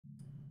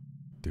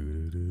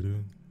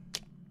Do-do-do-dun.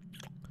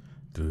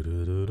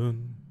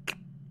 Do-do-do-dun.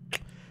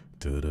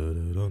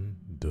 Do-do-do-dun.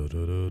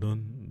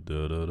 Do-do-do-dun.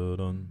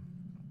 Do-do-do-dun.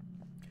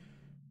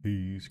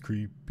 He's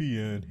creepy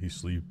and he's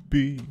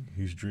sleepy.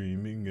 He's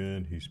dreaming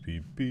and he's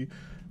pee-pee.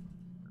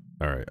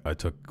 Alright, I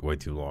took way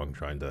too long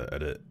trying to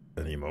edit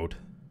an emote.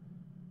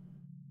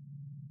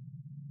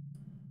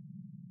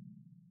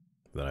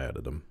 Then I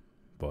added them.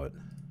 But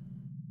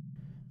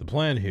the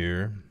plan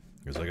here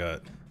is I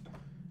got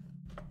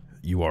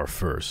you are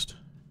first.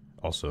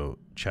 Also,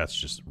 chat's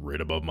just right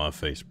above my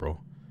face, bro.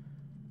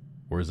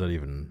 Where is that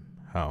even?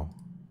 How?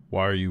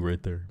 Why are you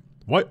right there?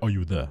 Why are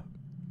you there?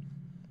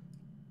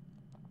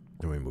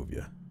 Let me move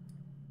you.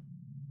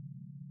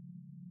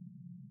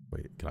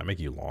 Wait, can I make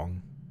you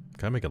long?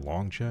 Can I make it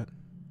long, chat?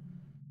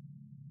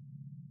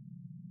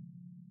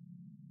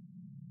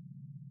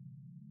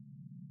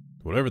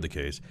 Whatever the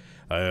case,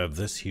 I have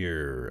this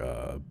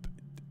here,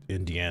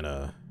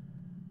 Indiana.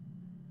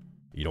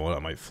 You know what? I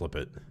might flip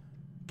it,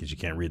 because you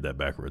can't read that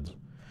backwards.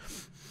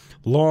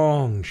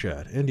 Long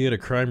chat. Indiana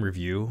Crime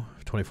Review,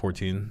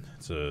 2014.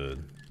 It's a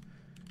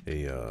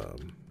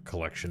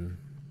collection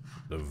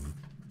of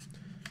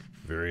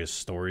various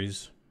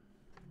stories,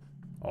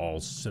 all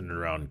centered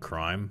around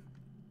crime.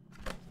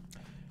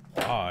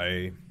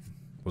 I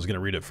was going to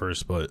read it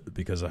first, but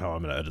because of how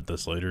I'm going to edit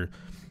this later,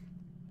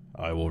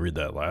 I will read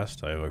that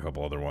last. I have a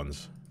couple other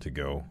ones to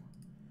go.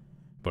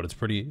 But it's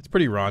pretty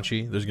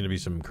raunchy. There's going to be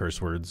some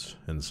curse words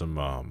and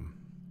some,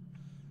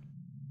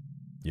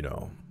 you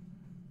know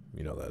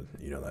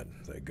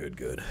that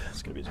good.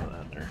 It's going to be some of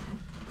that in there.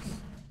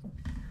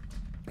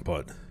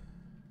 But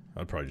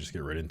I'd probably just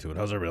get right into it.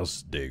 How's everybody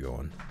else's day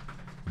going?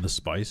 The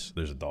spice.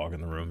 There's a dog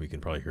in the room. You can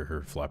probably hear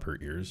her flap her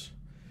ears.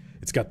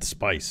 It's got the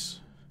spice.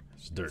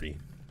 It's dirty.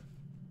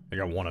 I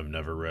got one I've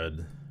never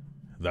read.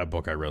 That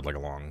book I read like a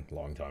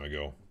long time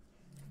ago.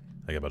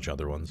 I got a bunch of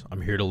other ones.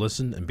 I'm here to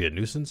listen and be a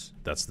nuisance.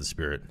 That's the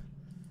spirit.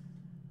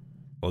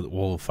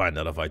 We'll find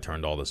out if I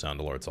turned all the sound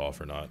alerts off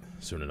or not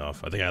soon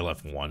enough. I think I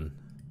left one.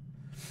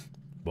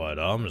 But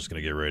I'm just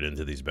going to get right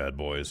into these bad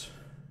boys.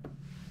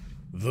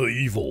 The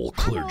Evil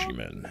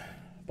Clergyman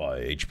by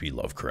H.P.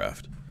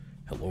 Lovecraft.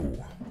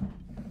 Hello.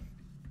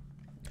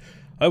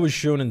 I was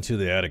shown into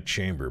the attic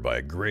chamber by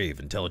a grave,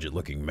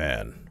 intelligent-looking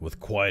man with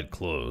quiet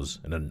clothes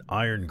and an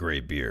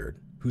iron-gray beard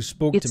who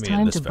spoke to me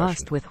in this fashion. It's time to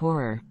bust with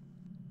horror.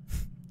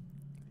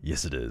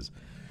 Yes, it is.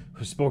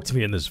 Who spoke to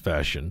me in this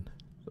fashion.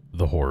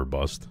 The horror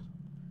bust.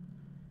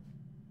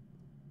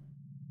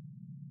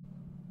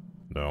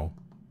 No.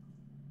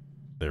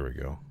 There we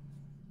go.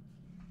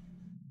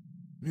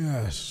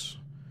 Yes.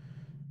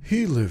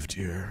 He lived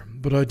here,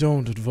 but I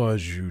don't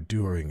advise you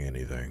doing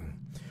anything.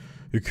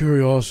 Your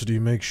curiosity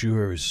makes you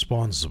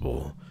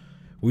irresponsible.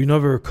 We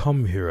never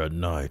come here at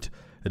night,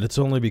 and it's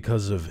only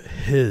because of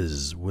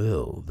his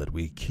will that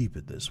we keep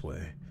it this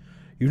way.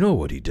 You know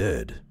what he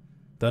did.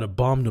 That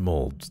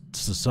abominable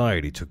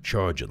society took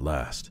charge at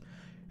last,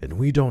 and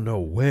we don't know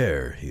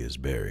where he is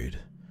buried.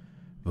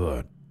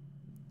 But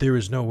there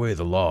is no way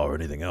the law or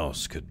anything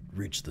else could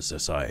reach the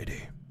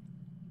society.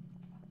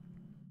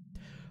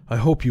 I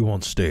hope you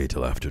won't stay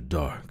till after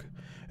dark,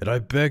 and I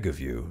beg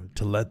of you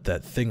to let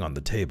that thing on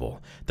the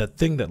table, that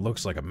thing that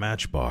looks like a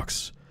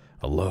matchbox,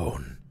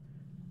 alone.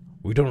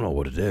 We don't know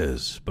what it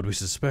is, but we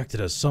suspect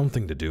it has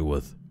something to do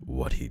with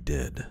what he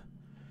did.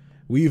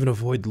 We even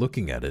avoid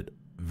looking at it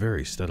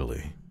very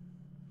steadily.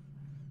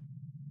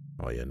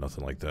 Oh yeah,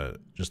 nothing like that.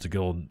 Just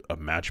a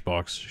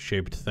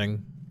matchbox-shaped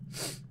thing.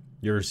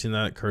 You ever seen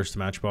that cursed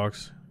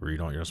matchbox where you're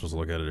not supposed to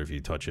look at it? If you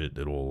touch it,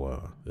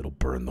 it'll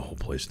burn the whole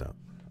place down.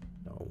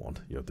 No, it won't.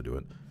 You have to do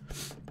it.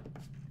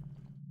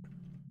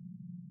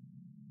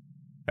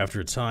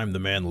 After a time, the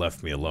man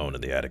left me alone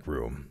in the attic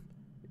room.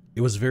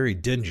 It was very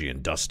dingy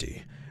and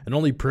dusty, and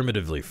only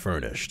primitively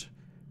furnished.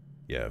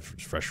 Yeah,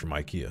 fresh from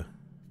IKEA.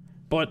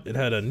 But it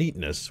had a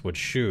neatness which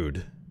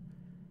shewed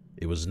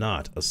it was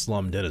not a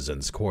slum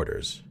denizen's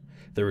quarters.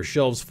 There were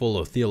shelves full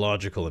of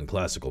theological and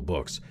classical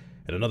books,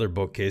 and another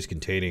bookcase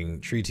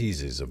containing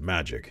treatises of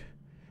magic.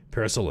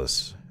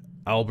 Paracelsus,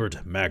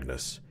 Albert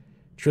Magnus,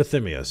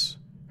 Trithemius,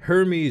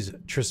 Hermes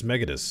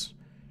Trismegistus,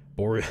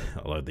 I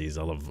love these.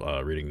 I love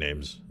reading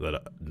names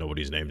that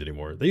nobody's named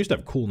anymore. They used to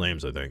have cool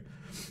names, I think.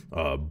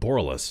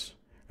 Borellus,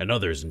 and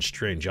others in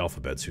strange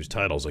alphabets whose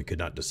titles I could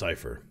not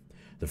decipher.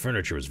 The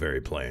furniture was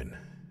very plain.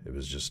 It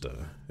was just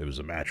it was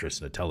a mattress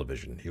and a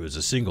television. He was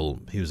a single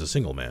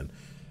man.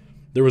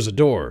 There was a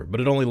door, but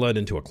it only led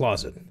into a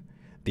closet.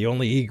 The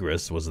only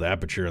egress was the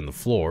aperture in the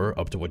floor,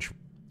 up to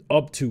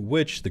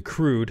which the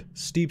crude,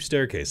 steep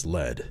staircase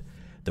led.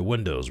 The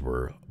windows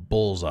were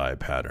bullseye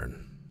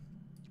pattern.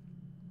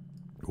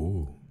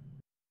 Ooh.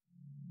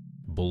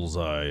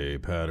 Bullseye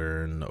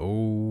pattern. Oh,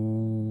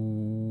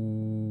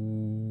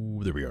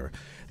 there we are.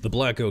 The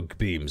black oak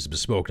beams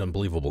bespoke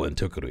unbelievable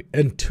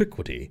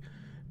antiquity.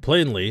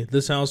 Plainly,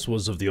 this house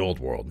was of the old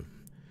world.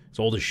 It's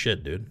old as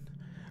shit, dude.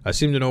 I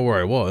seem to know where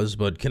I was,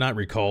 but cannot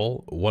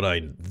recall what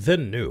I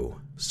then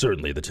knew.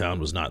 Certainly the town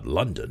was not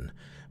London.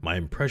 My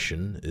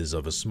impression is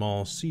of a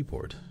small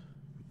seaport.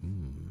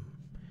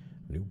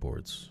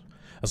 Newports.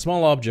 A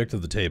small object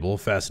of the table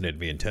fascinated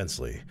me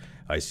intensely.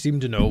 I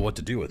seemed to know what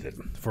to do with it,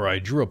 for I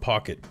drew a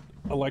pocket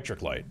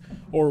electric light,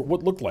 or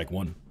what looked like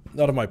one,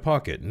 out of my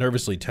pocket, and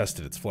nervously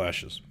tested its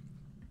flashes.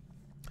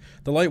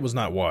 The light was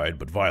not white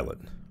but violet,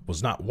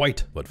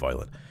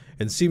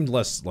 and seemed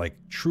less like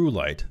true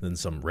light than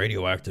some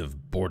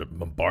radioactive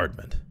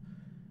bombardment.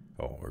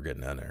 Oh, we're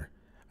getting in there.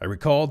 I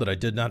recalled that I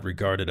did not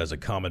regard it as a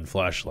common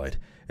flashlight.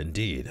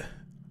 Indeed,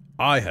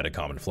 I had a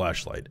common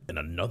flashlight in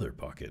another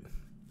pocket.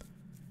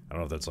 I don't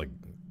know if that's like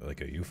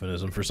a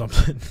euphemism for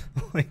something.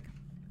 Like,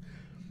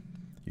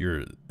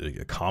 you're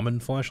a common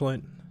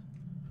flashlight?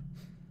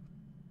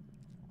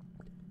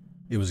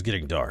 It was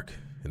getting dark,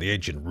 and the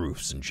ancient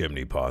roofs and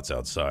chimney pots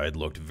outside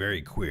looked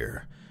very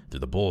queer through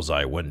the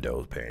bullseye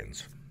window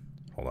panes.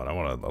 Hold on, I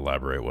want to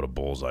elaborate what a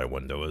bullseye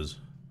window is.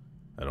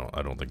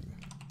 I don't think...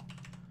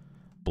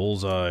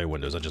 Bullseye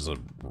window, is that just a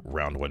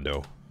round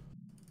window?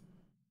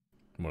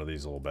 One of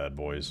these little bad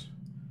boys.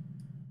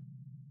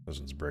 This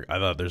one's brick. I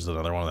thought there's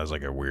another one that has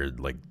like a weird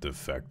like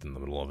defect in the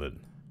middle of it.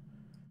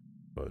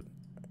 But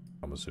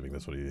I'm assuming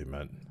that's what he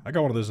meant. I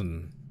got one of those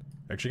in...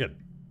 Actually got...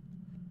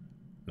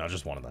 Not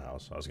just one in the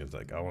house. I was gonna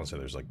think, I want to say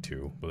there's like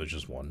two, but there's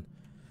just one.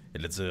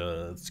 And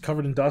it's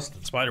covered in dust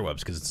and spider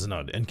webs because it's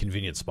an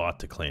inconvenient spot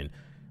to clean.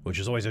 Which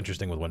is always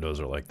interesting with windows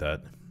are like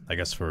that. I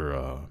guess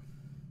for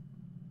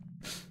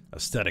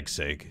aesthetic's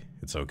sake,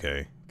 it's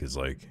okay. Because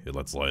like, it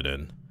lets light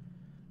in.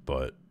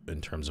 But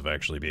in terms of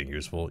actually being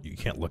useful, you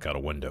can't look out a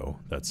window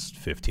that's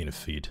 15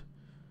 feet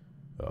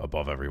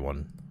above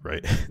everyone,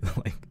 right?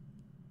 Like,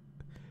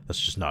 that's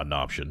just not an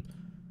option.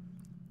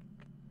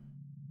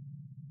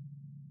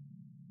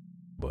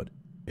 But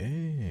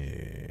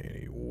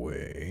anyway...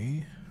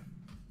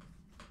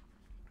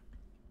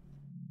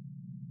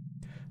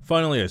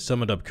 Finally, I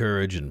summoned up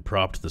courage and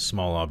propped the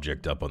small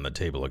object up on the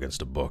table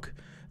against a book,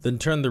 then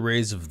turned the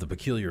rays of the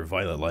peculiar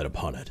violet light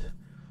upon it.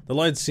 The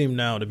light seemed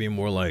now to be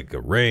more like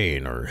a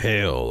rain or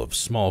hail of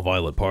small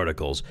violet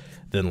particles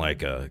than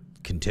like a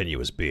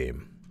continuous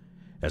beam.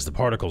 As the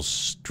particles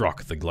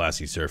struck the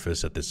glassy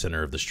surface at the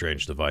center of the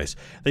strange device,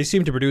 they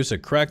seemed to produce a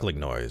crackling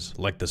noise,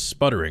 like the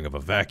sputtering of a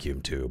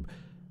vacuum tube,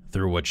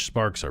 through which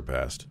sparks are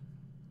passed.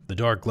 The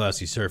dark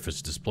glassy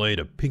surface displayed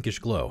a pinkish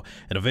glow,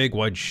 and a vague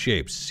white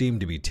shape seemed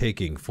to be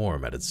taking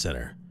form at its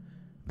center.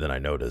 Then I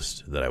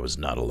noticed that I was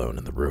not alone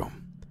in the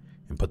room,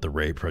 and put the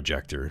ray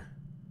projector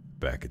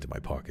back into my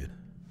pocket.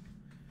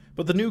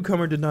 But the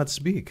newcomer did not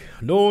speak,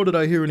 nor did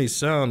I hear any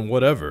sound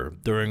whatever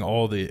during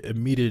all the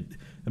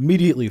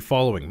immediately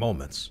following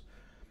moments.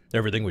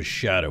 Everything was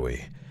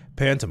shadowy,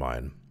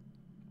 pantomime,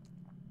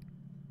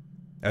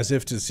 as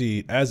if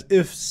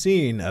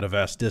seen at a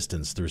vast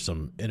distance through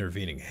some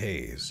intervening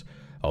haze.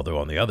 Although,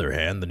 on the other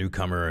hand, the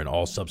newcomer and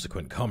all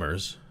subsequent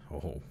comers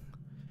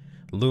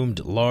loomed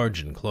large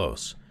and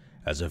close,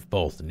 as if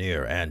both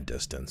near and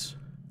distant,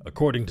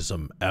 according to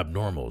some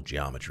abnormal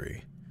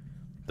geometry.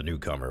 The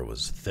newcomer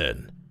was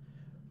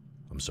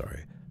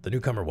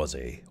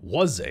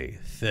a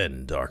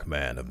thin, dark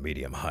man of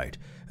medium height,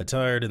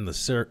 attired in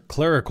the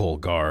clerical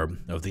garb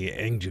of the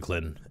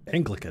Anglican,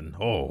 I'm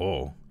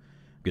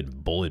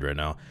getting bullied right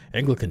now,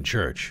 Anglican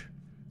church.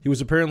 He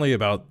was apparently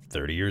about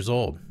 30 years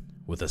old,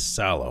 with a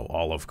sallow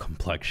olive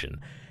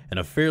complexion and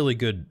a fairly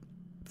good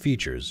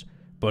features,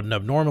 but an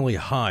abnormally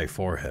high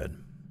forehead.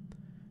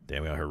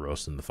 Damn, we out here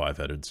roasting the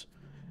five-headeds.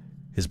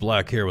 His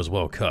black hair was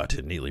well cut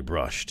and neatly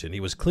brushed, and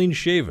he was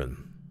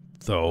clean-shaven,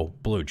 though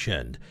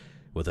blue-chinned,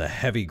 with a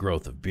heavy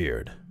growth of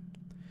beard.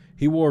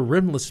 He wore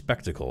rimless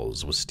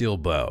spectacles with steel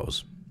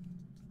bows.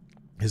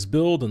 His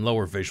build and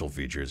lower facial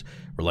features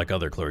were like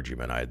other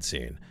clergymen I had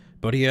seen,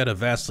 but he had a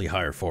vastly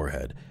higher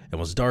forehead, and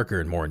was darker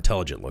and more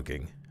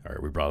intelligent-looking.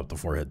 Alright, we brought up the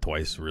forehead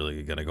twice.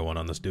 Really gonna go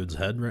on this dude's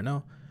head right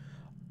now?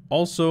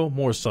 Also,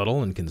 more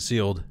subtle and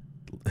concealed...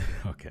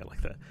 okay, I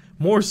like that.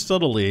 More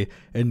subtly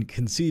and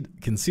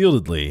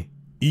concealedly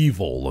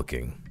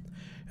evil-looking.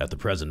 At the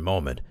present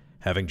moment,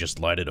 having just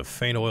lighted a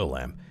faint oil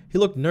lamp, he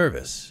looked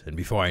nervous, and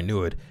before I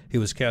knew it, he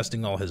was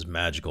casting all his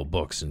magical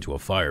books into a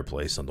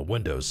fireplace on the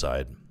window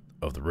side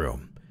of the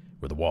room,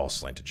 where the wall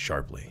slanted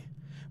sharply,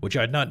 which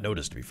I had not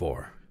noticed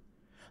before.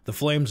 The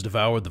flames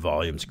devoured the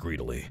volumes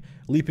greedily,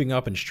 leaping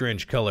up in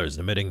strange colors,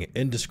 emitting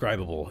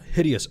indescribable,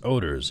 hideous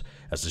odors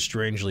as the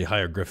strangely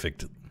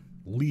hieroglyphic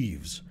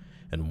leaves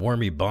and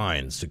wormy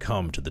binds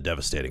succumbed to the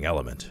devastating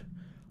element.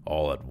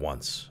 All at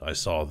once, I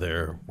saw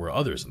there were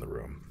others in the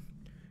room,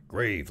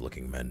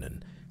 grave-looking men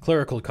in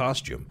clerical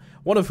costume,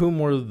 one of whom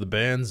wore the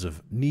bands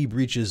of knee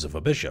breeches of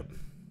a bishop.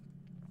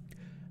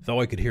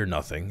 Though I could hear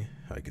nothing,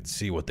 I could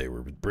see what they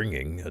were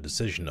bringing, a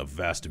decision of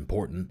vast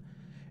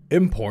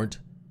import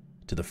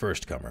to the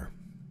first comer.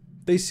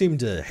 They seemed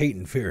to hate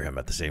and fear him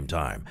at the same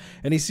time,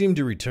 and he seemed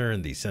to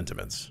return these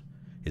sentiments.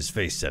 His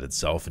face set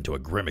itself into a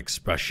grim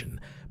expression,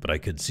 but I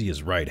could see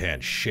his right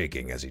hand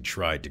shaking as he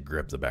tried to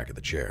grip the back of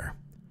the chair.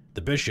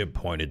 The bishop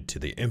pointed to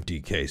the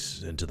empty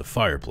case and to the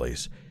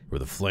fireplace, where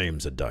the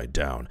flames had died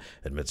down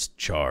amidst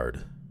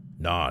charred,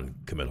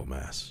 non-committal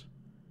mass,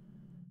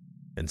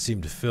 and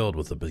seemed filled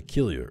with a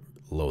peculiar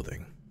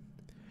loathing.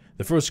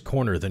 The first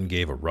corner then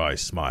gave a wry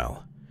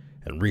smile.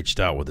 and reached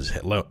out with his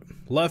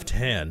left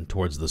hand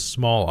towards the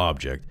small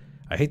object.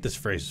 I hate this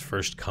phrase,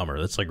 first comer.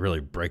 That's like really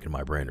breaking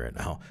my brain right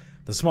now.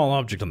 The small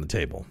object on the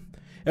table.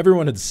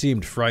 Everyone had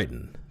seemed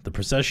frightened. The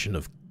procession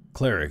of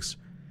clerics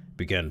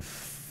began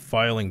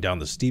filing down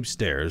the steep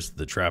stairs,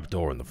 the trap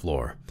door in the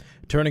floor,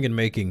 turning and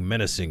making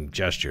menacing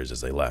gestures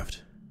as they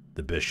left.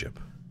 The bishop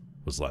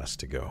was last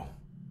to go.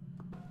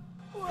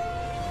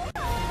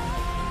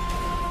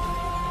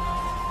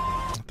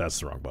 That's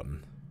the wrong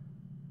button.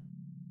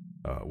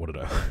 What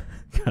did I...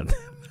 God,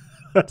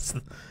 that's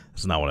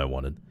not what I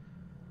wanted.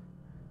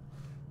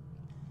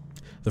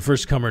 The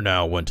first comer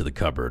now went to the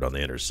cupboard on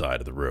the inner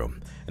side of the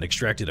room and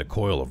extracted a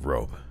coil of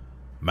rope.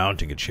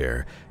 Mounting a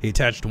chair, he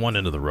attached one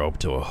end of the rope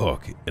to a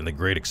hook in the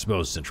great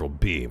exposed central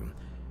beam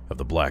of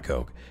the black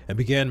oak and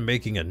began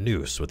making a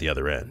noose with the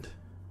other end.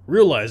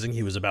 Realizing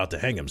he was about to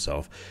hang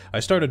himself, I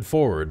started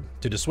forward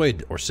to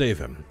dissuade or save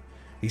him.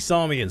 He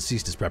saw me and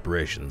ceased his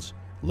preparations,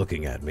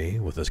 looking at me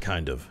with a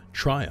kind of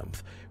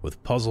triumph,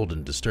 which puzzled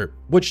and disturbed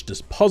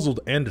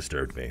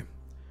me.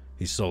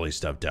 He slowly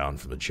stepped down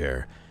from the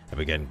chair and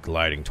began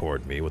gliding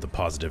toward me with a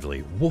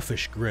positively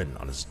wolfish grin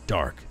on his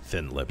dark,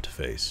 thin-lipped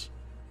face.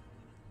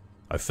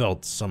 I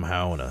felt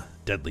somehow in a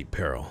deadly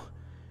peril,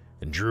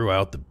 and drew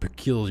out the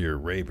peculiar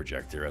ray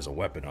projector as a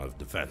weapon of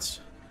defense.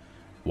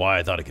 Why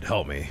I thought it could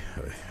help me,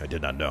 I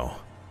did not know.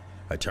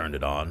 I turned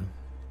it on,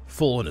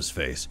 full in his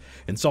face,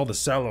 and saw the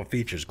sallow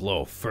features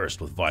glow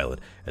first with violet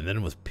and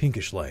then with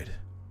pinkish light.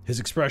 His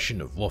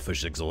expression of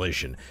wolfish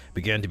exultation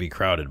began to be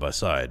crowded by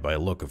a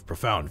look of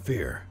profound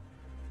fear.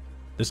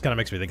 This kind of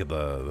makes me think of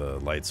the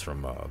lights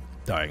from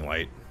Dying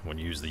Light, when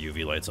you use the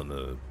UV lights on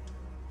the...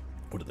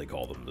 what do they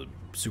call them? The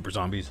super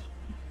zombies?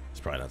 It's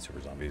probably not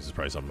super zombies, it's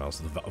probably something else.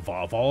 The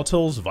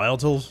volatiles?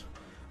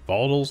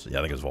 Yeah,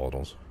 I think it's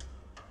volatiles.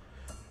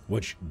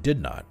 Which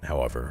did not,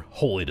 however,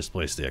 wholly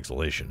displace the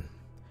exhalation.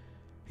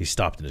 He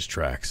stopped in his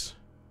tracks,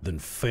 then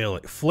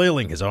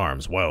flailing his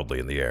arms wildly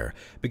in the air,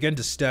 began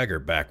to stagger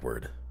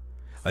backward.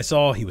 I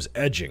saw he was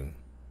edging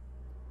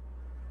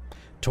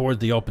toward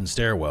the open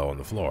stairwell on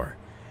the floor,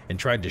 and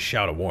tried to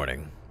shout a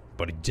warning,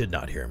 but he did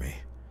not hear me.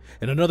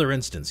 In another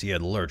instant, he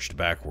had lurched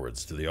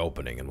backwards to the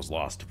opening and was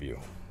lost to view.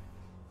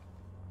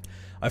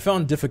 I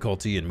found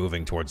difficulty in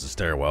moving towards the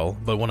stairwell,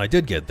 but when I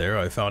did get there,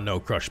 I found no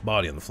crushed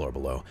body on the floor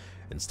below.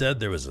 Instead,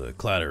 there was a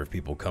clatter of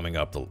people coming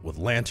up with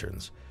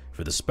lanterns,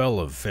 for the spell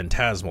of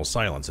phantasmal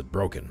silence had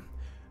broken,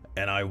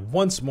 and I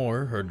once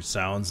more heard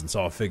sounds and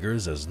saw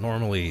figures as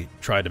normally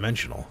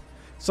tridimensional.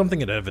 Something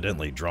had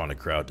evidently drawn a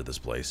crowd to this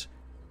place.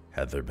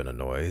 Had there been a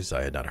noise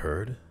I had not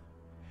heard?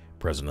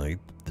 Presently,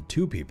 the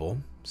two people,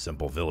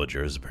 simple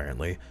villagers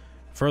apparently,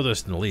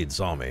 furthest in the lead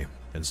saw me,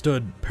 and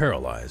stood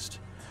paralyzed.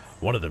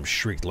 One of them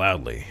shrieked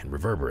loudly and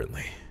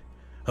reverberantly,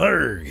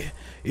 "Arg!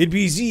 It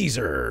be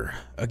Caesar!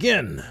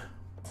 Again!"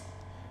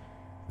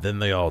 Then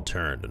they all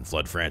turned and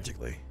fled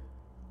frantically.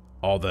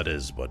 All that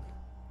is but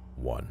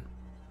one.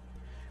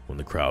 When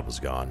the crowd was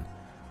gone,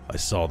 I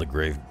saw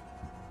the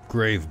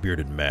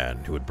grave-bearded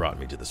man who had brought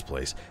me to this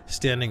place,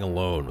 standing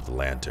alone with a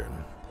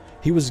lantern.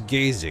 He was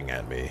gazing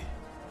at me,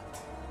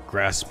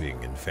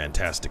 grasping and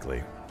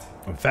fantastically.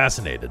 I'm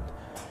fascinated,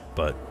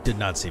 but did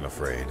not seem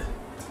afraid.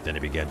 Then he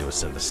began to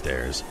ascend the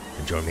stairs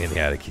and joined me in the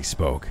attic. He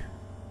spoke.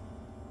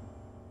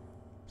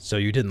 "So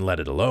you didn't let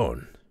it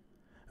alone?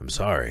 I'm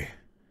sorry.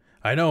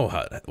 I know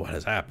what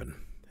has happened.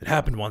 It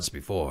happened once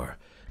before,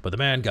 but the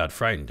man got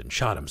frightened and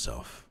shot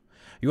himself.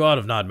 You ought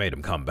to have not made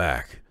him come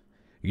back.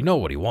 You know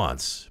what he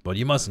wants, but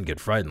you mustn't get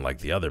frightened like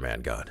the other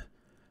man got.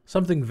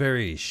 Something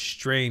very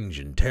strange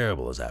and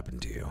terrible has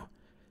happened to you,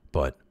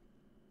 but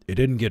it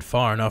didn't get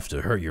far enough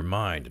to hurt your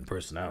mind and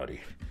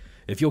personality.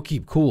 If you'll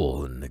keep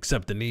cool and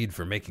accept the need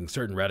for making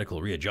certain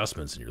radical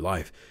readjustments in your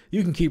life,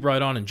 you can keep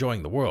right on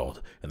enjoying the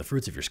world and the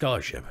fruits of your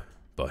scholarship.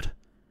 But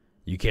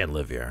you can't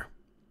live here,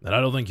 and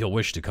I don't think you'll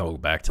wish to go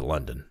back to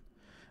London.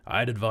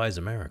 I'd advise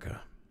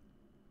America.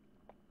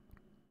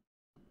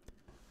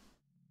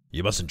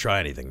 You mustn't try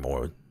anything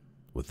more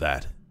with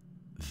that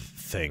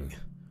thing.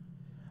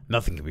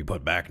 Nothing can be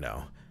put back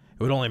now.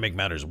 It would only make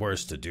matters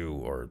worse to do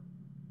or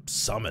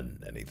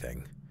summon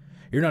anything.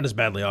 You're not as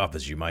badly off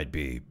as you might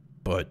be,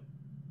 but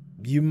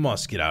you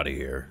must get out of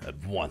here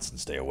at once and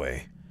stay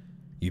away.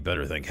 You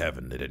better thank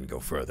heaven they didn't go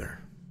further."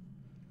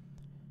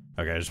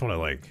 Okay, I just want to,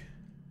 like,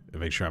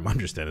 make sure I'm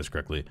understanding this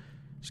correctly.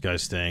 This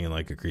guy's staying in,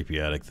 like, a creepy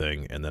attic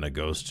thing, and then a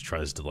ghost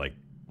tries to, like,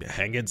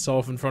 hang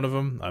itself in front of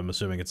him. I'm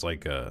assuming it's,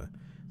 like,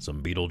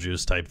 some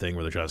Beetlejuice type thing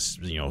where they're trying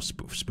to, you know,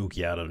 spook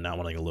you out of not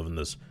wanting to live in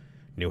this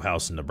new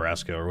house in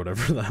Nebraska or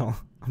whatever the hell.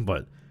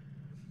 But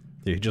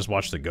you just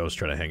watch the ghost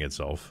try to hang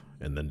itself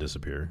and then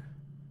disappear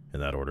in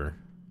that order.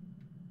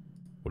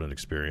 What an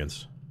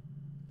experience.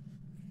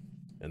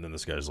 And then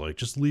this guy's like,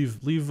 just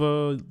leave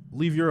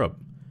Europe.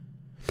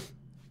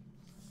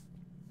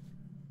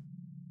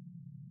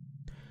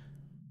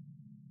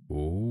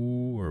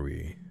 Who are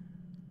we?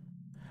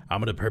 I'm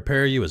going to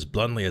prepare you as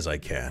bluntly as I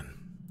can.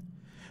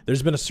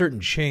 There's been a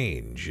certain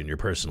change in your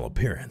personal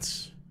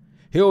appearance.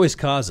 He always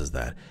causes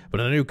that, but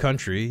in a new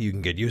country, you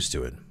can get used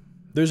to it.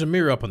 There's a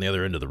mirror up on the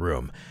other end of the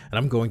room, and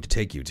I'm going to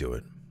take you to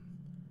it.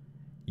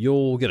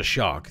 You'll get a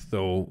shock,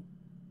 though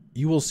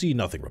you will see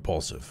nothing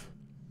repulsive."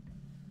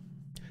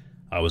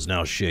 I was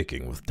now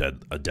shaking with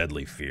a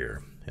deadly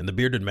fear, and the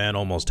bearded man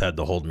almost had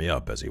to hold me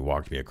up as he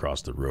walked me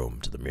across the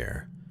room to the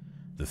mirror.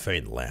 The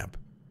faint lamp.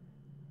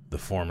 The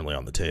formerly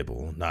on the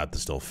table, not the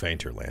still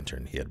fainter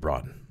lantern he had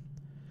brought.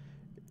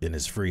 In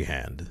his free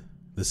hand,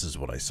 this is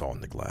what I saw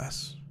in the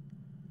glass.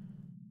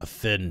 A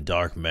thin,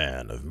 dark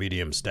man of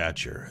medium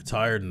stature,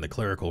 attired in the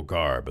clerical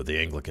garb of the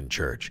Anglican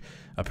Church,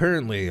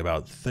 apparently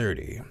about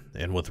 30,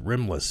 and with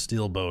rimless,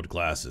 steel-bowed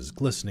glasses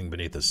glistening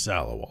beneath a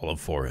sallow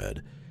olive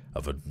forehead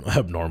of an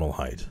abnormal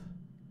height.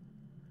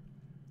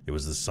 It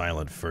was the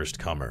silent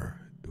first-comer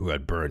who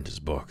had burned his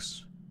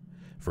books.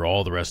 For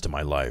all the rest of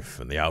my life,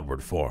 in the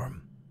outward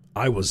form,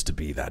 I was to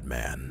be that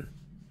man.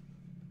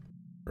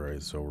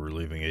 Alright, so we're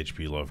leaving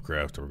H.P.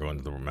 Lovecraft and we're going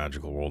to the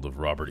magical world of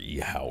Robert E.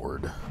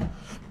 Howard.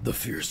 The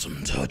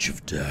Fearsome Touch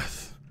of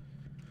Death.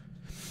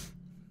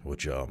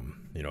 Which,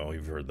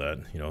 you've heard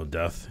that,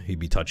 death, he'd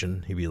be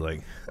touching, he'd be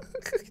like,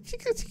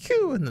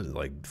 and then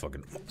like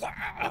fucking,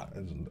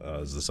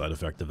 as the side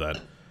effect of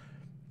that.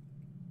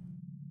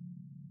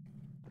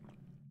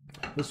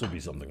 This will be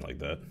something like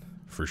that,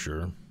 for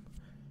sure.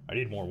 I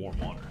need more warm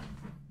water.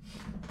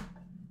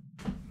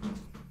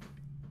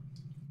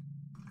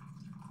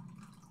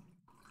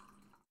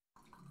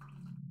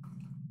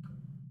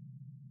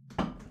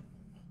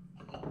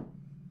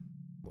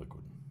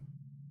 Liquid.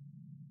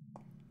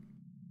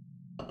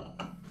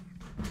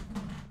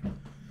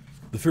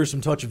 The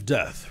Fearsome Touch of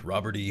Death,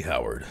 Robert E.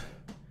 Howard.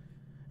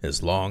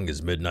 As long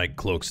as midnight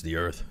cloaks the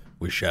earth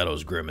with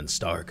shadows grim and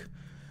stark,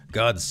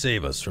 God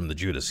save us from the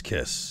Judas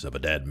kiss of a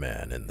dead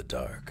man in the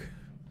dark.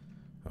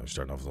 I was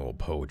starting off with a little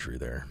poetry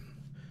there.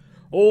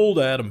 Old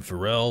Adam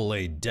Farrell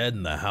lay dead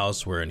in the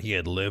house wherein he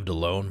had lived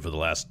alone for the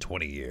last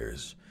 20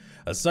 years.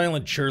 A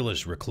silent,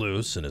 churlish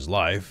recluse in his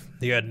life,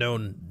 he had no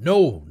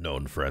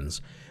known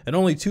friends, and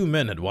only 2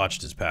 men had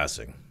watched his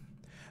passing.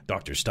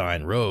 Dr.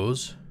 Stein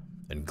rose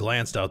and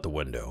glanced out the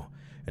window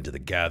into the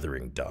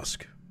gathering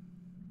dusk.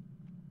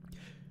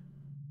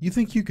 "You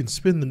think you can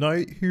spend the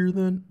night here,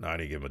 then?" No, I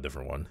need to give him a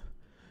different one.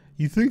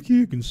 "You think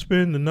you can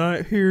spend the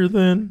night here,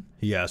 then?"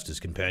 he asked his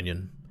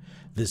companion.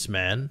 This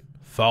man,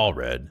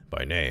 Falred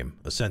by name,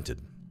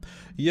 assented.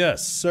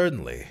 "Yes,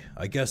 certainly.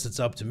 I guess it's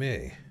up to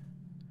me."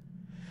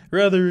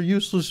 "Rather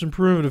useless and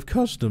primitive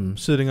custom,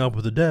 sitting up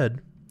with the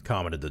dead,"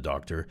 commented the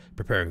doctor,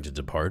 preparing to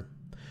depart.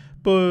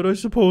 "But I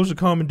suppose a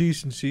common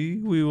decency,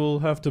 we will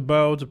have to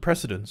bow to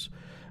precedence.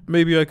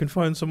 Maybe I can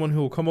find someone who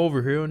will come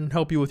over here and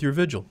help you with your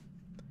vigil."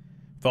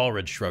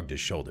 Falred shrugged his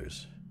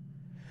shoulders.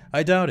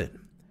 "I doubt it.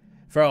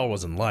 Farrell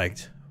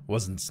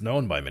wasn't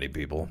known by many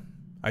people.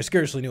 I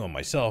scarcely knew him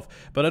myself,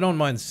 but I don't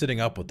mind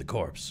sitting up with the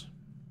corpse."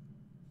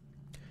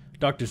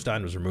 Dr.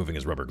 Stein was removing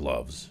his rubber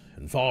gloves,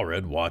 and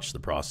Falred watched the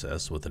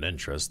process with an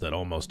interest that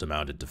almost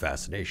amounted to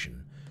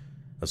fascination.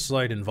 A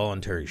slight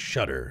involuntary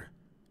shudder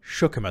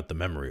shook him at the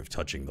memory of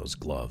touching those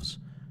gloves.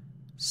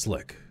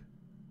 Slick,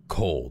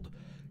 cold,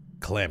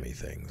 clammy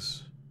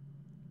things.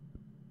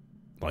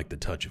 Like the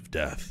touch of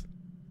death.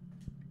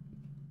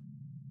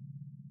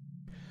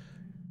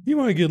 "You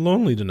might get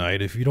lonely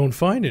tonight if you don't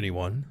find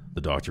anyone,"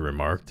 the doctor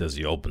remarked as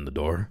he opened the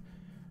door.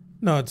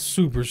 "Not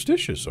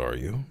superstitious, are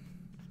you?"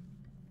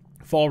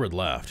 Falred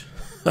laughed.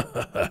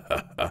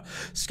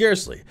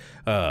 "Scarcely.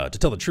 To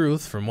tell the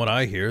truth, from what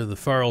I hear,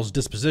 Farrell's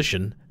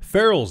disposition,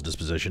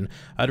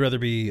 I'd rather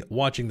be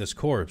watching this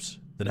corpse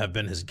than have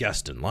been his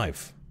guest in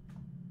life."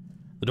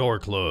 The door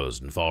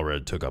closed, and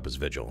Falred took up his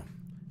vigil.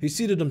 He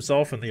seated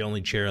himself in the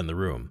only chair in the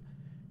room.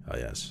 Oh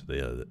yes,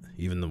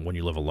 even when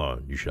you live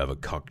alone, you should have a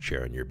cuck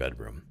chair in your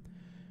bedroom.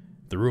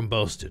 The room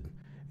boasted,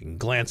 and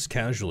glanced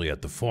casually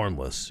at the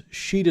formless,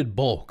 sheeted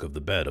bulk of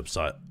the bed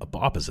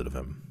opposite of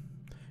him,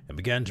 and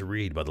began to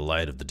read by the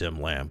light of the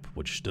dim lamp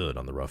which stood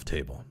on the rough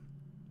table.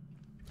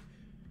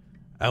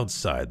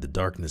 Outside, the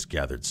darkness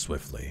gathered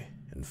swiftly,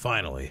 and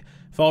finally,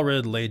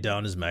 Falred laid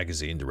down his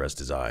magazine to rest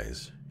his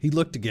eyes. He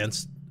looked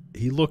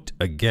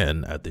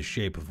again at the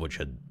shape of which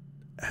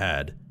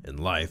had, in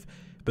life,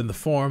 been the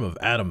form of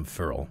Adam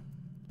Farrell.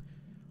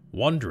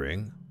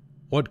 Wondering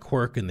what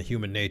quirk in the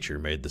human nature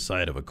made the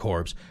sight of a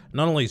corpse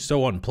not only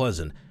so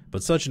unpleasant,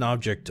 but such an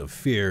object of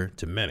fear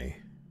to many.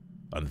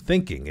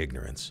 Unthinking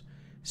ignorance,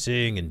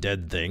 seeing in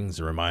dead things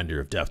a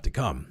reminder of death to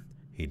come,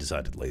 he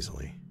decided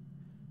lazily,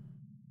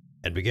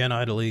 and began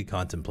idly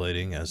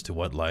contemplating as to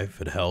what life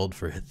had held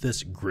for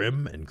this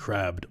grim and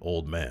crabbed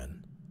old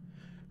man,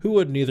 who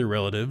had neither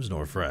relatives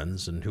nor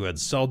friends, and who had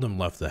seldom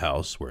left the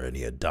house wherein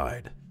he had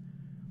died.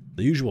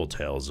 The usual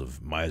tales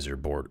of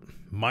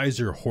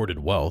miser-hoarded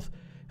wealth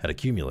had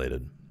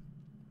accumulated,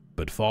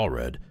 but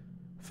Falred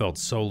felt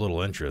so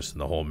little interest in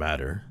the whole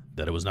matter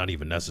that it was not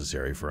even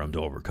necessary for him to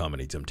overcome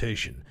any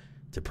temptation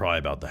to pry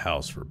about the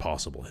house for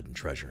possible hidden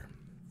treasure.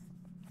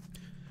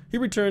 He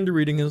returned to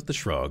reading with a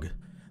shrug.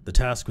 The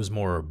task was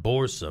more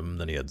boresome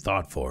than he had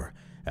thought for.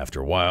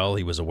 After a while,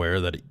 he was aware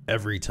that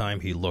every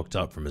time he looked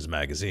up from his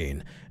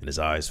magazine and his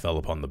eyes fell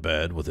upon the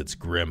bed with its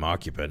grim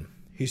occupant,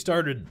 he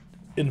started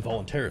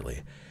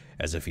involuntarily,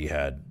 as if he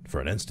had, for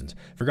an instant,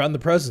 forgotten the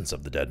presence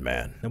of the dead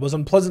man, and was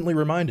unpleasantly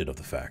reminded of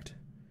the fact.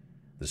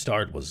 The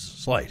start was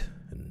slight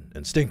and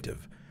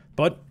instinctive,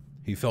 but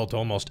he felt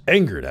almost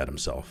angered at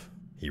himself.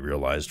 He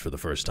realized for the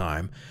first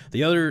time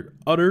the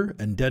utter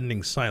and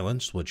deadening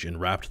silence which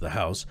enwrapped the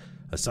house,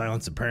 a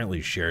silence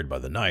apparently shared by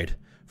the night,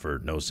 for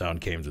no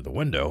sound came through the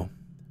window.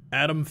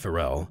 Adam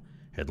Farrell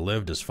had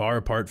lived as far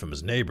apart from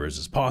his neighbors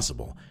as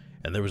possible,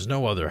 and there was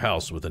no other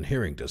house within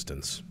hearing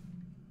distance.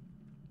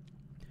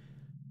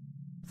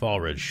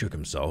 Falred shook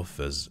himself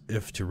as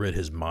if to rid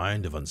his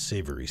mind of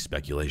unsavory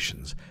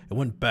speculations, and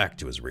went back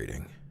to his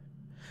reading.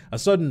 A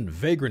sudden,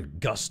 vagrant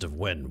gust of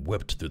wind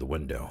whipped through the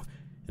window,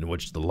 in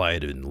which the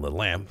light in the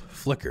lamp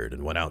flickered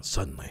and went out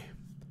suddenly.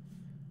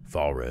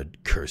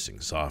 Falred, cursing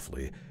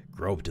softly,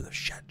 groped in the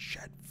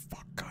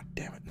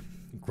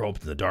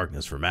groped in the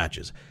darkness for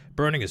matches,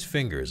 burning his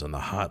fingers on the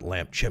hot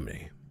lamp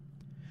chimney.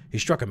 He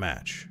struck a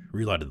match,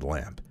 relighted the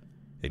lamp,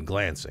 and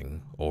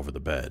glancing over the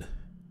bed,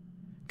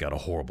 got a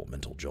horrible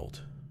mental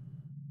jolt.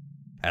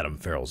 Adam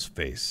Farrell's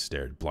face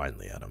stared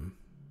blindly at him,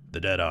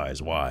 the dead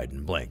eyes wide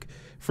and blank,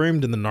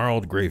 framed in the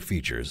gnarled gray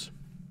features.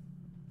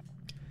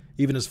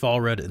 Even as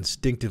Falred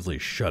instinctively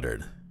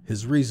shuddered,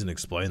 his reason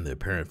explained the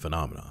apparent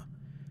phenomena.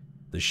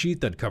 The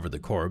sheet that covered the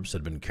corpse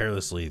had been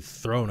carelessly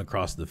thrown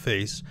across the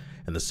face,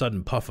 and the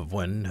sudden puff of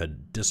wind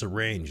had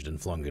disarranged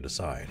and flung it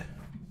aside.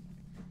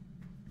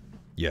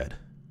 Yet,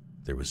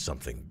 there was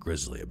something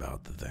grisly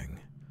about the thing.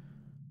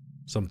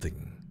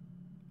 Something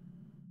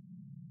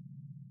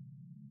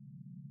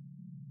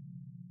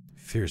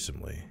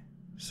fearsomely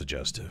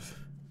suggestive.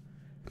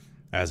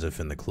 As if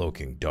in the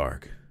cloaking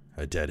dark,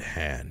 a dead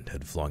hand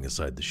had flung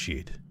aside the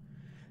sheet,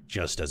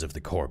 just as if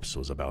the corpse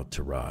was about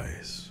to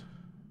rise.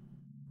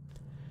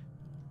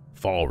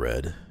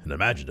 Falred, an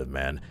imaginative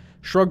man,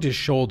 shrugged his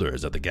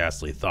shoulders at the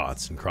ghastly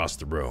thoughts and crossed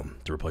the room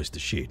to replace the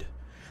sheet.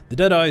 The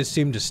dead eyes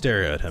seemed to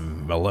stare at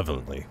him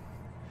malevolently.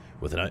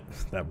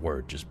 That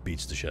word just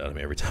beats the shit out of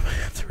me every time I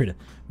have to read it.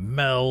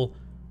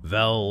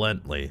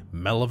 Malevolently.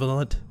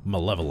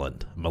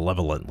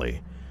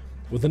 Malevolently.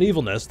 With an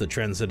evilness that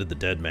transcended the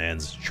dead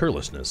man's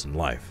churlishness in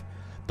life.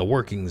 The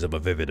workings of a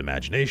vivid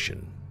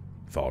imagination,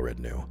 Falred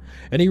knew,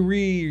 and he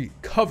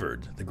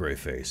recovered the gray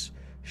face,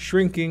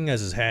 shrinking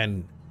as his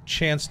hand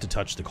chanced to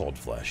touch the cold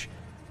flesh,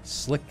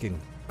 slick and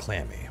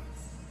clammy,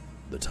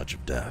 the touch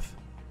of death.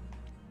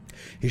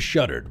 He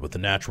shuddered with the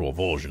natural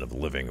revulsion of the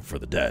living for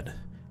the dead,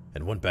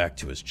 and went back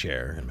to his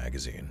chair and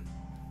magazine.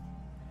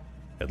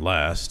 At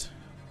last,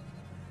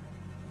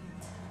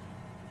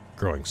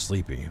 growing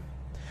sleepy,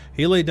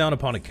 he lay down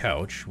upon a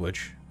couch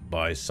which,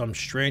 by some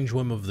strange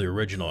whim of the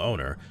original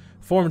owner,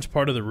 formed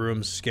part of the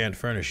room's scant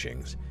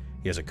furnishings.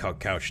 He has a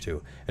couch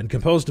too, and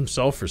composed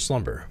himself for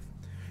slumber.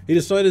 He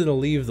decided to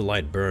leave the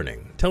light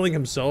burning, telling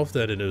himself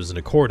that it was in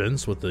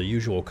accordance with the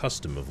usual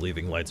custom of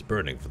leaving lights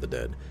burning for the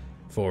dead,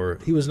 for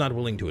he was not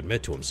willing to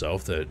admit to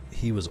himself that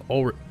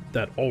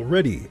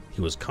already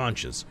he was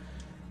conscious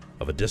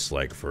of a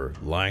dislike for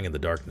lying in the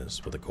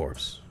darkness with a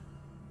corpse.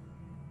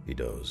 He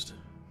dozed,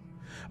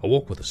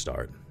 awoke with a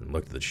start, and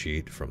looked at the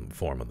sheet from the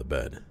form on the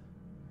bed.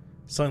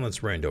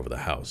 Silence reigned over the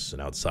house,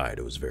 and outside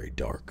it was very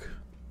dark.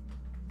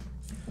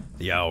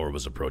 The hour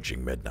was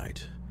approaching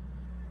midnight,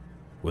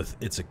 with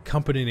its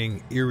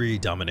accompanying eerie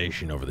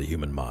domination over the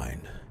human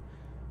mind.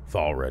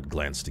 Falred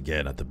glanced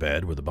again at the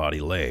bed where the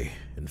body lay,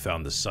 and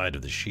found the sight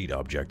of the sheet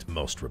object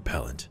most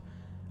repellent.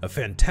 A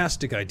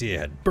fantastic idea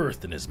had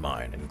birthed in his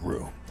mind and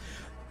grew.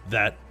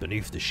 That,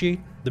 beneath the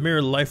sheet, the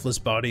mere lifeless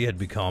body had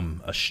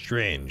become a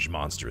strange,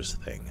 monstrous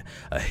thing,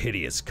 a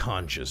hideous,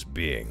 conscious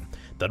being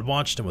that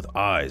watched him with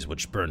eyes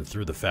which burned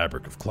through the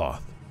fabric of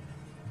cloth.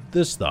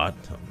 This thought,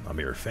 a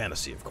mere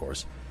fantasy of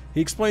course, he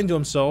explained to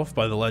himself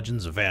by the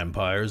legends of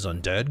vampires,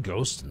 undead,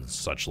 ghosts, and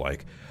such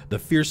like, the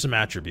fearsome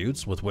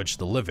attributes with which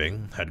the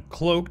living had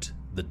cloaked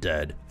the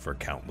dead for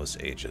countless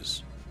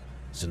ages,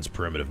 since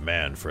primitive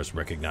man first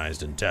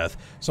recognized in death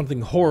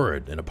something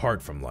horrid and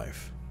apart from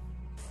life.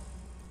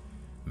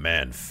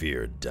 Man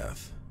feared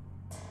death,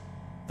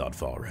 thought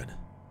Falred,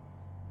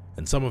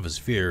 and some of his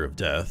fear of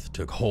death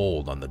took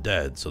hold on the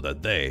dead so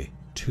that they,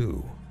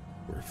 too,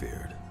 were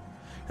feared,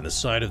 and the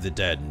sight of the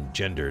dead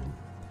engendered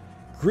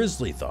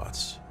grisly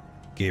thoughts,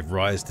 gave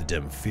rise to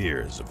dim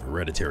fears of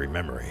hereditary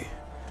memory,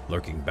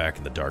 lurking back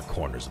in the dark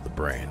corners of the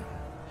brain.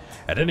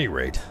 At any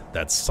rate,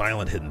 that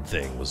silent hidden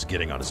thing was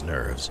getting on his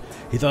nerves.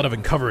 He thought of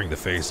uncovering the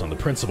face on the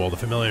principle the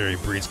familiarity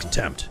breeds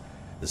contempt.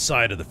 The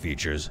sight of the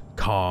features,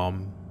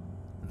 calm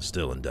and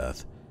still in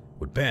death,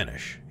 would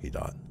banish, he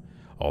thought,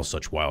 all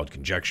such wild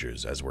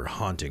conjectures as were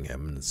haunting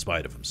him in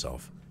spite of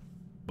himself.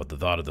 But the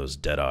thought of those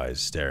dead eyes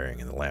staring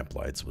in the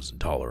lamplights was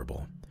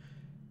intolerable.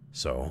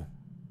 So,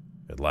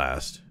 at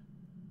last,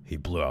 he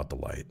blew out the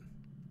light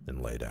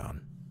and lay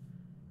down.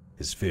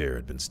 His fear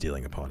had been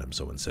stealing upon him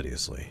so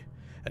insidiously,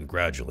 and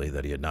gradually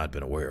that he had not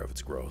been aware of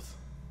its growth.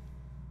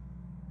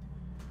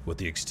 With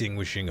the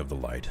extinguishing of the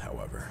light,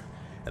 however,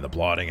 and the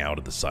blotting out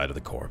of the side of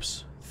the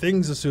corpse,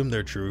 things assumed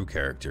their true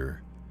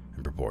character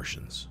and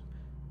proportions,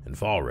 and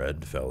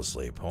Falred fell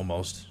asleep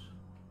almost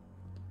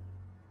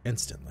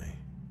instantly.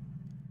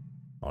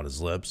 On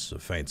his lips, a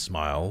faint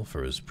smile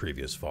for his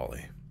previous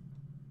folly.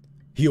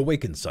 He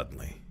awakened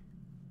suddenly.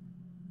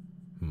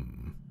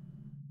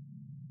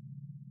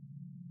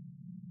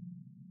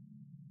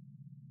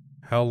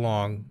 How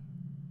long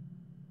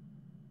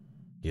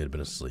he had been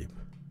asleep,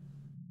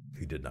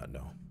 he did not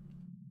know.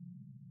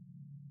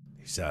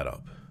 He sat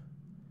up,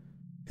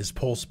 his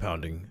pulse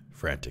pounding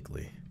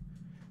frantically,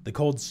 the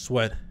cold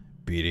sweat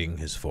beating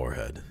his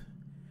forehead.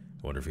 I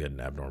wonder if he had an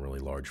abnormally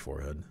large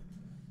forehead.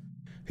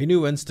 He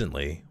knew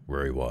instantly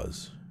where he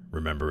was,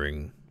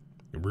 remembered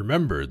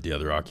the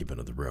other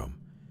occupant of the room.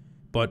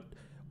 But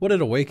what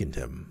had awakened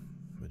him?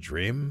 A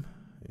dream?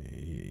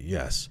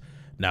 Yes.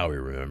 Now he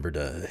remembered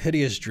a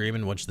hideous dream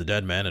in which the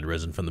dead man had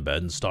risen from the bed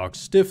and stalked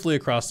stiffly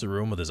across the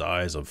room with his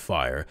eyes of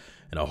fire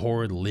and a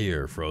horrid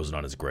leer frozen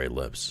on his gray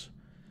lips.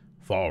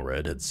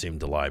 Falred had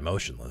seemed to lie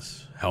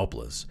motionless,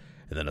 helpless,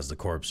 and then as the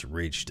corpse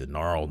reached a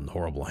gnarled and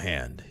horrible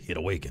hand, he had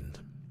awakened.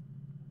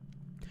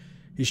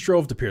 He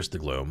strove to pierce the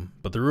gloom,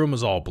 but the room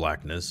was all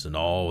blackness, and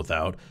all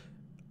without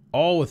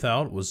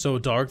was so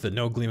dark that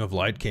no gleam of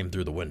light came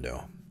through the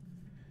window.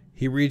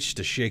 He reached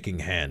a shaking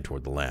hand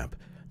toward the lamp,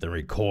 then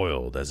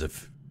recoiled as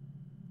if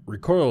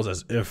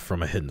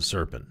from a hidden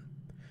serpent.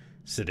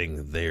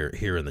 Sitting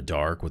here in the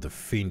dark with a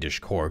fiendish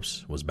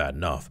corpse was bad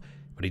enough,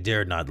 but he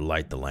dared not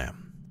light the lamp,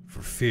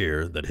 for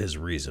fear that his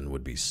reason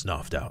would be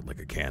snuffed out like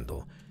a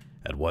candle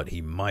at what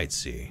he might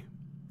see.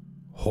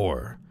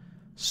 Horror,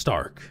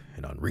 stark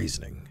and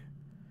unreasoning,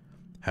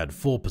 had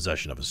full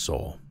possession of his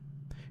soul.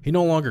 He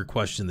no longer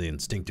questioned the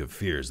instinctive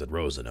fears that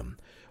rose in him.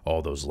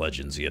 All those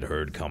legends he had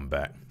heard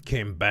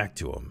came back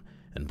to him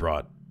and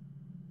brought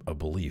a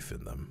belief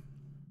in them.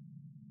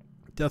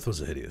 Death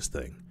was a hideous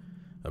thing,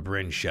 a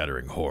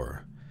brain-shattering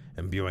horror,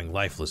 imbuing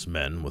lifeless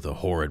men with a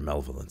horrid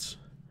malevolence.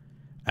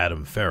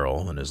 Adam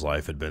Farrell in his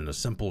life had been a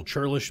simple,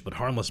 churlish, but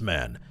harmless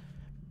man.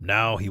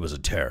 Now he was a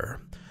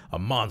terror, a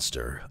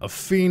monster, a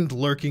fiend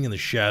lurking in the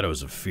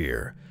shadows of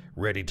fear,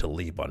 ready to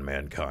leap on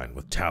mankind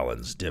with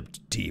talons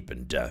dipped deep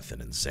in death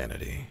and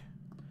insanity.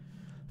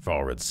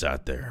 Falred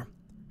sat there,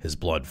 his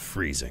blood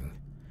freezing,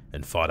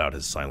 and fought out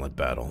his silent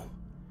battle.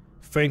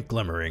 Faint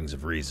glimmerings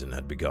of reason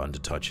had begun to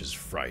touch his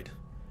fright,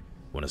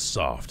 when a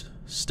soft,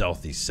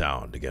 stealthy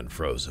sound again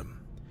froze him.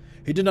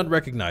 He did not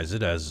recognize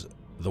it as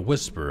the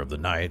whisper of the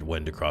night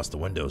wind across the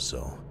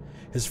windowsill.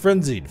 His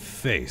frenzied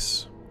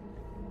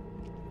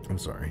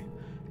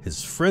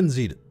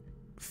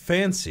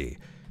fancy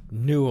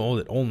knew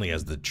it only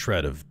as the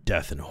tread of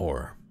death and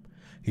horror.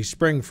 He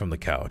sprang from the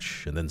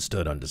couch and then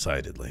stood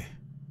undecided.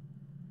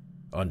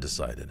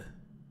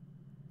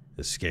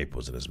 Escape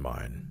was in his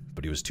mind,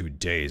 but he was too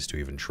dazed to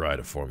even try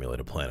to formulate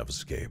a plan of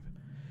escape.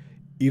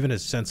 Even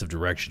his sense of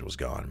direction was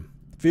gone.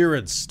 Fear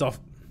had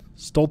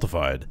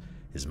stultified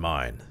his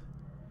mind,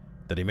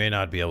 that he may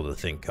not be able to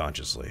think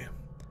consciously.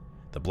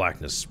 The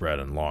blackness spread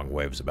in long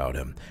waves about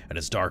him, and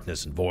its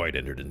darkness and void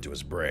entered into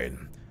his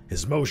brain.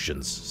 His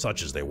motions,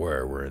 such as they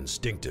were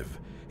instinctive.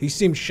 He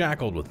seemed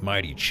shackled with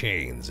mighty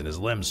chains, and his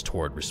limbs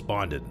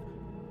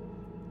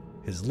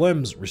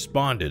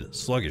responded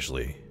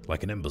sluggishly,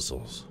 like an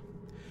imbecile's.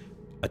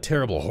 A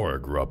terrible horror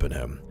grew up in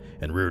him,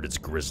 and reared its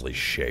grisly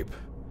shape.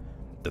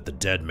 That the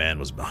dead man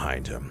was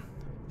behind him,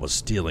 was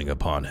stealing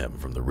upon him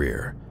from the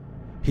rear.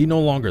 He no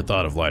longer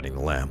thought of lighting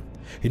the lamp.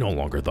 He no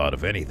longer thought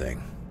of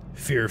anything.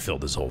 Fear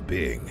filled his whole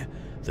being.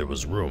 There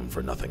was room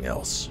for nothing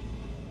else.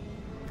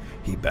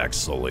 He backed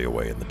slowly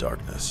away in the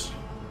darkness,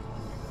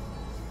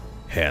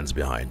 hands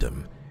behind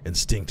him,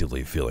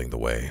 instinctively feeling the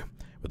way.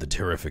 With a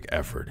terrific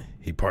effort,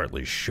 he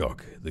partly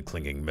shook the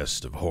clinging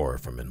mist of horror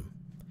from him,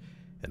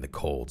 and the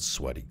cold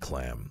sweat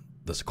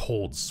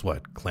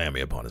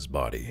clammy upon his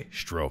body,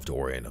 strove to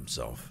orient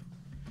himself.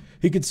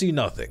 He could see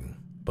nothing,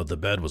 but the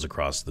bed was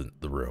across the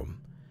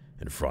room,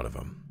 in front of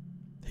him.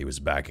 He was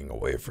backing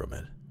away from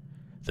it.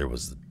 There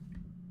was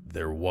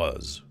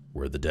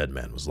where the dead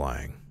man was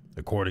lying.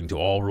 According to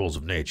all rules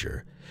of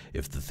nature,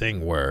 if the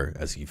thing were,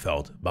 as he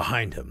felt,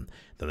 behind him,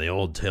 then the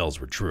old tales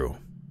were true.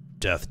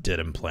 Death did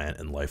implant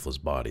in lifeless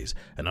bodies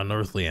an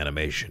unearthly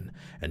animation,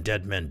 and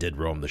dead men did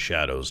roam the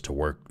shadows to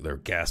work their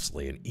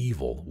ghastly and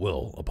evil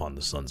will upon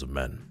the sons of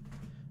men.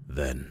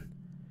 Then,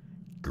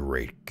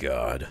 great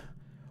God,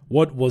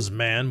 what was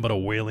man but a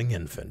wailing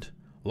infant,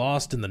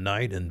 lost in the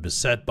night and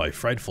beset by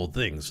frightful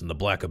things from the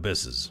black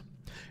abysses,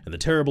 and the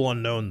terrible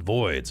unknown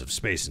voids of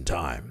space and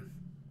time?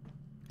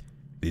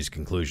 These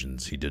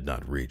conclusions he did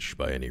not reach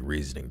by any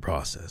reasoning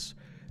process.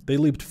 They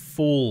leaped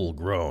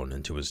full-grown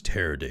into his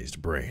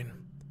terror-dazed brain.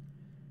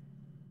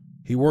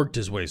 He worked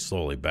his way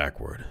slowly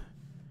backward,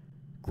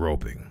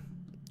 groping,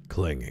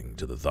 clinging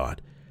to the thought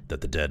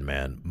that the dead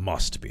man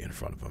must be in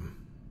front of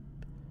him.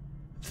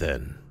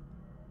 Then,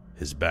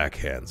 his back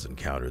hands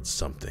encountered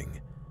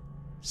something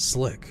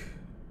slick,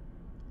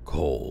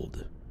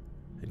 cold,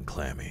 and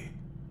clammy,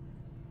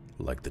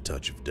 like the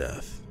touch of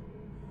death.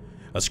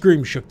 A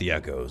scream shook the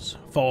echoes,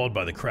 followed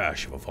by the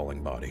crash of a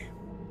falling body.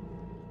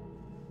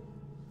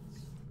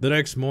 The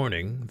next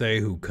morning, they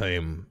who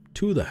came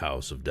to the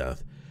house of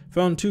death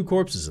found two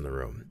corpses in the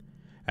room.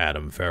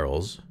 Adam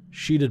Farrell's,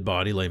 sheeted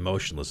body lay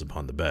motionless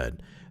upon the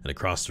bed, and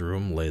across the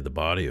room lay the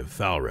body of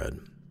Falred,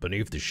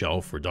 beneath the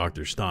shelf where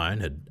Dr. Stein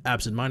had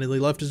absent-mindedly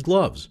left his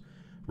gloves,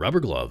 rubber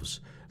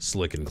gloves,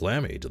 slick and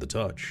clammy to the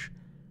touch,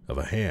 of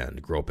a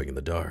hand groping in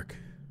the dark.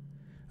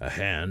 A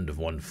hand of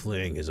one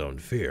fleeing his own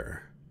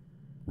fear.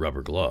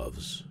 Rubber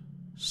gloves,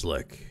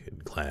 slick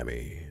and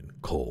clammy and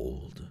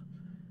cold,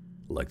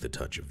 like the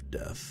touch of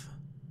death.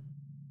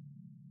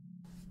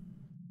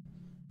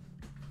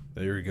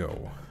 There you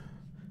go.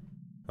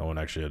 That one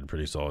actually had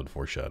pretty solid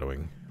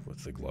foreshadowing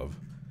with the glove.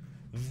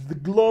 The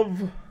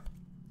glove!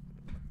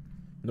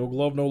 No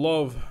glove, no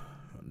love.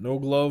 No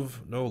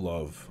glove, no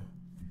love.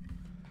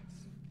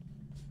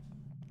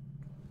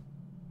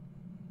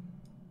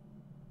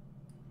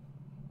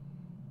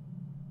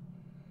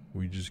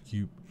 We just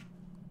keep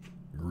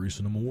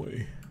greasing them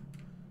away.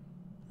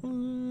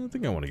 I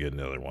think I want to get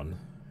another one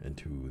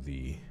into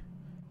the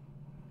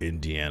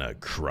Indiana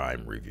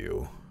crime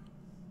review.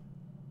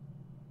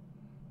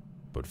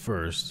 But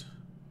first,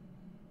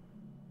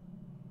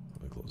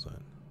 let me close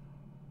that.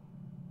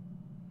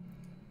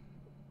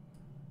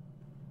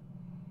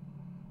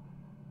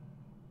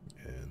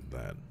 And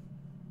that.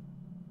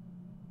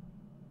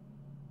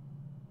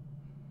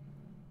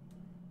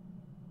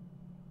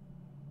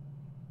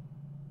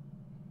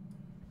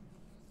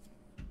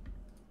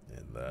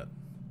 And that.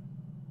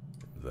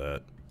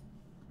 That.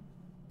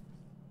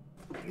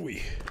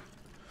 We.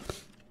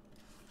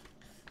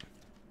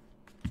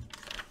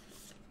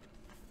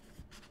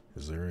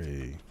 Is there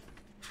a...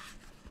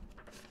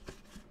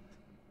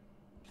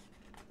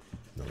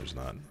 No, there's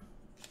not.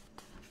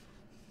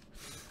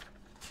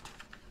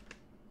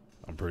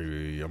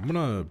 I'm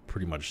gonna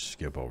pretty much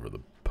skip over the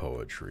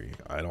poetry.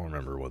 I don't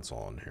remember what's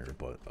on here,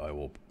 but I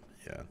will,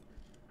 yeah.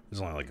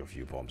 There's only like a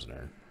few poems in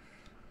there.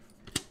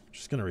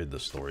 Just gonna read the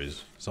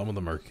stories. Some of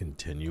them are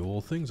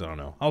continual things, I don't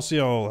know. I'll see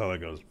how that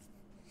goes.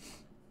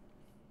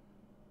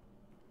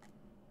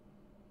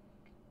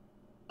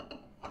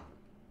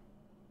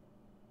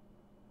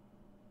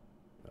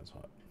 That's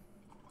hot.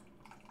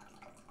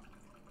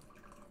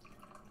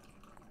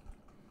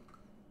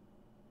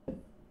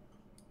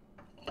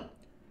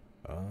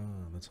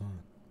 That's hot.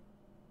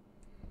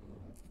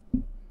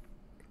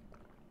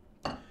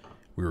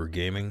 We were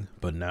gaming,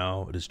 but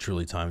now it is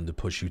truly time to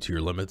push you to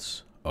your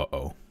limits.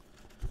 Uh-oh.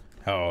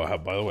 How,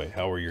 by the way,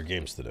 how are your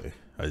games today?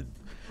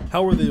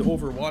 How are the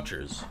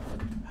Overwatchers?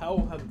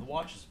 How have the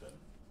watches been?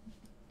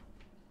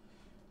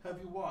 Have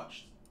you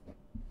watched?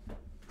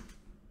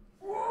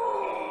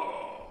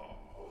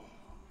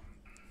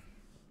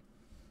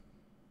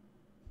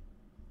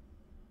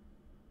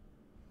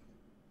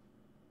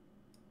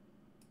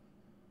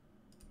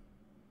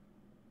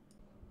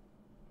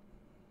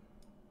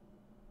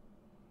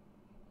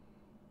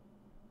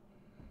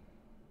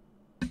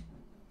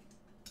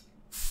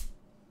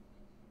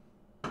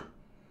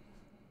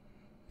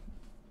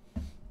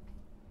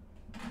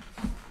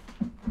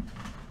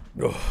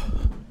 Oh,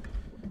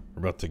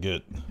 we're about to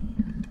get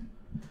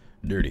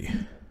dirty.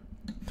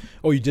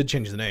 Oh, you did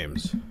change the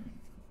names.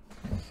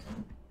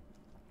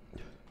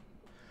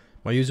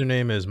 My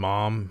username is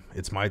Mom.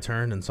 It's my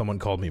turn, and someone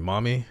called me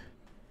Mommy.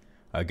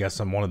 I guess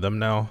I'm one of them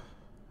now.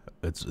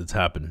 It's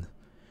happened.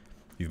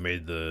 You've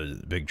made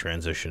the big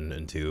transition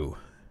into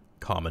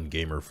common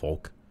gamer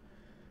folk.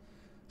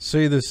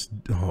 Say this.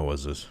 Oh, what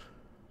was this?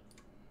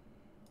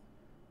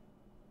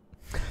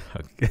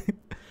 Okay.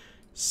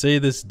 Say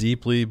this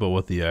deeply, but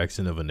with the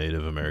accent of a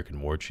Native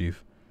American war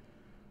chief.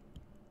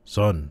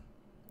 Son,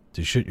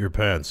 to shit your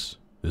pants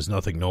is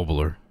nothing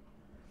nobler.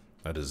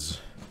 That is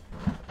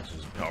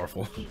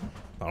powerful.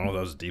 I don't know if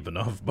that was deep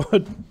enough,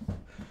 but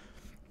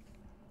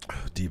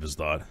deep as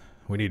thought.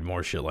 We need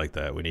more shit like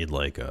that. We need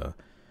like a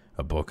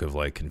book of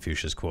like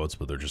Confucius quotes,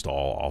 but they're just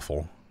all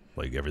awful.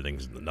 Like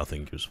everything's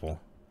nothing useful.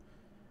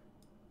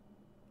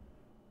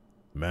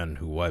 Man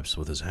who wipes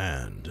with his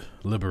hand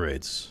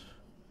liberates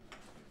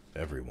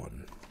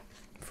everyone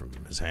from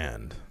his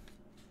hand.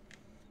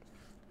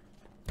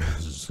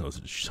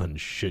 Son,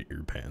 shit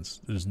your pants.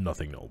 There's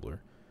nothing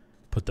nobler.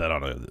 Put that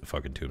on a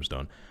fucking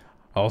tombstone.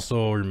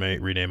 Also,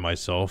 rename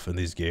myself, and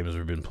these games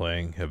we've been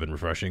playing have been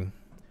refreshing.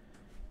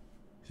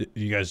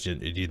 You guys, do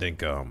you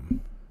think, I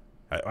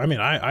mean,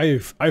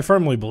 I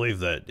firmly believe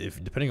that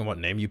if, depending on what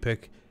name you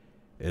pick,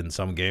 in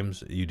some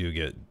games, you do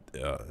get,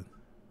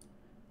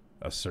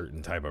 a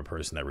certain type of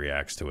person that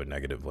reacts to it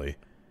negatively.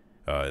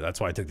 That's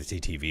why I took the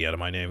TTV out of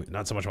my name.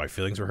 Not so much my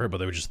feelings were hurt, but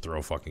they would just throw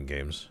fucking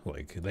games.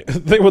 Like,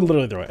 they would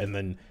literally throw it. And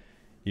then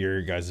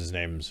your guys'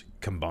 names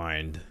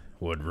combined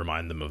would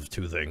remind them of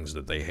two things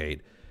that they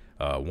hate.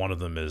 One of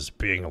them is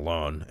being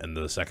alone, and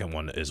the second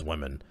one is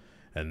women.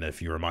 And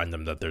if you remind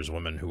them that there's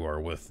women who are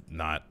with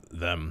not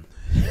them,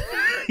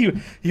 you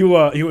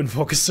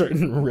invoke a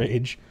certain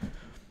rage.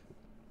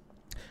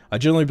 I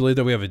generally believe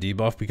that we have a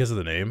debuff because of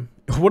the name.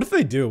 What if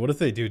they do? What if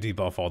they do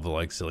debuff all the,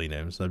 like, silly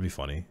names? That'd be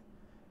funny.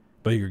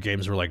 But your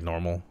games were, like,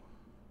 normal.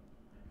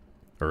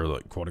 Or,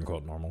 like,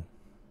 quote-unquote normal.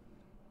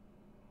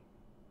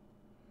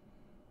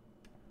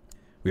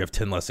 We have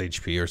 10 less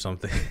HP or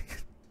something.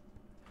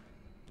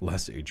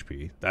 Less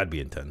HP. That'd be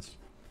intense.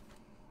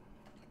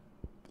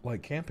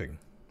 like camping.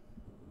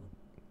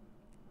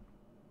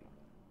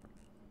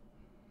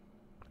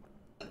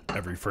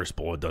 Every first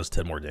bullet does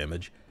 10 more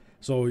damage.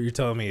 So you're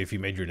telling me if you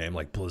made your name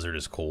like Blizzard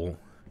is cool,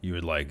 you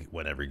would like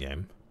win every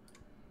game?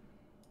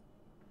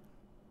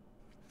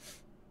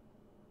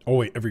 Oh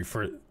wait, every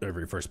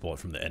first bullet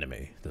from the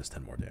enemy does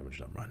 10 more damage.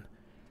 Never mind.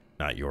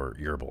 Not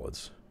your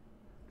bullets.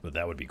 But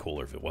that would be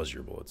cooler if it was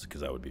your bullets,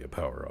 because that would be a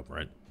power up,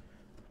 right?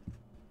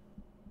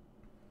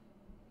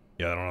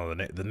 Yeah, I don't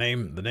know,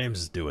 the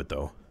names do it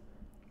though.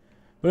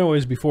 But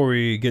anyways, before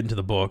we get into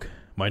the book,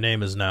 my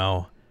name is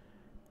now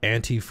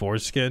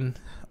Anti-Foreskin.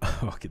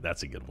 Okay,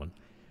 that's a good one.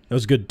 That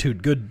was good. Two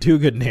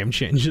good name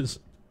changes.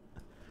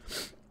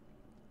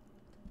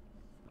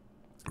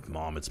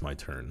 Mom, it's my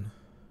turn.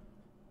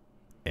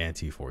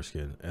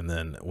 Anti-Foreskin. And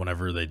then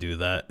whenever they do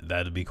that,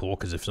 that'd be cool,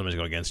 because if somebody's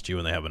going against you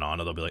and they have an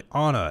Ana, they'll be like,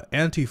 Ana,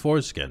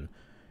 Anti-Foreskin.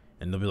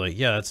 And they'll be like,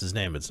 yeah, that's his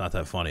name. It's not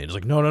that funny. And it's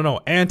like, no,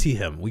 anti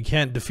him. We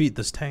can't defeat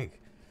this tank.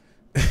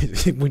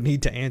 We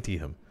need to anti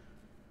him.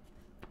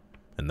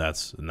 And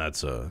that's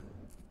a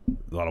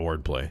lot of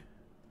wordplay.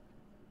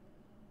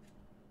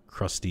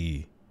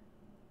 Crusty.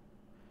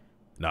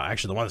 No,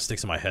 actually, the one that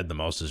sticks in my head the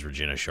most is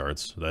Regina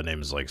Schartz. That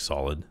name is like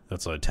solid.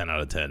 That's a 10 out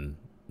of 10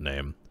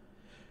 name.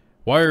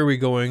 Why are we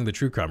going the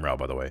true crime route,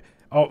 by the way?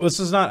 Oh, this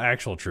is not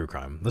actual true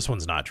crime. This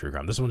one's not true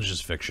crime. This one's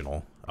just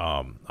fictional.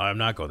 I'm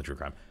not going the true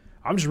crime.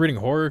 I'm just reading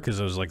horror because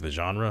it was like the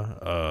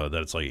genre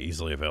that it's like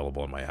easily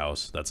available in my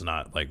house. That's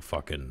not like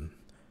fucking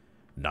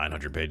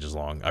 900 pages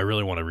long. I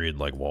really want to read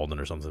like Walden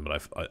or something,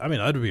 but I mean,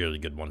 that'd be a really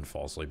good one to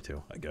fall asleep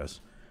to, I guess.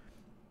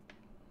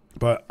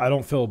 But I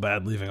don't feel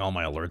bad leaving all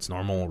my alerts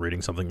normal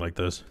reading something like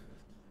this.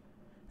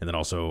 And then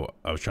also,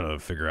 I was trying to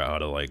figure out how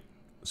to like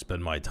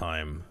spend my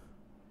time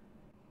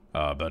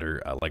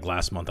better. Like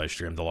last month I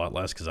streamed a lot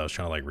less because I was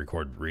trying to like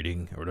record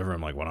reading or whatever.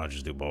 I'm like, why not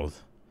just do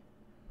both?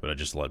 But I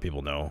just let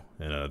people know,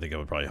 and I think it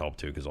would probably help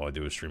too, because all I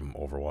do is stream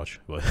Overwatch,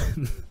 but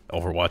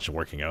Overwatch and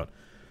working out.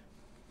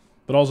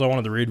 But also I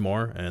wanted to read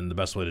more, and the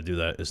best way to do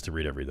that is to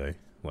read every day,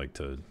 like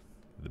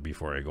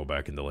before I go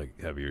back into like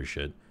heavier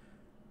shit.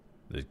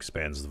 It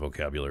expands the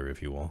vocabulary,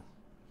 if you will.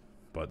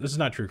 But this is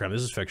not true crime.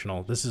 This is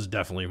fictional. This is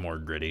definitely more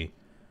gritty,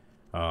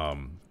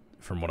 from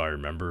what I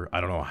remember.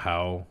 I don't know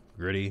how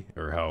gritty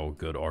or how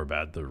good or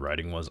bad the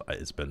writing was.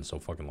 It's been so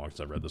fucking long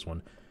since I've read this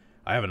one.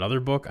 I have another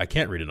book. I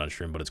can't read it on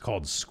stream, but it's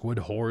called Squid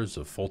Whores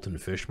of Fulton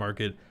Fish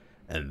Market,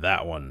 and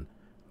that one,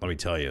 let me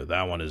tell you,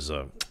 that one is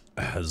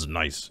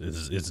nice.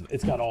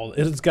 It's got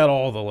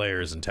all the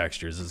layers and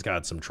textures. It's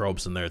got some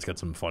tropes in there. It's got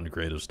some fun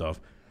creative stuff.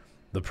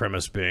 The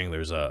premise being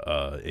there's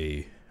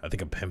I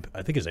think a pimp.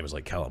 I think his name is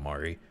like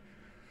Calamari.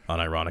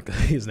 Unironically,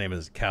 his name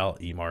is Cal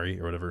Imari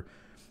or whatever.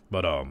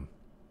 But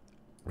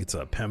it's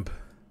a pimp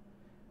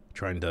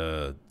trying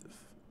to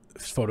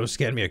photo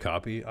scan me a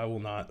copy. I will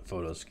not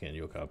photo scan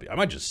you a copy. I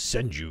might just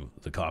send you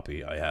the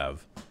copy I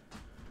have.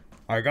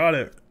 I got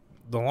it.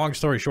 The long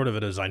story short of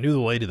it is I knew the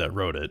lady that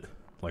wrote it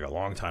like a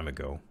long time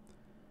ago.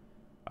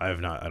 I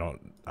don't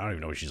even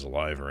know if she's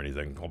alive or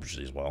anything.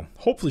 Hopefully she's well.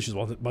 Hopefully she's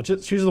well. But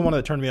she's the one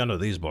that turned me onto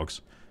these books.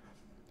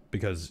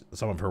 Because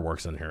some of her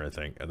work's in here, I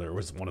think. And there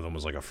was one of them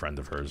was like a friend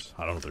of hers.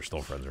 I don't know if they're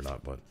still friends or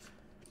not, but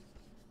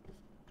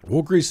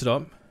we'll grease it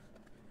up.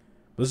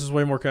 This is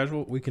way more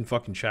casual. We can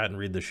fucking chat and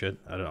read this shit.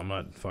 I'm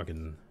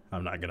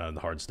not gonna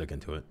hard stick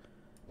into it.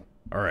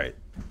 All right,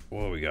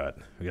 what do we got?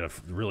 We got a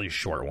really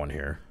short one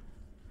here.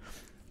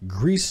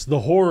 Grease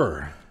the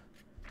Horror.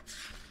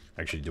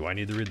 Actually, do I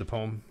need to read the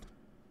poem?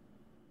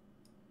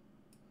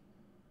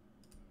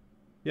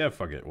 Yeah,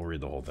 fuck it. We'll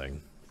read the whole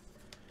thing.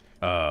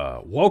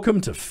 Welcome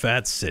to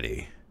Fat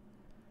City.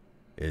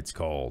 It's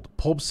called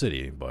Pulp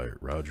City by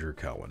Roger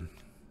Cowan.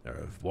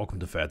 Welcome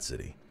to Fat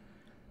City.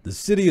 The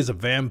city is a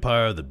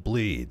vampire that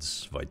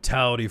bleeds,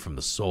 vitality from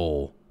the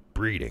soul,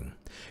 breeding.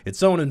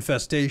 Its own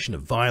infestation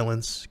of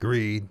violence,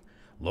 greed,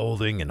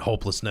 loathing, and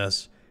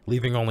hopelessness,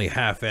 leaving only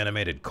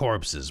half-animated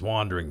corpses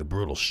wandering the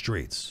brutal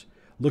streets,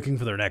 looking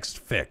for their next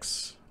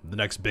fix, the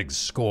next big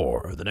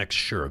score, the next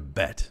sure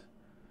bet.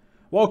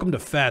 Welcome to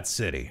Fat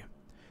City.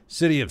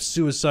 City of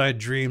suicide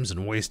dreams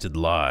and wasted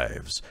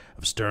lives,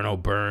 of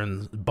sterno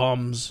burns,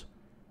 bums,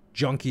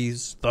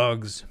 junkies,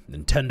 thugs,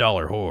 and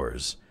 $10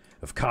 whores,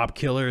 of cop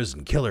killers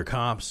and killer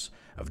cops,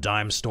 of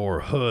dime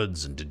store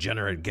hoods and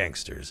degenerate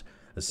gangsters,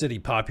 a city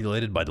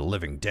populated by the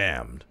living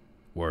damned,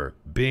 where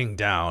being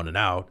down and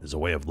out is a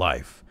way of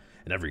life,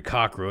 and every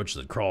cockroach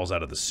that crawls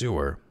out of the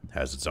sewer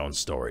has its own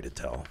story to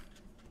tell.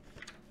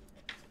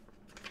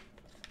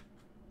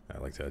 I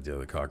like the idea of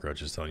the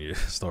cockroaches telling you a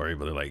story,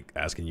 but they're like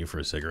asking you for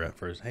a cigarette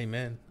first. Hey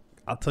man,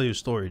 I'll tell you a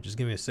story. Just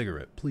give me a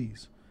cigarette,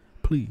 please.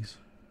 Please.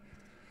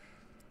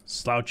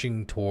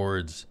 Slouching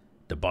Towards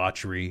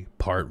Debauchery,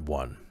 Part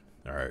 1.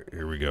 Alright,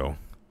 here we go.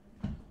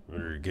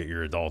 Better get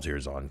your adult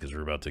ears on, because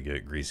we're about to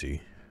get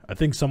greasy. I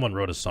think someone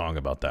wrote a song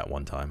about that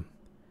one time.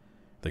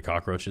 The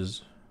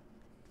cockroaches.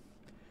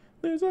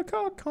 There's a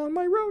cock on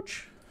my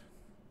roach.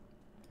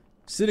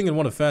 Sitting in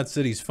one of Fat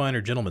City's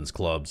finer gentlemen's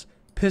clubs,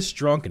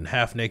 piss-drunk and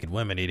half-naked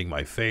women eating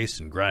my face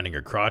and grinding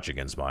her crotch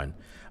against mine,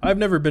 I've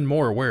never been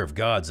more aware of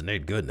God's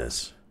innate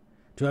goodness.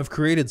 to have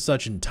created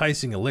such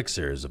enticing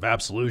elixirs of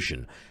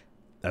absolution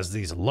as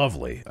these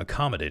lovely,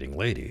 accommodating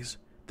ladies,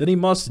 then he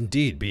must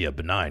indeed be a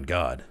benign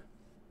god.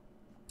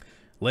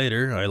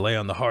 Later, I lay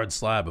on the hard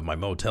slab of my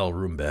motel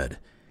room bed,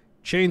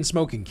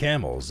 chain-smoking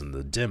Camels in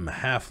the dim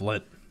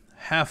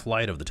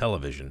half-light of the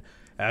television,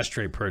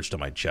 ashtray perched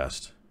on my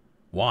chest.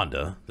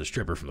 Wanda, the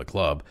stripper from the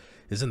club,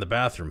 is in the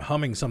bathroom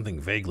humming something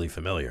vaguely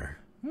familiar.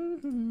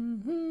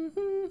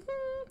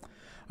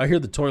 I hear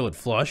the toilet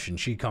flush, and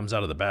she comes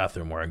out of the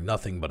bathroom wearing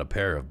nothing but a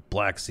pair of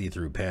black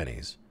see-through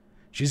panties.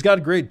 She's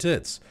got great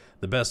tits,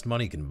 the best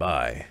money can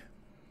buy.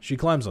 She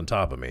climbs on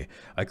top of me.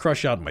 I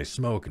crush out my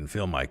smoke and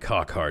feel my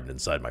cock harden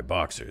inside my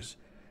boxers.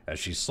 As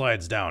she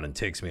slides down and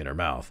takes me in her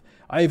mouth,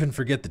 I even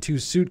forget the 2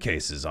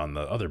 suitcases on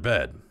the other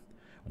bed.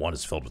 One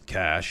is filled with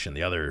cash, and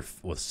the other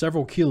with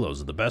several kilos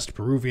of the best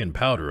Peruvian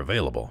powder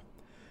available.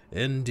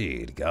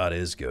 Indeed, God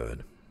is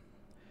good.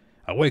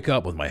 I wake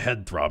up with my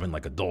head throbbing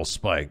like a dull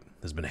spike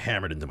has been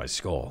hammered into my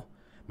skull.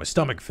 My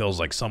stomach feels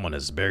like someone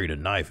has buried a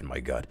knife in my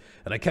gut,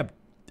 and I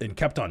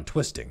kept on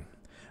twisting.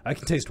 I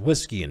can taste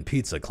whiskey and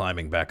pizza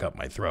climbing back up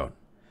my throat.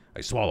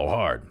 I swallow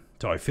hard,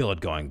 till I feel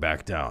it going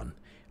back down,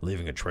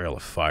 leaving a trail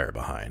of fire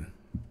behind.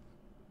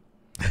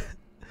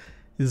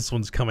 This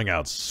one's coming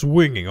out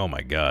swinging, oh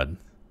my god.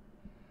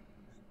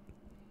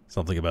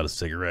 Something about a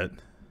cigarette.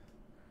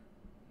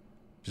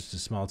 Just a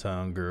small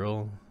town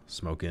girl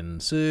smoking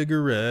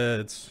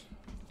cigarettes.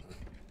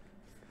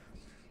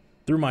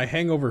 Through my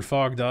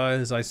hangover-fogged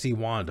eyes, I see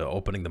Wanda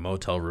opening the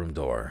motel room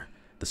door,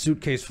 the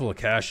suitcase full of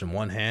cash in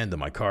one hand and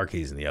my car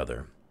keys in the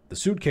other. The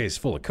suitcase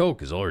full of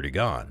coke is already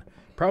gone,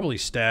 probably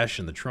stashed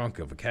in the trunk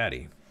of a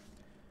caddy.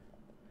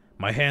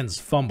 My hands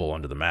fumble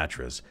under the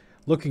mattress,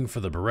 looking for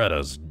the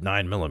Beretta's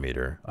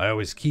 9mm I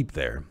always keep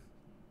there.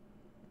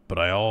 But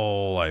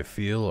all I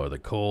feel are the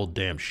cold,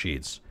 damp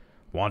sheets.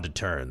 Wanda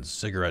turns,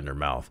 cigarette in her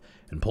mouth,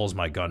 and pulls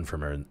my gun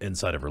from her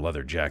inside of her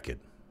leather jacket.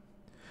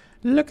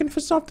 "Looking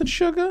for something,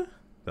 sugar?"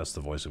 That's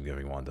the voice I'm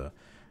giving Wanda.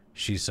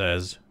 She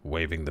says,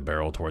 waving the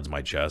barrel towards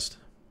my chest.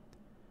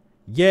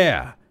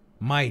 "Yeah,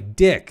 my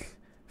dick.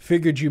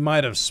 Figured you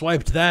might have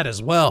swiped that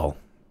as well."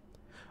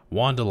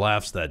 Wanda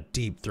laughs that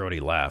deep,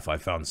 throaty laugh I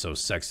found so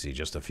sexy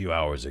just a few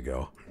hours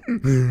ago.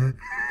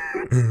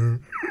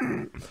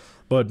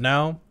 But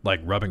now, like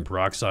rubbing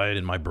peroxide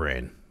in my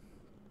brain.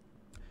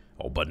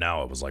 Oh, but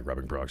now it was like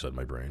rubbing peroxide in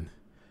my brain.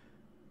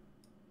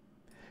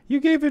 You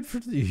gave it for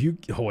you.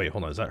 Oh wait,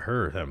 hold on. Is that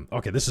her or him?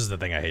 Okay, this is the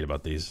thing I hate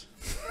about these.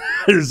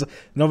 There's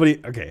nobody.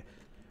 Okay,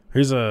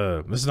 this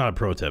is not a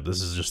pro tip.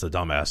 This is just a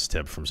dumbass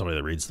tip from somebody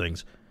that reads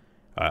things.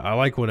 I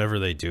like whenever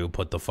they do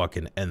put the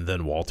fucking "and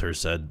then Walter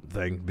said"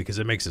 thing, because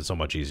it makes it so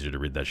much easier to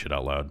read that shit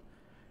out loud,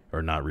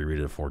 or not reread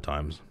it 4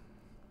 times.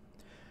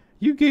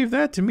 You gave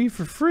that to me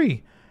for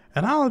free,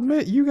 and I'll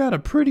admit you got a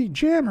pretty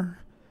jammer.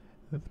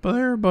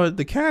 But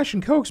the cash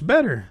and coke's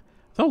better.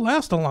 They'll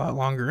last a lot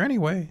longer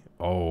anyway.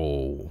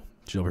 Oh,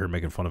 she's over here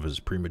making fun of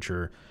his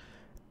premature.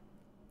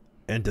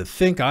 And to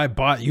think I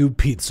bought you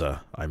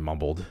pizza, I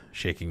mumbled,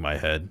 shaking my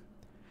head.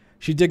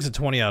 She digs a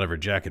 20 out of her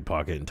jacket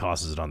pocket and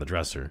tosses it on the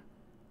dresser.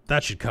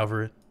 That should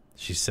cover it,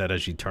 she said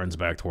as she turns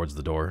back towards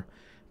the door.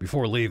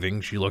 Before leaving,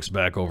 she looks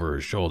back over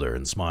her shoulder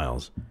and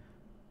smiles.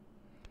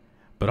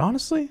 But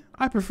honestly,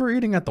 I prefer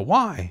eating at the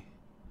Y.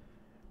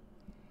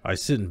 I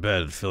sit in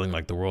bed feeling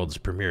like the world's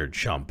premier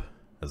chump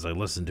as I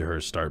listen to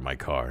her start my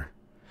car.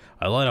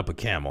 I light up a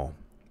Camel,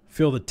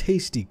 feel the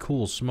tasty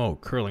cool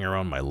smoke curling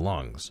around my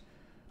lungs.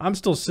 I'm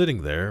still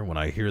sitting there when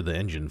I hear the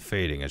engine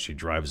fading as she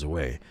drives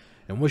away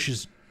and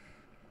wish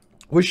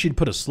she'd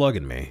put a slug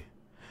in me.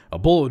 A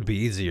bullet would be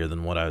easier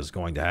than what was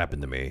going to happen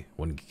to me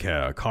when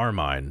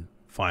Carmine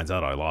finds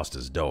out I lost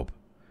his dope.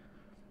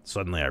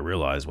 Suddenly I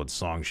realize what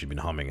song she'd been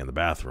humming in the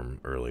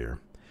bathroom earlier.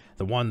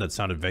 The one that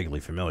sounded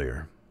vaguely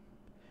familiar.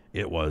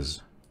 It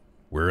was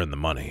 "We're in the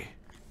Money."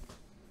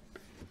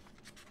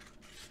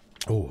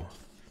 Oh.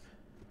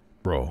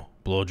 Bro,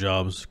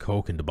 blowjobs,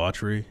 coke, and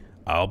debauchery,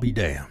 I'll be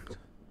damned.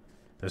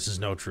 This is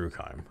no true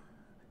crime.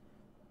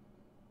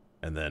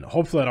 And then,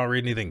 hopefully I don't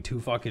read anything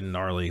too fucking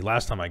gnarly.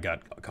 Last time I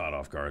got caught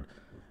off guard.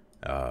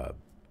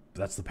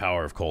 That's the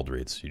power of cold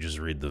reads. You just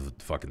read the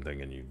fucking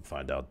thing and you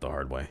find out the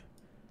hard way.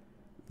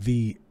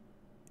 The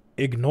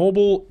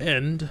ignoble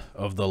end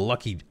of the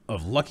Lucky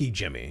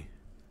Jimmy.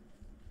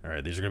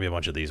 Alright, these are gonna be a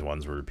bunch of these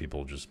ones where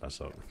people just mess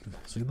up.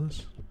 See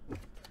this?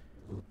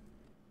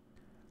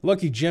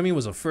 Lucky Jimmy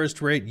was a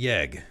first-rate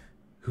yegg,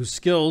 whose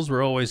skills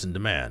were always in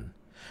demand.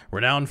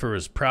 Renowned for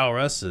his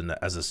prowess and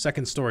as a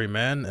second-story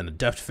man and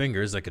deft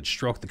fingers that could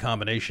stroke the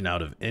combination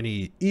out of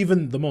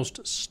even the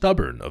most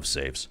stubborn of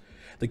safes.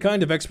 The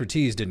kind of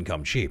expertise didn't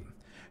come cheap.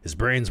 His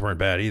brains weren't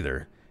bad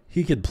either.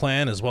 He could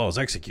plan as well as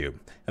execute.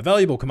 A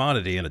valuable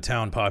commodity in a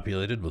town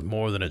populated with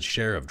more than its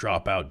share of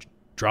dropouts,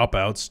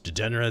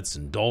 degenerates,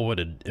 and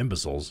dull-witted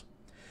imbeciles.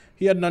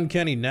 He had an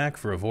uncanny knack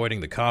for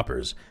avoiding the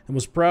coppers and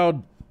was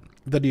proud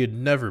that he had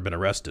never been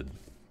arrested.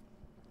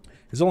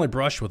 His only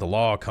brush with the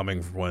law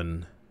coming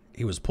when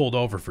he was pulled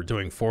over for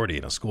doing 40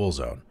 in a school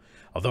zone.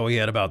 Although he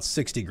had about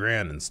 60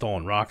 grand in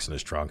stolen rocks in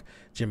his trunk,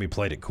 Jimmy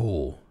played it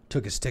cool,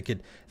 took his ticket,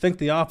 thanked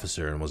the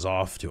officer, and was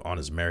off on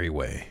his merry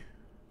way.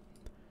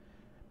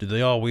 Did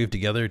they all weave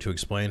together to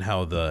explain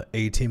how the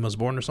A-Team was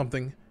born or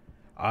something?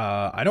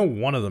 I know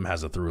one of them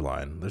has a through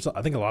line.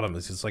 I think a lot of them,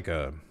 it's just like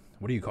a,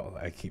 what do you call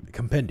it? A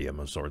compendium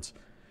of sorts.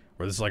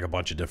 Where this is like a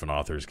bunch of different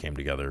authors came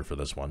together for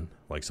this one.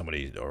 Like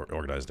somebody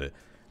organized it.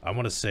 I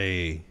want to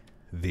say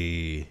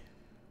the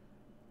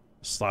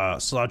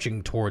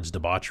Slouching Towards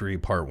Debauchery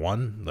Part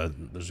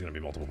 1. There's going to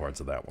be multiple parts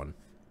of that one.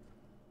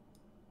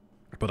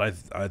 But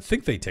I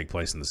think they take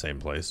place in the same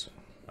place.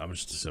 I'm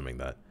just assuming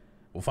that.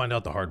 We'll find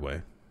out the hard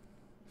way.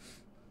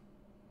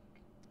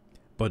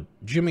 But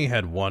Jimmy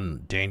had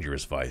one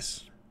dangerous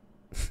vice.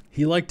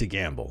 He liked to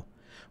gamble.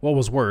 What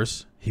was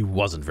worse, he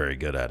wasn't very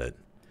good at it.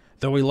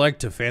 Though he liked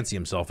to fancy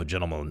himself a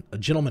gentleman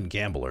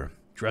gambler,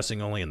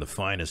 dressing only in the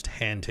finest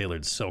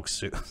hand-tailored silk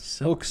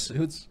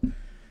suits.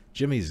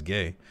 Jimmy's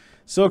gay.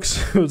 Silk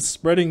suits,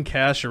 spreading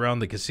cash around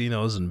the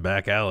casinos and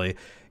back alley,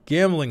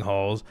 gambling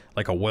halls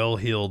like a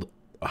well-heeled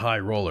high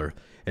roller.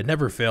 It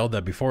never failed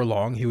that before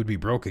long he would be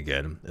broke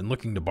again and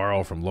looking to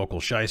borrow from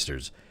local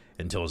shysters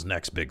until his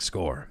next big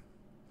score.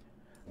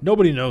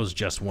 Nobody knows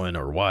just when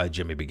or why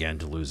Jimmy began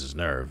to lose his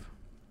nerve.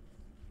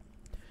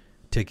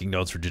 Taking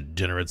notes for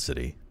Degenerate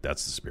City,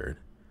 that's the spirit.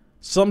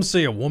 Some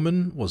say a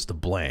woman was to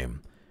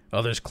blame.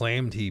 Others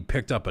claimed he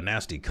picked up a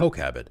nasty coke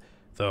habit,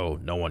 though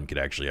no one could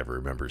actually ever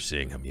remember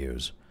seeing him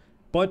use.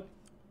 But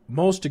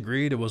most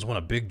agreed it was when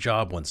a big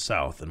job went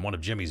south and one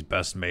of Jimmy's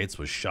best mates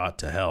was shot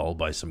to hell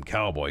by some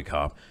cowboy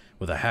cop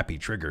with a happy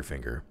trigger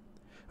finger.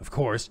 Of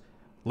course,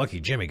 lucky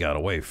Jimmy got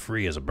away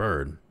free as a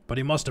bird, but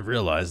he must have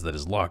realized that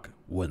his luck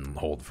wouldn't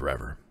hold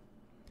forever.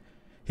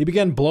 He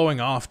began blowing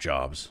off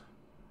jobs.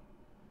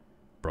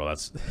 Bro,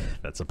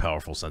 that's a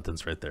powerful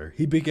sentence right there.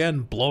 He began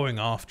blowing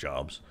off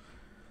jobs,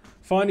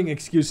 finding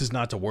excuses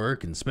not to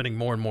work and spending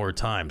more and more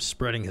time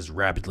spreading his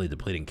rapidly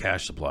depleting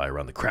cash supply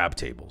around the crab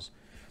tables.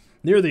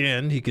 Near the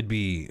end, he could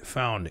be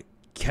found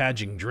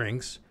cadging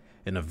drinks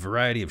in a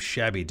variety of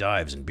shabby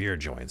dives and beer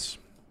joints,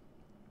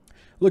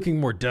 looking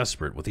more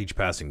desperate with each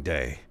passing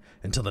day,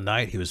 until the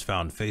night he was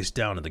found face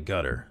down in the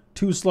gutter,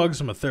 2 slugs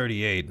from a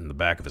 .38 in the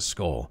back of his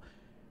skull,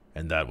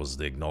 and that was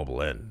the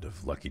ignoble end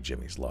of Lucky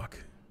Jimmy's luck.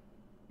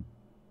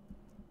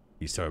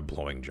 He started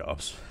blowing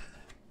jobs,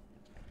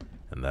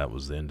 and that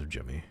was the end of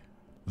Jimmy.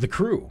 The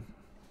Crew.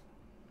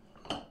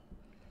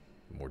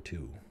 More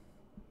too.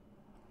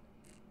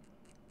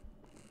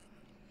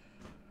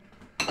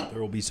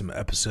 There will be some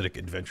episodic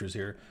adventures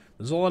here.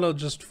 There's a lot of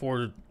just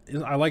for...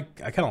 I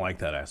kind of like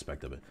that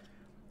aspect of it.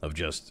 Of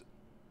just,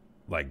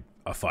 like,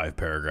 a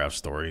 5-paragraph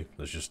story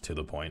that's just to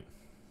the point.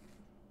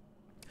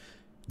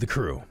 The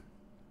Crew.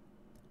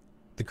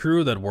 The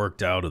crew that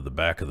worked out of the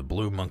back of the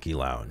Blue Monkey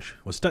Lounge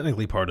was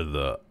technically part of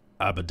the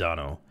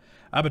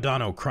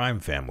Abadano crime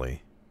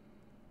family.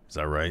 Is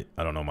that right?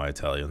 I don't know my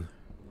Italian.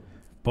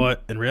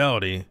 But, in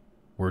reality,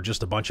 we're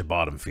just a bunch of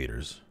bottom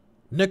feeders.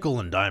 Nickel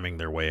and diming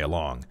their way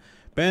along.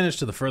 Banished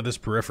to the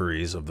furthest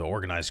peripheries of the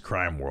organized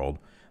crime world,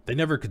 they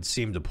never could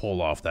seem to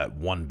pull off that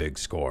one big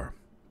score.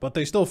 But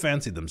they still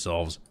fancied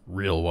themselves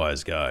real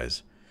wise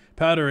guys,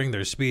 powdering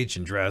their speech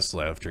and dress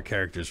after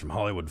characters from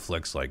Hollywood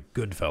flicks like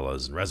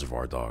Goodfellas and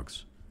Reservoir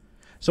Dogs.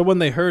 So when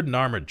they heard an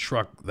armored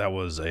truck that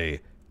was a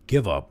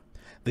give-up,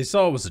 they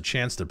saw it was a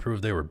chance to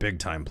prove they were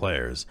big-time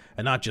players,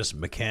 and not just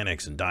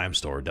mechanics and dime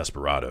store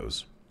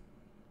desperados.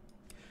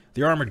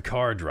 The armored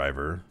car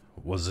driver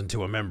was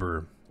into a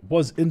member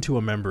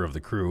of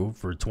the crew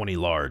for 20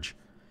 large,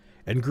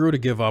 and grew to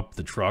give up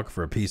the truck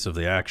for a piece of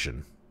the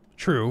action.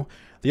 True,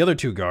 the other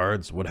 2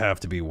 guards would have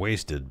to be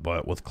wasted,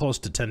 but with close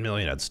to 10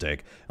 million at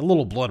stake, a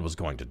little blood was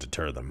going to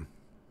deter them.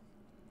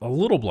 A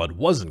little blood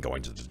wasn't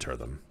going to deter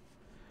them.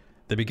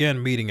 They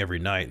began meeting every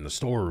night in the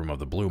storeroom of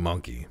the Blue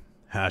Monkey,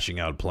 hashing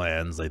out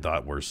plans they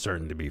thought were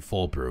certain to be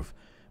foolproof,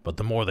 but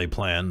the more they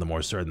planned, the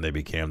more certain they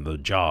became the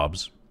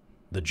jobs.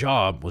 The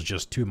job was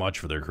just too much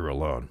for their crew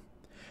alone.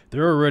 They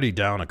were already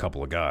down a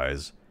couple of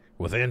guys,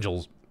 with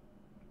Angels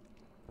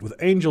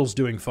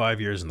doing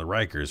 5 years in the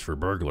Rikers for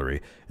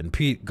burglary, and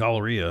Pete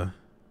Galleria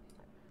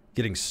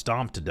getting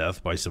stomped to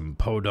death by some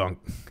podunk,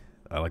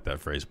 I like that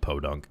phrase,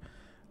 podunk,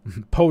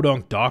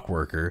 podunk dock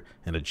worker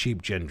and a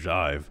cheap gen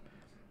jive.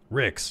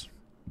 Ricks.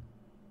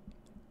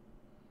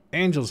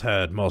 Angels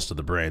had most of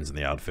the brains in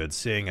the outfit,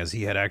 seeing as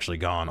he had actually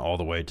gone all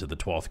the way to the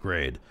 12th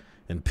grade,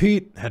 and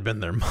Pete had been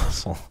their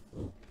muscle.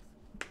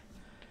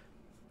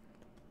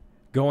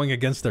 Going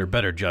against their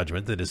better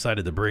judgment, they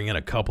decided to bring in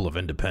a couple of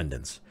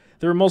independents.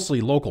 They were mostly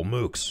local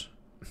mooks.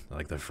 I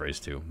like that phrase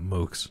too,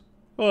 mooks.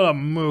 What a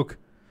mook.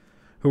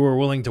 Who were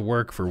willing to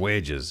work for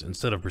wages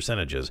instead of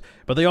percentages,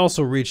 but they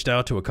also reached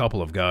out to a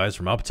couple of guys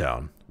from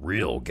uptown.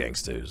 Real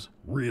gangsters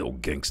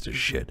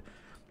shit.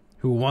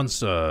 Who once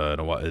took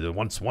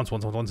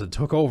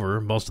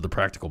over most of the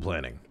practical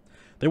planning.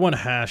 They went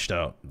hashed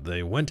out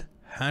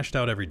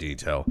every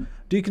detail,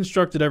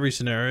 deconstructed every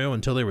scenario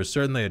until they were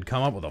certain they had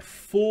come up with a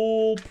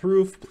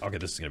foolproof... Okay,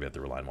 this is going to be at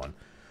the line one.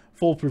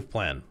 Foolproof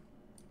plan.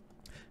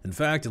 In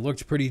fact, it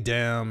looked pretty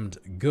damned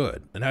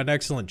good and had an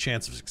excellent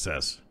chance of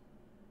success.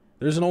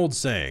 There's an old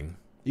saying,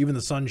 Even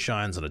the sun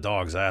shines on a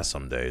dog's ass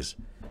some days.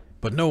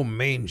 But no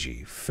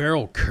mangy,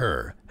 feral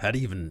cur had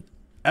even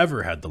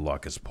ever had the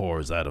luck as poor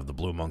as that of the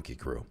Blue Monkey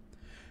crew.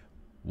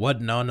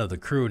 What none of the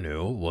crew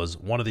knew was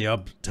one of the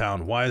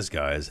uptown wise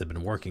guys had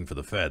been working for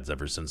the feds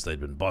ever since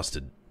they'd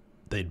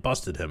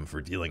busted him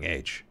for dealing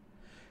H.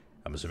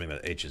 I'm assuming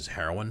that H is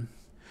heroin.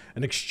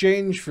 In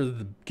exchange for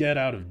the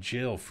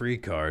get-out-of-jail-free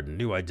card and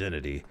new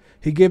identity,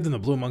 he gave them the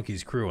Blue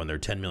Monkeys crew and their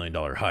 $10 million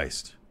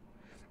heist.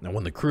 Now,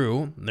 when the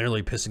crew,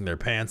 nearly pissing their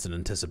pants in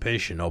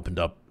anticipation, opened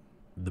up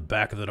the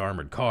back of that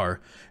armored car,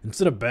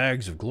 instead of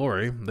bags of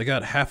glory, they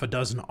got half a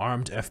dozen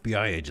armed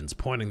FBI agents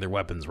pointing their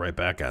weapons right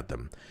back at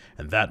them.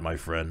 And that, my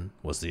friend,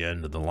 was the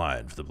end of the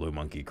line for the Blue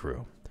Monkey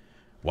crew.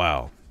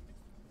 Wow.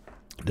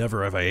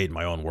 Never have I ate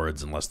my own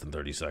words in less than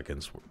 30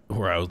 seconds,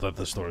 where I thought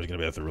the story was going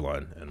to be a through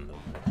line, and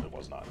it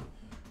was not.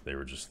 They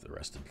were just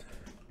arrested.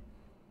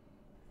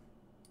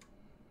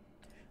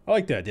 I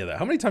like the idea of that.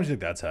 How many times do you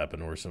think that's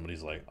happened where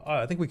somebody's like, oh,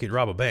 I think we could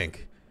rob a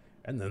bank,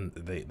 and then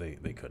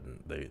they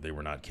couldn't. They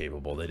were not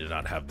capable. They did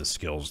not have the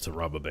skills to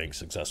rob a bank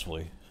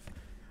successfully.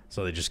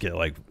 So they just get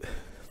like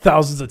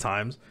thousands of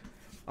times.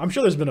 I'm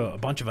sure there's been a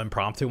bunch of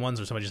impromptu ones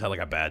where somebody just had like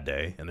a bad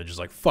day, and they're just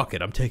like, fuck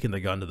it, I'm taking the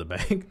gun to the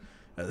bank.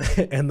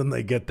 And then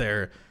they get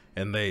there,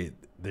 and they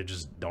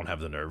just don't have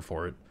the nerve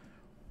for it.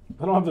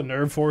 They don't have the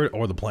nerve for it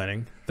or the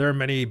planning. There are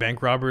many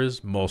bank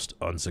robbers, most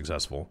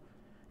unsuccessful.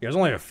 Yeah, there's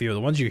only a few. The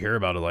ones you hear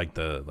about are like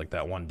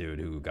that one dude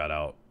who got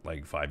out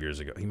like 5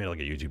 years ago. He made like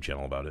a YouTube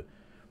channel about it.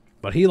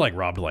 But he like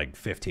robbed like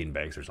 15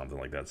 banks or something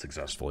like that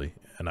successfully.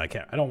 And I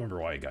don't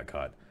remember why he got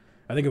caught.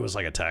 I think it was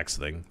like a tax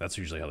thing. That's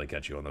usually how they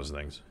catch you on those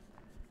things.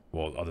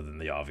 Well, other than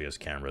the obvious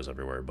cameras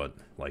everywhere. But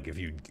like if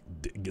you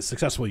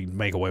successfully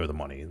make away with the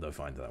money, they'll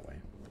find it that way.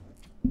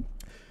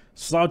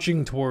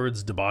 Slouching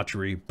towards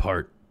debauchery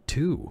part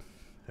 2.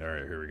 All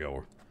right, here we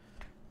go.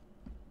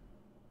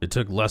 It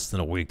took less than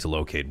a week to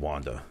locate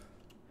Wanda.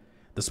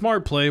 The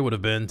smart play would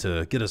have been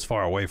to get as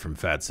far away from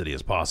Fat City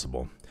as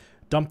possible.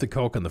 Dump the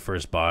coke on the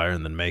first buyer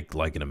and then make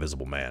like an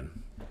invisible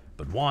man.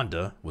 But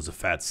Wanda was a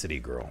Fat City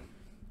girl.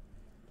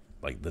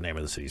 Like, the name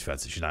of the city's Fat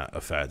City. She's not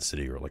a Fat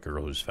City girl, like a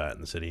girl who's fat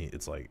in the city.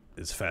 It's like,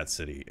 it's Fat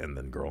City and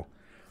then girl.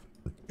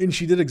 And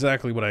she did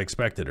exactly what I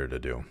expected her to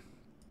do.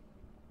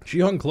 She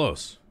hung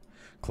close.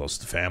 Close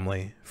to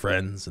family,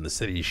 friends, and the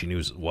city she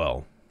knew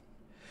well.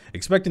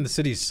 Expecting the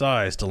city's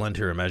size to lend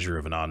her a measure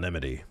of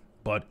anonymity.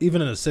 But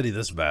even in a city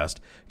this vast,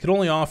 it could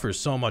only offer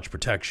so much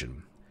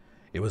protection.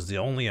 It was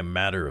only a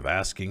matter of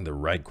asking the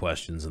right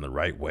questions in the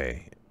right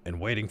way,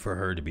 and waiting for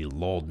her to be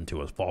lulled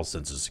into a false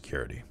sense of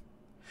security.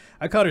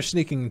 I caught her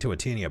sneaking into a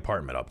teeny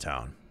apartment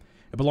uptown.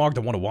 It belonged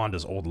to one of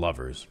Wanda's old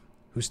lovers,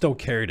 who still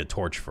carried a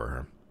torch for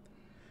her.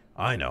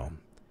 I know.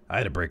 I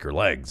had to break her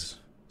legs,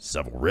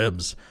 several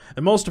ribs,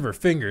 and most of her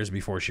fingers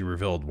before she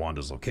revealed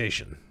Wanda's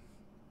location.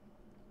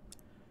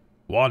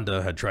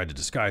 Wanda had tried to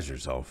disguise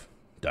herself,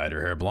 dyed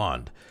her hair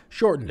blonde,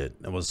 shortened it,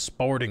 and was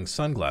sporting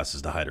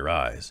sunglasses to hide her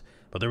eyes,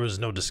 but there was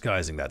no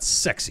disguising that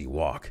sexy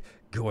walk,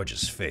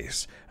 gorgeous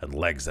face, and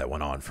legs that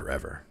went on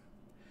forever.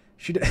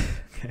 She did...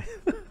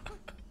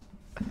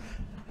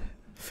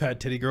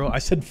 Fat titty girl? I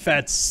said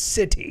Fat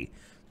City.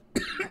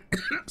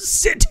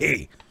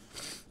 City!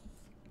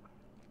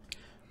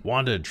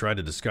 Wanda had tried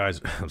to disguise...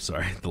 I'm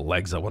sorry, the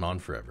legs that went on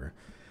forever.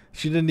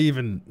 She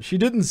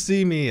didn't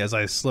see me as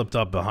I slipped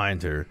up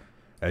behind her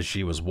as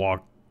she was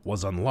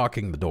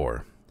unlocking the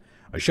door.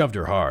 I shoved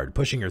her hard,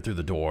 pushing her through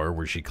the door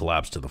where she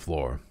collapsed to the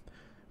floor.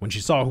 When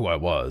she saw who I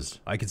was,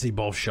 I could see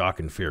both shock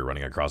and fear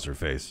running across her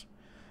face.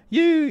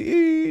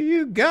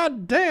 You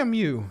goddamn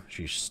you,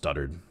 she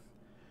stuttered.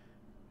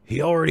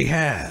 He already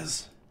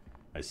has,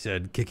 I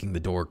said, kicking the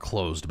door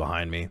closed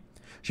behind me.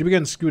 She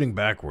began scooting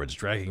backwards,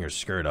 dragging her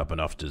skirt up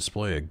enough to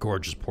display a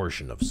gorgeous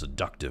portion of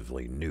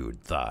seductively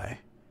nude thigh.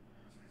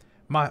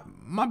 My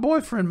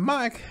boyfriend,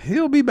 Mike,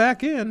 he'll be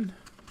back in.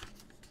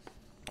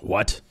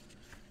 What?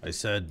 I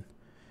said.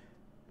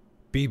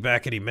 Be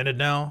back any minute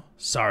now?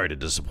 Sorry to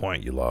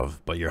disappoint you,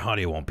 love, but your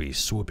honey won't be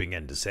swooping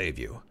in to save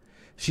you.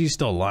 She's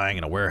still lying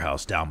in a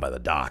warehouse down by the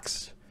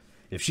docks.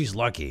 If she's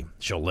lucky,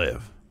 she'll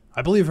live.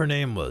 I believe her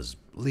name was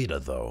Lita,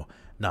 though,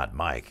 not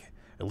Mike.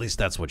 At least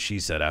that's what she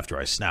said after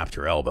I snapped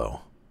her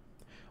elbow.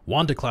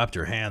 Wanda clapped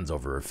her hands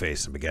over her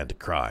face and began to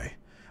cry.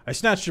 I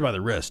snatched her by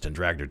the wrist and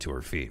dragged her to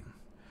her feet.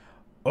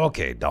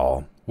 Okay,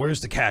 doll,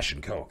 where's the cash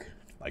and coke?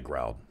 I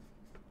growled.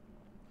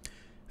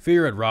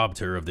 Fear had robbed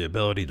her of the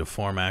ability to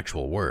form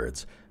actual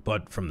words,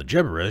 but from the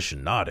gibberish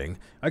and nodding,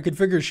 I could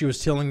figure she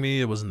was telling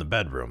me it was in the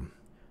bedroom.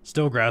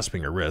 Still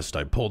grasping her wrist,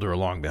 I pulled her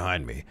along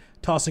behind me,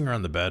 tossing her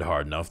on the bed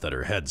hard enough that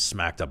her head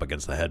smacked up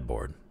against the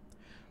headboard.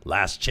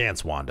 Last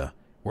chance, Wanda.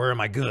 Where are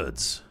my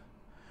goods?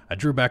 I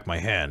drew back my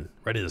hand,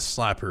 ready to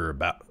slap her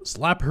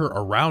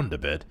around a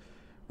bit,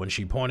 when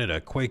she pointed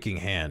a quaking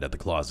hand at the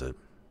closet.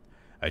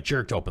 I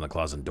jerked open the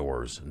closet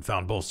doors and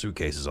found both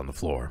suitcases on the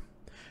floor.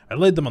 I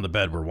laid them on the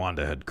bed where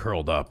Wanda had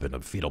curled up in a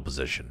fetal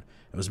position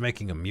and was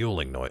making a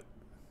mewling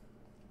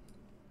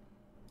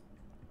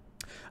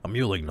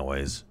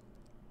noise.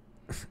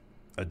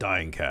 A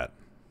dying cat.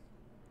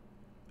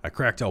 I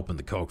cracked open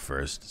the Coke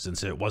first,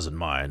 since it wasn't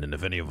mine, and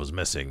if any of was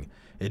missing,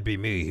 it'd be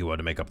me who had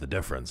to make up the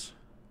difference.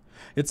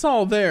 It's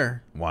all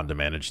there, Wanda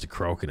managed to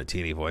croak in a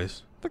teeny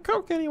voice. the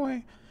Coke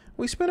anyway.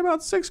 We spent about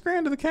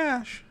 $6,000 of the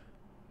cash.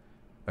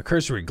 A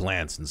cursory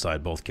glance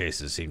inside both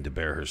cases seemed to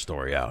bear her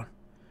story out.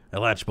 I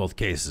latched both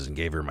cases and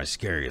gave her my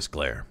scariest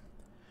glare.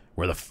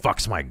 Where the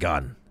fuck's my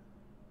gun?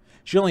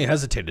 She only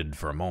hesitated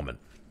for a moment,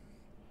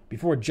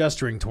 before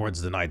gesturing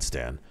towards the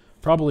nightstand,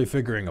 probably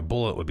figuring a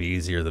bullet would be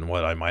easier than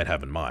what I might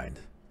have in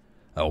mind.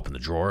 I opened the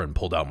drawer and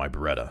pulled out my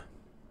Beretta.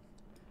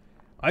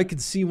 I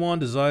could see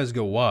Wanda's eyes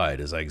go wide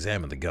as I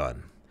examined the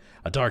gun.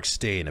 A dark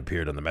stain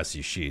appeared on the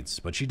messy sheets,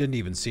 but she didn't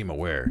even seem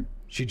aware.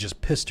 She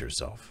just pissed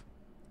herself.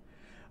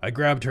 I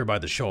grabbed her by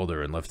the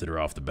shoulder and lifted her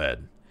off the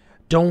bed.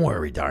 Don't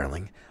worry,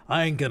 darling.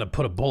 I ain't gonna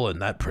put a bullet in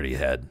that pretty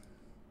head.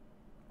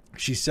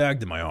 She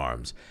sagged in my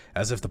arms,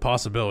 as if the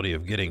possibility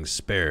of getting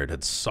spared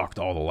had sucked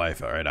all the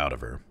life right out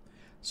of her.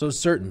 So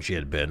certain she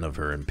had been of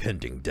her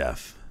impending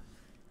death.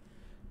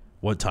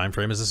 What time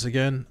frame is this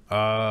again?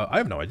 I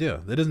have no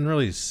idea. It doesn't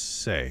really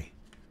say.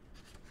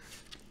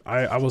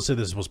 I will say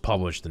this was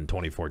published in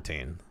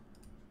 2014.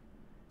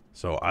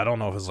 So I don't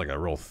know if it's like a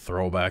real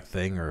throwback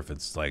thing or if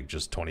it's like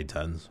just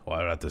 2010s. Well,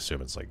 I'd have to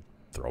assume it's like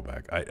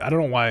throwback. I don't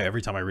know why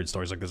every time I read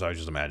stories like this, I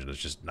just imagine it's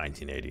just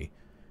 1980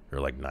 or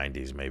like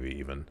 90s maybe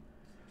even.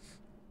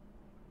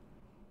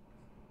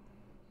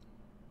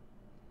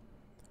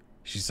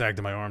 She sagged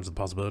in my arms with the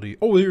possibility.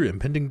 Oh, your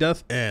impending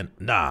death? And,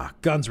 nah,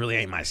 guns really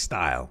ain't my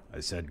style, I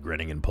said,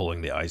 grinning and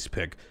pulling the ice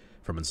pick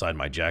from inside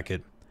my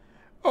jacket.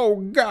 Oh,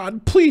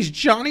 God, please,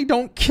 Johnny,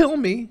 don't kill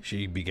me,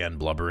 she began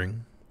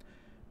blubbering.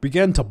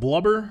 Began to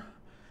blubber?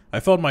 I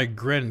felt my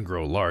grin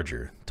grow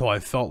larger, till I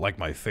felt like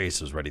my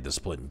face was ready to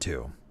split in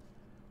two.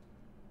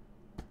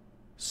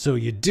 So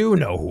you do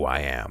know who I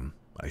am,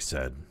 I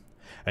said.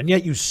 And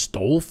yet you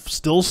still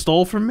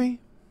stole from me?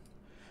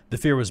 The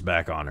fear was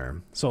back on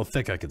her, so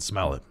thick I could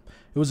smell it.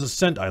 It was a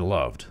scent I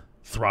loved,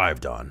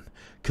 thrived on,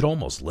 could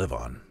almost live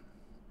on.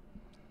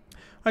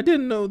 I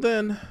didn't know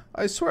then.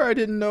 I swear I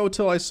didn't know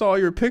till I saw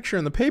your picture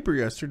in the paper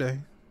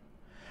yesterday.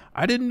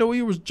 I didn't know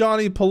you was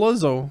Johnny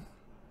Palazzo.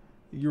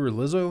 You were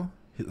Lizzo?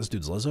 This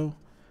dude's Lizzo?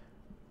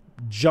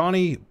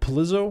 Johnny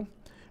Palazzo?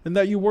 And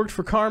that you worked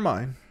for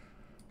Carmine.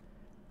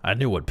 I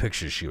knew what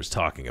pictures she was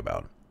talking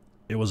about.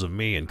 It was of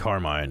me and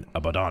Carmine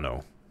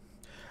Abadano.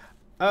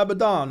 At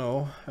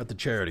the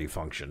charity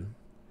function.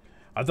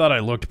 I thought I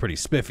looked pretty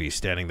spiffy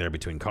standing there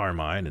between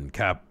Carmine and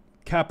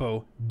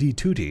Capo di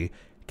Tutti,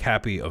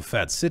 Cappy of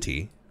Fat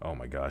City. Oh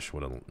my gosh,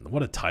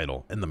 what a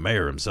title. And the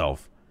mayor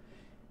himself.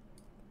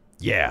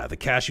 Yeah, the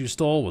cash you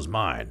stole was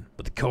mine,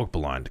 but the Coke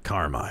belonged to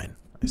Carmine,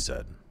 I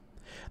said.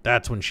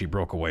 That's when she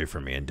broke away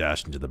from me and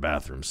dashed into the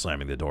bathroom,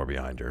 slamming the door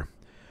behind her.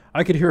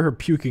 I could hear her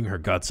puking her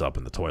guts up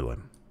in the toilet.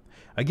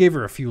 I gave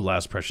her a few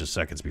last precious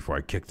seconds before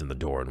I kicked in the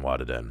door and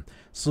wadded in,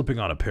 slipping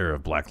on a pair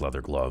of black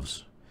leather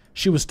gloves.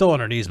 She was still on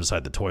her knees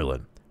beside the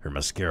toilet, her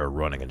mascara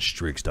running in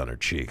streaks down her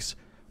cheeks,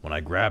 when I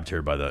grabbed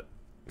her by the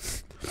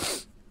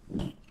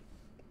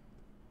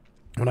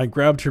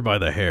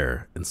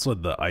hair and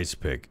slid the ice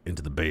pick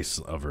into the base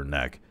of her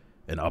neck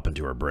and up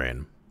into her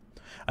brain.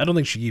 I don't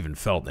think she even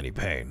felt any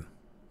pain.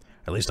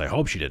 At least I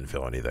hope she didn't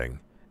feel anything.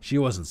 She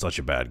wasn't such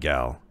a bad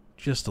gal,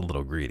 just a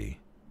little greedy.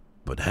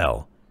 But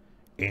hell,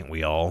 ain't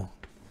we all?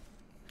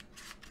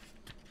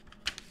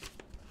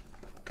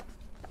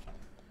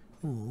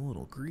 Ooh, a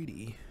little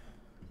greedy.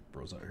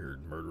 Bro's out here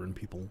murdering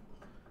people.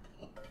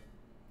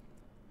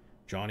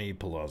 Johnny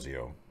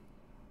Palazzo.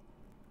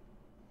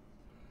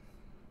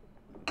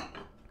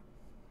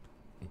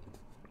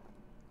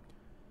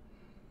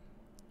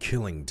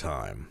 Killing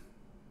time.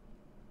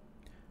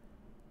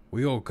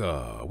 We woke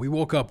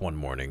up one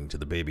morning to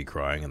the baby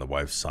crying and the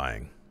wife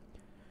sighing.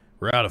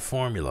 We're out of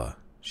formula,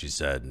 she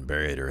said, and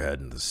buried her head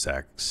in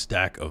the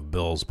stack of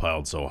bills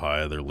piled so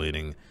high they're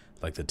leaning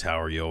like the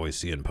tower you always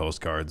see in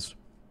postcards.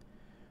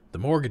 The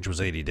mortgage was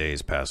 80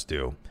 days past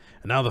due,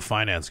 and now the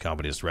finance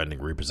company is threatening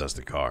to repossess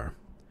the car.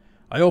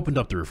 I opened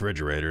up the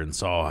refrigerator and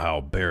saw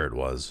how bare it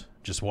was,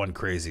 just one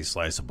crazy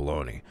slice of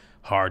bologna,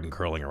 hard and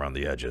curling around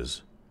the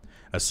edges.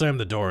 I slammed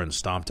the door and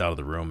stomped out of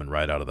the room and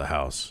right out of the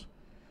house.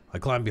 I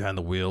climbed behind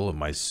the wheel of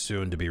my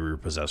soon-to-be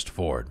repossessed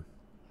Ford.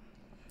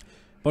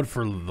 But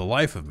for the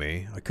life of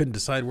me, I couldn't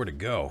decide where to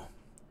go.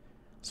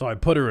 So I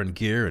put her in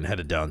gear and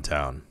headed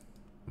downtown.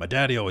 My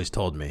daddy always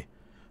told me,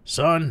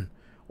 "Son,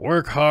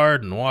 work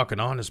hard and walk an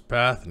honest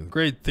path and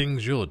great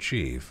things you'll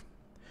achieve."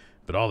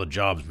 But all the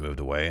jobs moved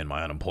away and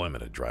my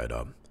unemployment had dried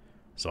up.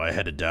 So I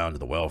headed down to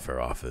the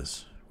welfare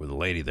office, where the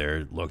lady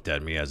there looked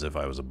at me as if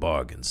I was a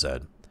bug and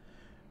said,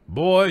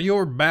 "Boy,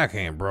 your back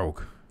ain't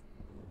broke."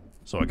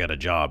 So I got a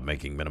job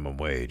making minimum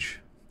wage.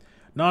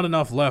 Not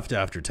enough left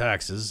after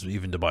taxes,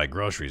 even to buy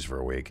groceries for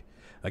a week.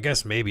 I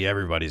guess maybe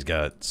everybody's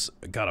got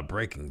a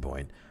breaking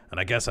point, and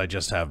I guess I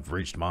just have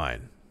reached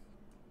mine.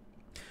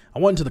 I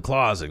went to the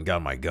closet and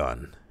got my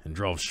gun, and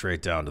drove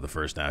straight down to the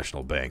First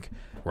National Bank,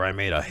 where I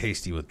made a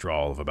hasty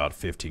withdrawal of about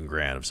 15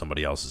 grand of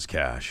somebody else's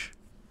cash.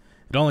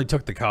 It only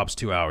took the cops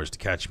 2 hours to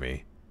catch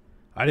me.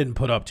 I didn't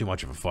put up too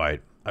much of a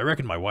fight, I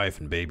reckon my wife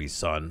and baby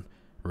son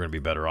were going to be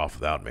better off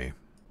without me.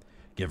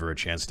 Give her a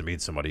chance to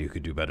meet somebody who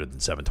could do better than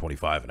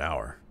 $7.25 an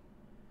hour.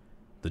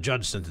 The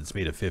judge sentenced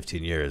me to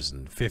 15 years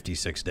and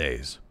 56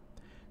 days.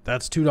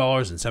 That's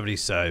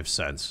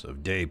 $2.75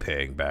 of day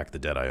paying back the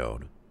debt I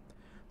owed.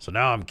 So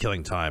now I'm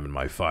killing time in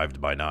my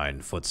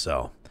 5x9 foot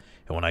cell.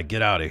 And when I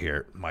get out of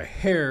here, my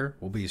hair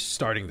will be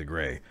starting to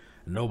gray.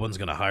 And no one's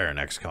going to hire an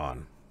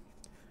ex-con.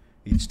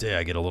 Each day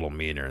I get a little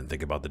meaner and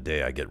think about the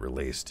day I get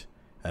released.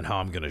 And how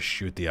I'm going to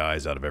shoot the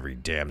eyes out of every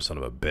damn son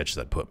of a bitch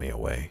that put me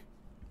away.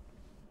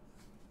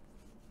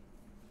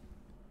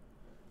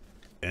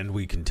 And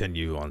we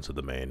continue on to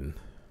the main.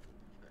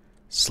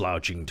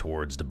 Slouching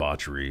Towards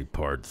Debauchery,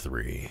 Part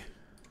 3.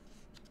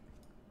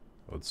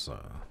 What's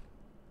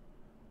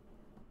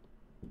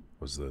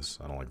this?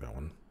 I don't like that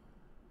one.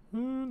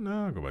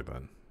 No, I'll go back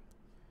then.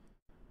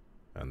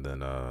 And then,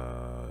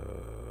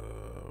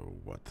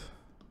 what?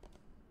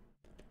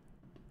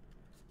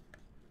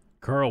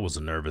 Carl was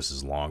as nervous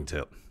as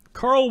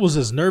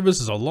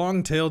a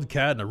long-tailed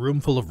cat in a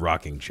room full of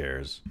rocking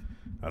chairs.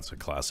 That's a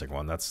classic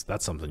one. That's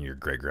something your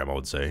great-grandma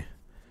would say.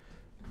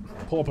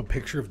 Pull up a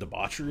picture of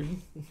debauchery.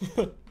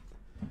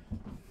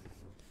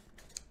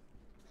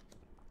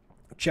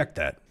 Check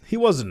that. He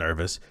wasn't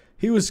nervous.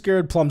 He was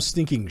scared plumb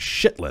stinking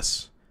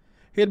shitless.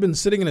 He had been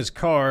sitting in his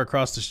car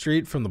across the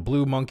street from the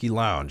Blue Monkey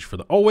Lounge for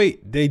the... Oh,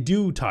 wait. They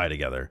do tie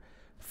together.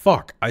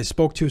 Fuck. I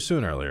spoke too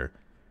soon earlier.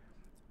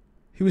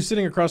 He was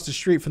sitting across the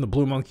street from the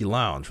Blue Monkey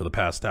Lounge for the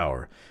past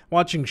hour,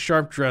 watching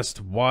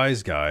sharp-dressed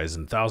wise guys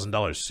in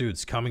 $1,000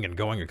 suits coming and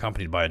going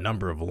accompanied by a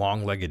number of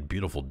long-legged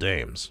beautiful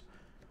dames.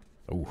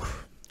 Ooh.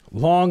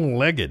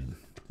 Long-legged.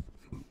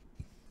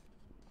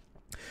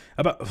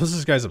 What's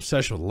this guy's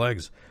obsession with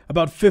legs?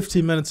 About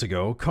 15 minutes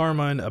ago,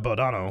 Carmine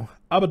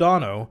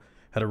Abadano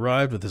had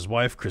arrived with his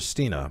wife,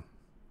 Christina.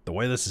 The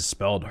way this is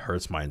spelled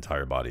hurts my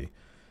entire body.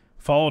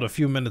 Followed a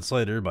few minutes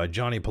later by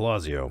Johnny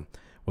Palazzo,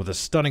 with a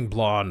stunning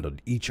blonde on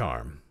each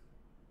arm.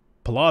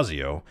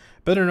 Palazzo,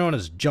 better known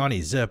as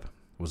Johnny Zip,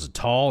 was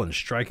tall and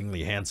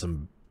strikingly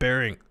handsome,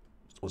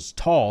 was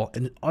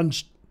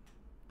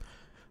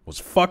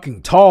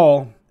fucking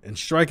tall and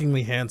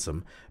strikingly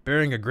handsome,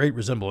 bearing a great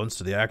resemblance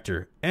to the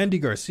actor Andy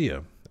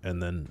Garcia.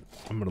 And then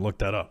I'm going to look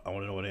that up. I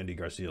want to know what Andy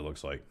Garcia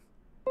looks like.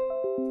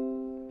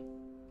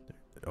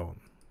 Oh,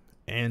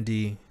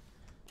 Andy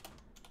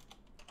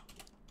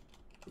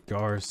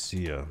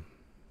Garcia.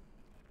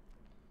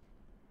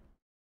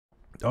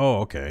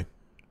 Oh, okay.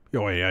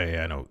 Oh,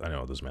 yeah, I know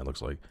what this man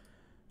looks like.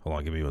 Hold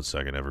on, give me 1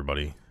 second,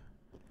 everybody.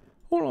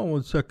 Hold on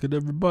 1 second,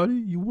 everybody.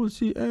 You want to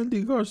see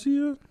Andy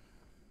Garcia?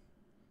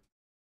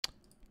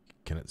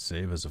 Can it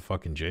save as a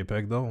fucking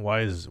JPEG though?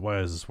 Why is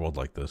this world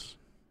like this?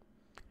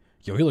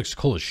 Yo, he looks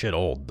cool as shit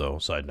old though,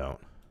 side note.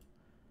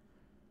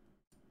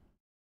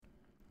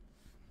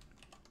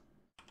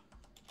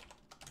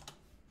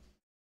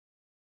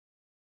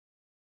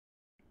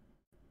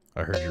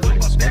 I heard you're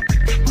reading smut.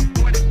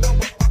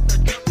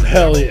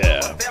 Hell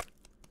yeah.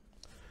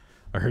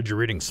 I heard you're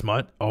reading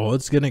smut. Oh,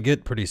 it's gonna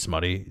get pretty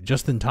smutty.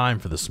 Just in time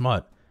for the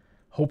smut.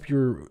 I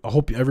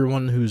hope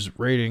everyone who's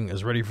rating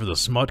is ready for the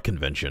smut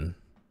convention.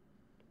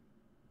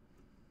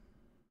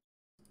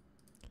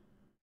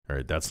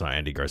 Alright, that's not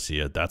Andy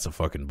Garcia. That's a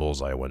fucking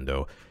bullseye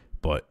window.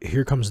 But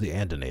here comes the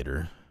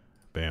Andinator.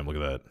 Bam, look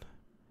at that.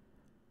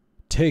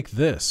 Take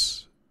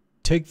this.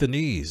 Take the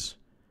knees.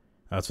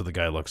 That's what the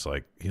guy looks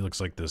like. He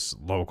looks like this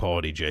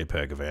low-quality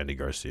JPEG of Andy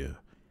Garcia.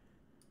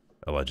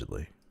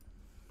 Allegedly.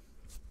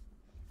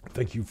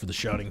 Thank you for the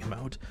shouting him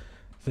out.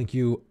 Thank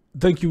you,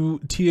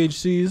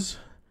 THCs.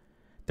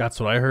 That's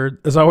what I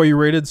heard. Is that what you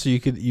rated? So you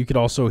could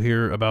also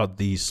hear about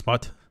the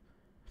smut?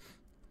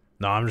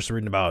 No, I'm just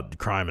reading about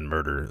crime and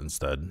murder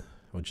instead,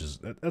 which is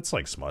that's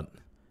like smut,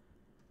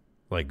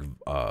 like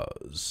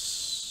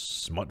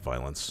smut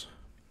violence.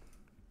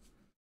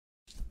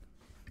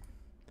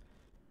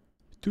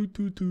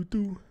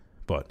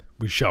 But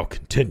we shall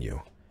continue.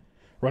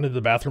 Run to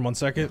the bathroom 1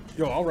 second.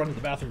 Yo, I'll run to the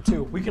bathroom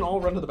too. We can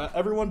all run to the bathroom.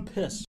 Everyone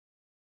piss.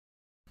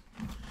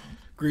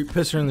 Great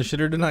pisser in the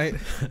shitter tonight.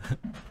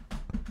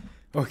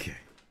 Okay.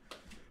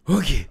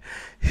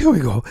 Here we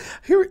go.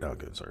 Oh,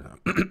 good. Sorry.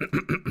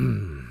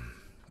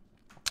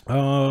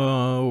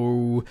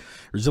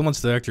 Resemblance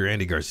to the actor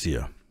Andy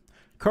Garcia.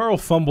 Carl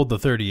fumbled the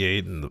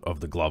 .38 of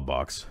the glove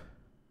box.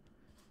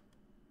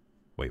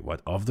 Wait,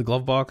 what? Of the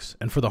glove box?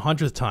 And for the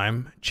 100th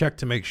time, checked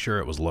to make sure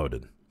it was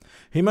loaded.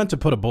 He meant to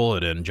put a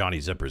bullet in Johnny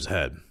Zipper's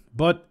head,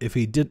 but if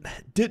he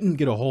didn't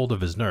get a hold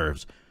of his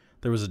nerves,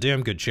 there was a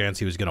damn good chance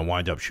he was going to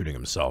wind up shooting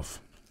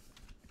himself.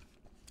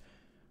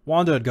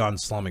 Wanda had gone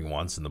slumming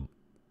once in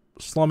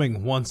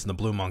the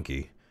Blue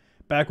Monkey,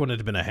 back when it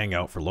had been a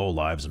hangout for low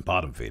lives and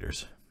bottom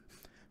feeders.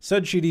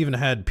 Said she'd even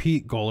had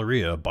Pete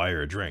Golleria buy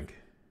her a drink.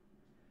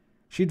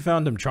 She'd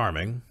found him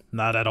charming,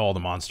 not at all the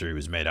monster he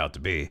was made out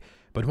to be,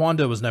 but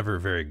Wanda was never a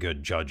very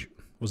good judge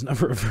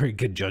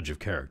of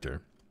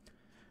character.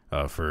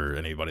 For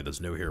anybody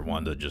that's new here,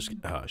 Wanda just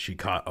she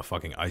caught a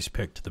fucking ice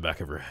pick to the back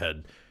of her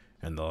head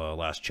in the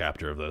last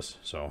chapter of this,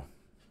 so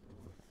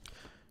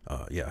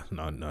yeah,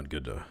 not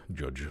good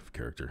judge of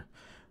character.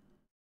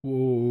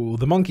 Whoa,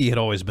 the monkey had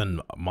always been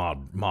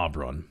mob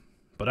run,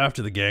 but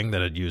after the gang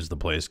that had used the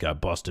place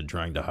got busted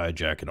trying to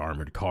hijack an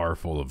armored car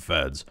full of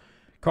feds,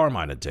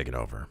 Carmine had taken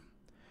over.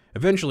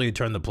 Eventually, he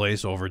turned the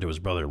place over to his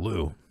brother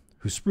Lou,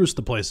 who spruced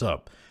the place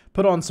up,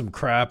 put on some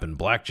crap and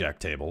blackjack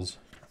tables.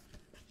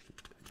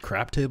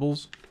 Crap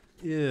tables?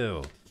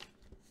 Ew.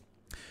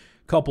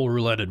 Couple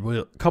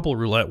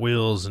roulette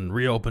wheels, and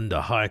reopened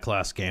a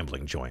high-class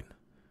gambling joint.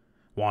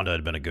 Wanda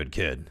had been a good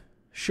kid.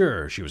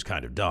 Sure, she was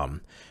kind of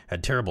dumb,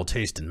 had terrible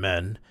taste in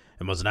men,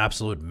 and was an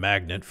absolute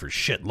magnet for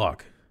shit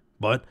luck.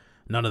 But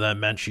none of that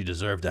meant she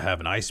deserved to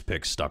have an ice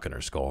pick stuck in her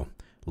skull,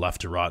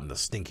 left to rot in the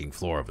stinking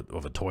floor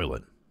of a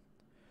toilet.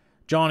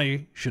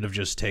 Johnny should have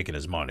just taken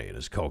his money and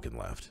his coke and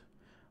left.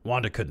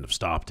 Wanda couldn't have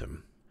stopped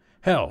him.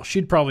 Hell,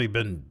 she'd probably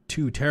been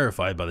too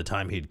terrified by the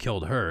time he'd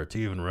killed her to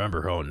even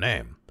remember her own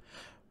name.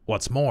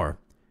 What's more,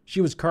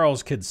 she was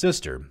Carl's kid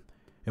sister,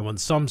 and when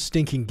some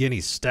stinking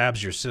guinea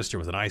stabs your sister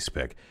with an ice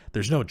pick,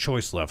 there's no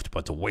choice left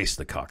but to waste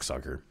the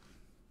cocksucker.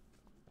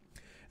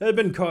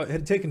 It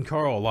had taken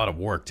Carl a lot of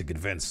work to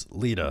convince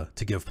Lita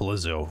to give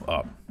Polizzo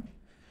up.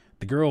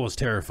 The girl was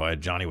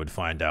terrified Johnny would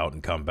find out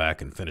and come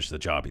back and finish the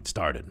job he'd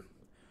started.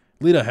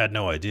 Lita had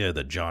no idea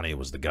that Johnny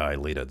was the guy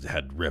Lita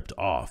had ripped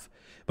off,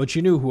 but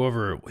she knew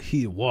whatever it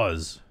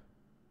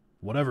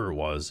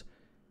was,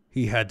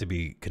 he had to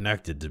be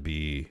connected to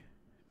be...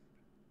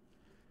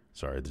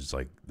 Sorry,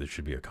 there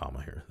should be a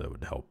comma here. That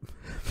would help.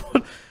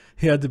 But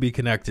he had to be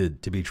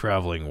connected to be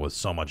traveling with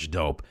so much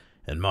dope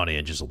and money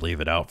and just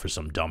leave it out for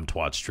some dumb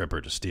twat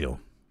stripper to steal.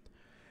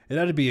 It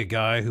had to be a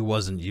guy who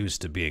wasn't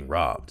used to being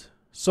robbed.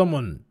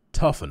 Someone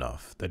tough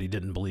enough that he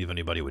didn't believe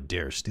anybody would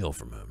dare steal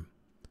from him.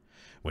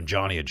 When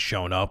Johnny had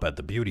shown up at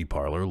the beauty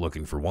parlor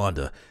looking for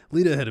Wanda,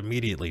 Lita had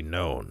immediately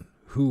known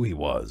who he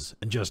was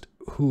and just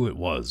who it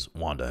was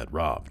Wanda had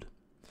robbed.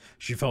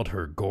 She felt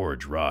her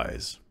gorge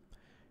rise,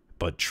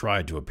 but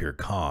tried to appear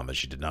calm as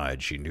she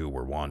denied she knew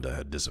where Wanda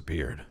had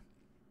disappeared.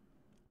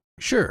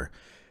 Sure,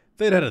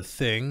 they'd had a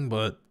thing,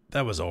 but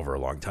that was over a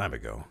long time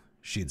ago,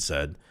 she'd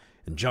said,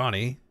 and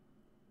Johnny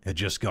had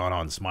just gone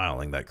on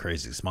smiling that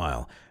crazy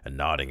smile and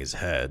nodding his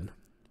head,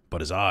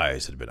 but his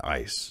eyes had been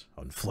ice,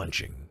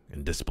 unflinching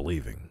and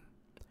disbelieving.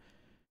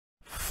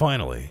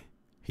 Finally,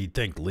 he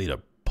thanked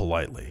Lita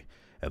politely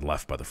and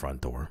left by the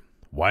front door.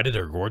 Why did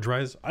her gorge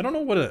rise? I don't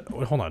know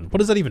hold on, what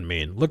does that even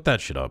mean? Look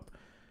that shit up.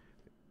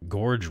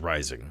 Gorge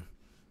rising.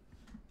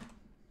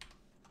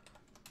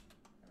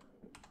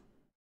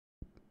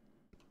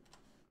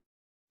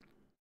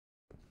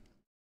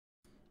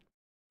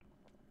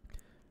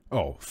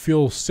 Oh,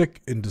 feel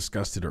sick and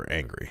disgusted or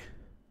angry.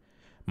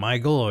 My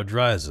gorge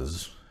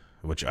rises,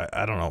 which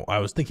I don't know. I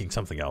was thinking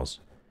something else.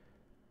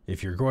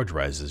 If your gorge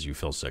rises, you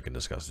feel sick and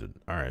disgusted.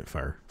 All right,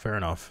 fair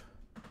enough.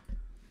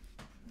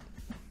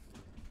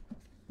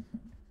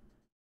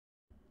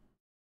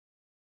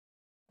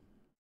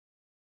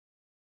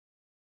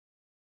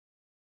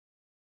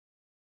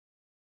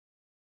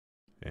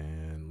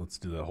 And let's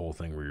do that whole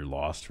thing where you're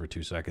lost for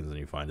 2 seconds and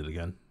you find it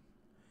again.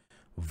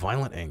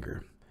 Violent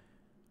anger.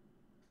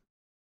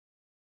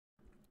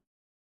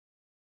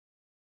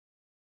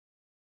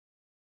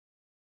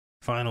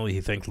 Finally,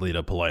 he thanked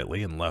Lita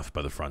politely and left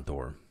by the front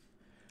door.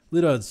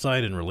 Lita had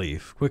sighed in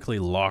relief, quickly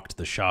locked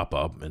the shop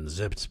up, and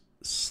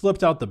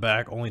slipped out the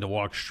back only to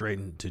walk straight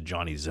into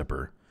Johnny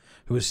Zipper,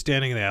 who was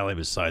standing in the alley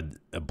beside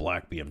a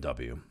black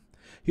BMW.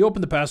 He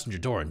opened the passenger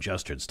door and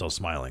gestured, still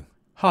smiling.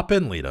 Hop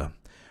in, Lita.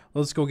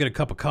 Let's go get a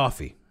cup of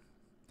coffee.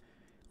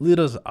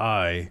 Lita's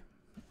eye,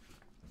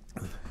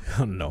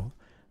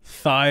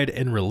 sighed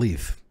in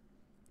relief.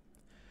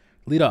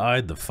 Lita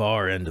eyed the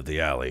far end of the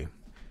alley,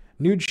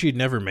 knew she'd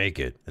never make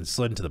it, and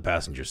slid into the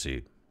passenger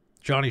seat.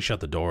 Johnny shut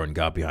the door and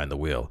got behind the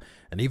wheel,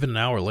 and even an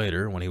hour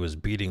later, when he was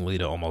beating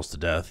Lita almost to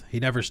death,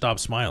 he never stopped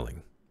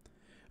smiling.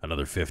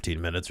 Another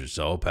 15 minutes or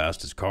so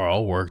passed as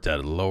Carl worked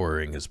at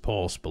lowering his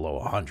pulse below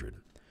 100.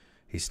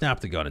 He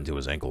snapped the gun into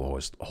his ankle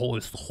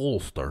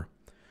holster,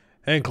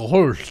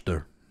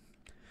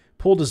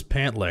 pulled his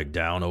pant leg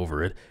down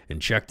over it,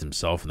 and checked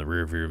himself in the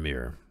rearview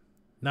mirror.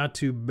 Not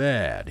too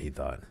bad, he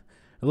thought.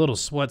 A little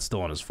sweat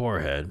still on his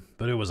forehead,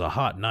 but it was a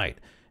hot night,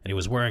 and he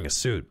was wearing a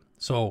suit,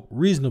 so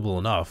reasonable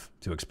enough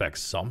to expect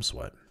some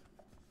sweat.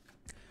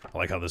 I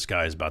like how this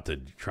guy is about to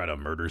try to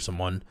murder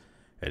someone,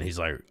 and he's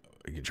like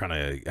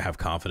trying to have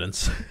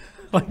confidence.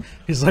 Like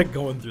he's like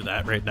going through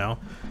that right now,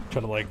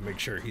 trying to like make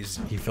sure he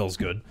feels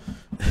good.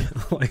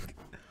 Like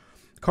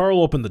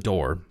Carl opened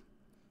the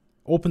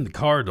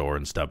car door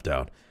and stepped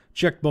out,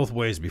 checked both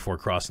ways before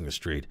crossing the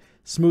street,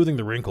 smoothing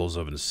the wrinkles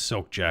of his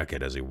silk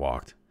jacket as he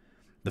walked.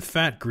 The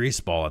fat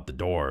grease ball at the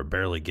door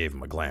barely gave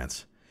him a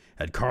glance.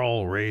 Had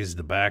Carl raised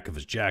the back of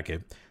his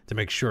jacket to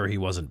make sure he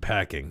wasn't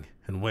packing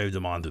and waved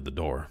him on through the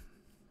door.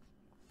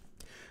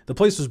 The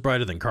place was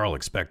brighter than Carl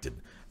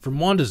expected. From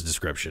Wanda's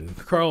description,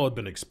 Carl had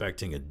been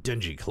expecting a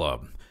dingy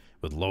club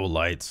with low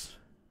lights,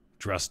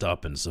 dressed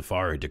up in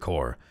safari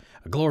decor,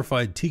 a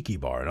glorified tiki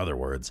bar in other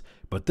words,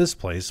 but this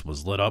place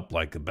was lit up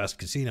like the best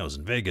casinos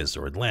in Vegas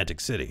or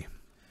Atlantic City.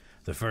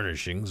 The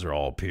furnishings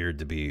all appeared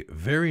to be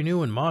very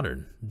new and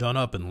modern, done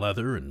up in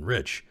leather and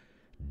rich,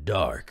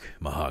 dark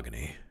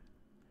mahogany.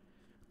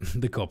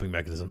 The coping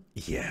mechanism.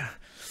 Yeah,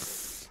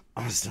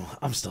 I'm still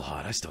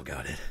hot. I still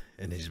got it.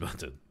 And he's about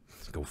to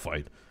go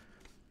fight.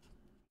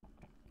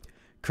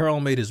 Carl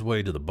made his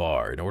way to the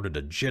bar and ordered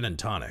a gin and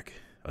tonic.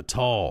 A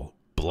tall,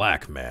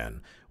 black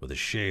man with a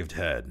shaved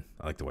head,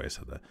 I like the way I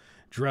said that,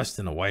 dressed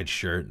in a white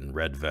shirt and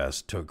red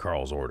vest, took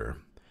Carl's order,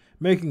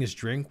 making his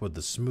drink with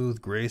the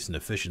smooth grace and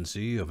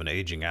efficiency of an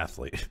aging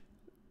athlete.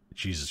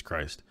 Jesus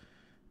Christ.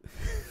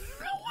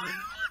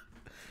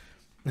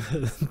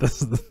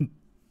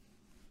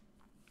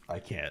 I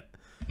can't.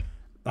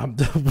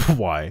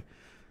 Why?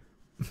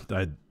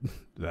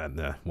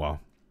 Well.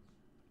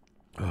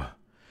 Ugh.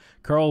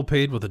 Carl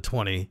paid with a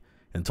 20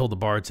 and told the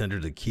bartender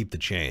to keep the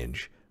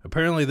change.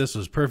 Apparently this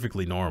was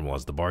perfectly normal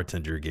as the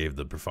bartender gave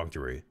the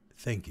perfunctory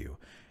 "thank you"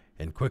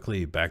 and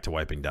quickly back to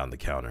wiping down the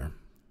counter.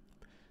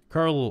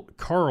 Carl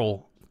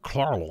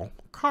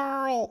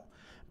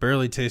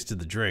barely tasted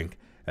the drink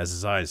as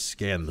his eyes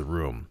scanned the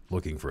room,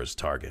 looking for his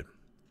target.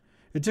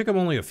 It took him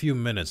only a few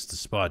minutes to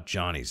spot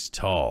Johnny's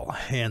tall,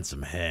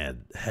 handsome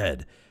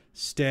head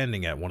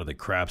standing at one of the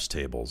craps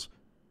table,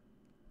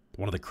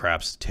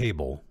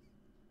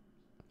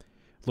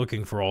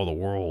 looking for all the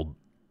world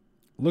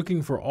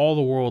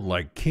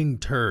like King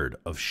Turd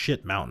of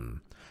Shit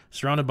Mountain,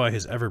 surrounded by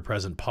his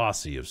ever-present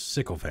posse of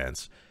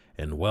sycophants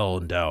and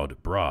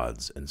well-endowed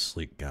broads in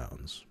sleek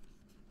gowns.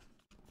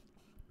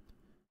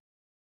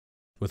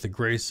 With the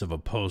grace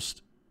of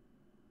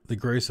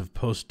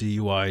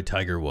post-DUI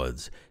Tiger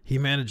Woods, he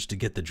managed to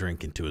get the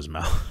drink into his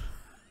mouth.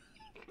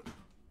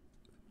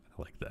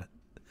 I like that.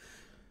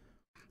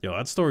 Yo,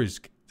 that story's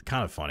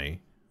kind of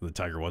funny, the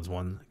Tiger Woods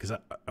one, because I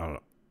don't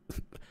know.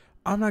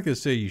 I'm not going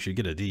to say you should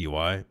get a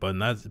DUI, but in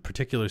that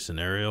particular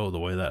scenario, the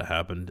way that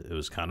happened, it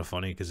was kind of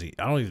funny because I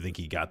don't even think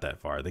he got that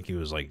far. I think he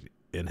was like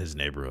in his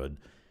neighborhood,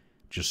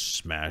 just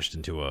smashed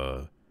into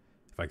a,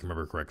 if I can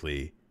remember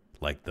correctly,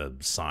 like the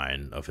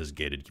sign of his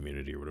gated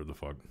community or whatever the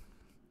fuck.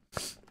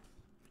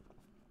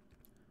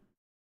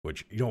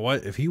 Which, you know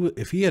what? If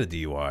he had a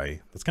DUI,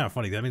 that's kind of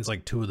funny. That means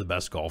like 2 of the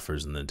best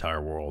golfers in the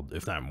entire world,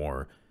 if not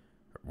more,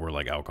 were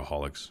like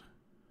alcoholics.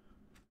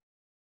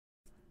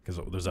 Because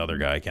there's the other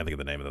guy, I can't think of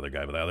the name of the other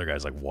guy, but the other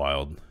guy's like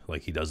wild.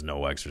 Like he does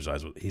no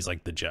exercise. He's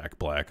like the Jack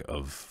Black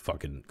of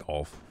fucking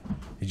golf.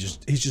 He's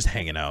just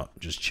hanging out,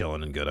 just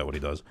chilling and good at what he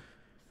does.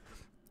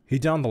 He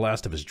downed the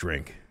last of his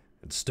drink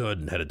and stood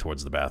and headed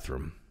towards the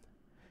bathroom.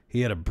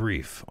 He had a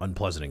brief,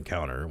 unpleasant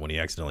encounter when he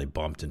accidentally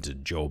bumped into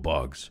Joe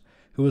Buggs,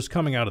 who was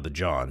coming out of the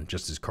John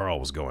just as Carl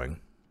was going.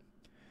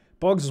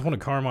 Buggs is one of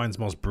Carmine's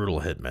most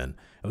brutal hitmen and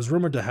was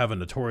rumored to have a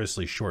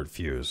notoriously short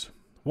fuse.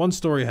 One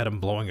story had him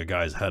blowing a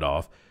guy's head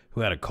off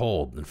who had a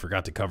cold and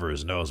forgot to cover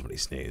his nose when he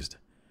sneezed.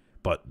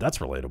 But that's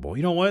relatable.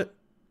 You know what?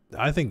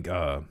 I think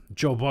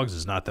Joe Buggs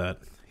is not that.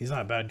 He's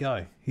not a bad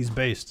guy. He's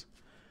based.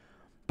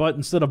 But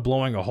instead of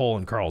blowing a hole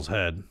in Carl's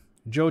head,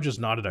 Joe just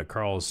nodded at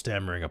Carl's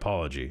stammering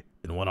apology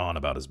and went on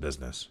about his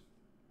business.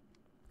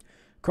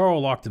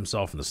 Carl locked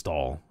himself in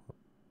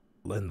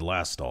the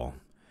last stall,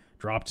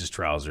 dropped his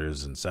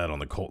trousers and sat on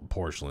the cold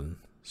porcelain,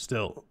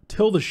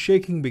 till the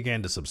shaking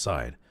began to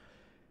subside.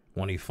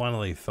 When he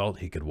finally felt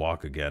he could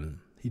walk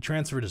again, he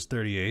transferred his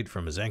 .38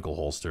 from his ankle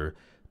holster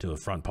to the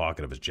front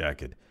pocket of his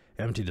jacket,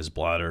 emptied his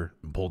bladder,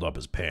 and pulled up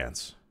his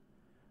pants.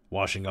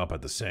 Washing up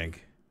at the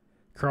sink,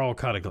 Carl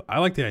caught I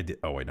like the idea.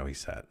 Oh, wait, no, he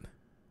sat.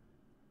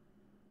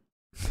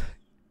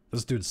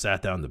 This dude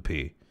sat down to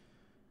pee.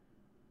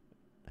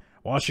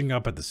 Washing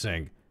up at the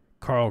sink,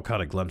 Carl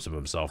caught a glimpse of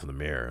himself in the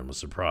mirror and was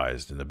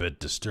surprised and a bit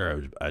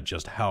disturbed at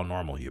just how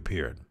normal he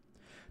appeared.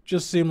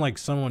 Just seemed like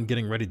someone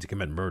getting ready to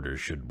commit murder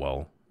should,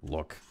 well,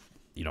 look,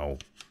 you know,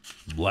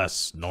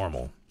 less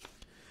normal.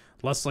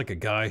 Less like a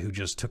guy who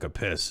just took a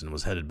piss and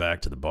was headed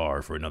back to the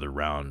bar for another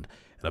round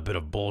and a bit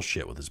of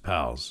bullshit with his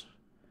pals.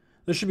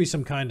 There should be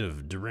some kind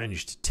of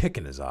deranged tick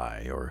in his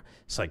eye or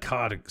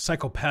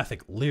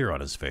psychopathic leer on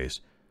his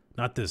face,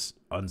 not this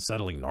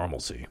unsettling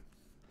normalcy.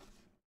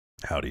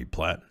 Howdy,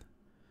 Platt.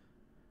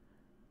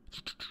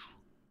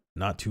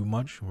 Not too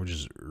much. We're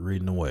just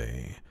reading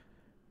away.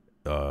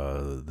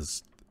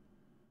 This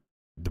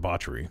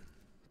debauchery.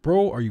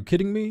 Bro, are you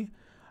kidding me?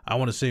 I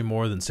want to say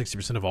more than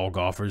 60% of all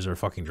golfers are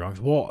fucking drunks.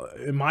 Well,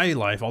 in my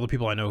life, all the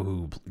people I know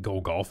who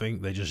go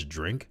golfing, they just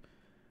drink.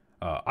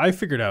 I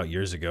figured out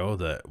years ago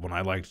that when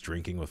I liked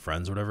drinking with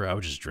friends or whatever, I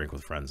would just drink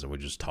with friends and we'd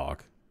just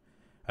talk.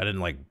 I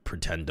didn't like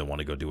pretend to want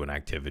to go do an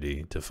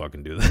activity to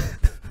fucking do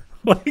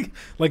that.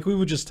 like we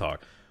would just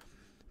talk.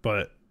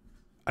 But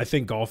I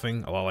think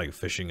golfing, a lot like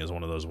fishing, is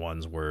one of those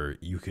ones where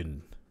you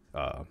can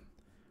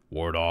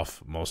ward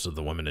off most of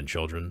the women and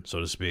children,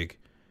 so to speak,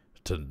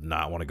 to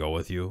not want to go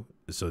with you.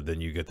 So then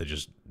you get to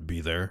just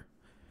be there.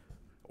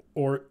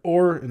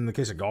 Or in the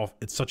case of golf,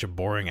 it's such a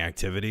boring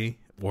activity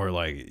where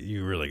like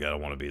you really gotta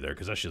want to be there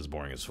because that shit's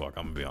boring as fuck.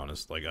 I'm gonna be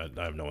honest. Like I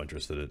have no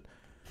interest in it.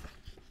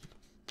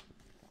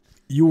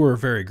 You were a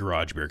very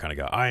garage beer kind of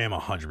guy. I am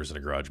 100% a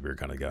garage beer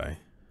kind of guy.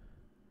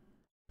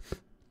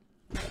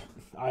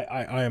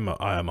 I am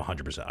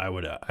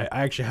 100%. I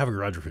actually have a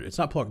garage refrigerator. It's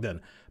not plugged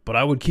in, but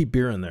I would keep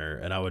beer in there,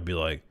 and I would be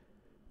like,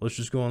 let's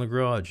just go in the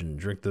garage and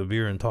drink the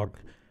beer and talk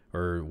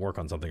or work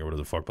on something or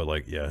whatever the fuck. But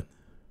like, yeah.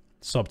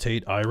 Sup,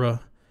 Tate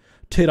Ira?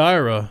 Tate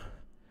Ira,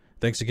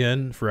 thanks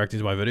again for reacting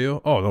to my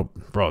video. Oh, no,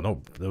 bro,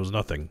 no, there was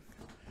nothing.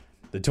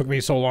 It took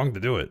me so long to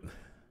do it.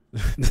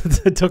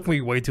 It took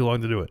me way too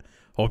long to do it.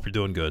 Hope you're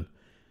doing good.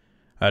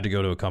 I had to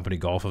go to a company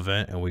golf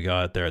event, and we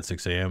got there at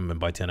 6 a.m., and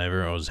by 10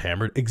 a.m. I was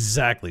hammered.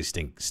 Exactly,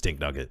 stink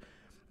nugget.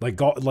 Like,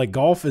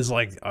 golf is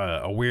like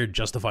a weird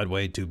justified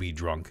way to be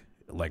drunk,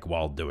 like,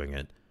 while doing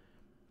it.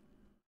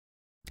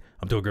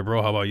 I'm doing good,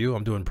 bro. How about you?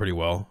 I'm doing pretty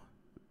well.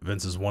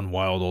 Vince is one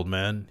wild old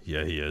man.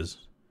 Yeah, he is.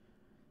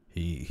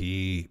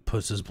 He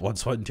puts his blood,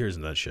 sweat, and tears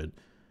in that shit.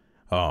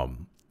 Yeah,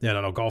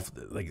 no, golf,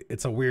 like,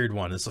 it's a weird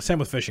one. It's the same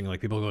with fishing.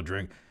 Like, people go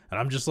drink, and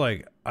I'm just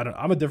like,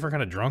 I'm a different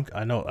kind of drunk.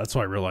 I know, that's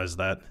why I realized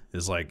that,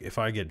 is like, if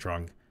I get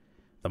drunk,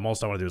 the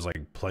most I want to do is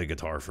like play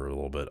guitar for a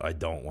little bit. I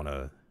don't want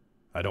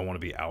to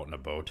be out in a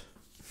boat.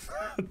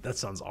 That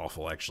sounds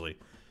awful, actually.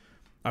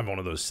 I'm one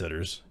of those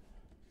sitters.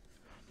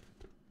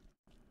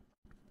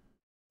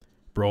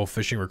 Bro,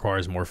 fishing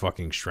requires more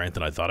fucking strength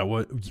than I thought it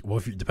would. Well,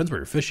 it depends where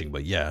you're fishing,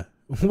 but yeah.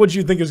 What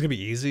you think is gonna be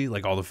easy?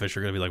 Like, all the fish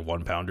are gonna be like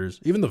 1-pounders?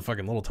 Even the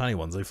fucking little tiny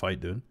ones, they fight,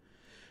 dude.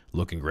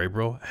 Looking great,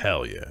 bro?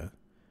 Hell yeah.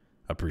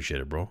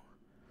 Appreciate it, bro.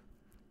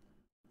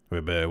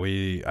 Wait, but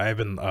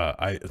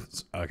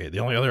okay, the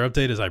only other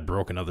update is I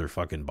broke another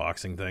fucking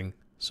boxing thing.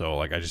 So,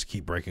 like, I just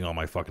keep breaking all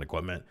my fucking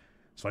equipment.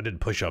 So I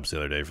did push-ups the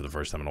other day for the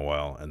first time in a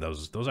while, and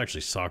those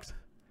actually sucked.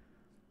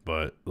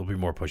 But there'll be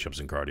more push-ups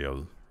and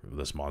cardio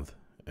this month,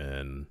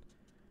 and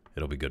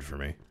it'll be good for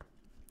me.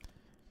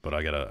 But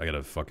I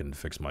gotta fucking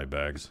fix my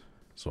bags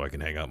so I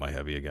can hang out my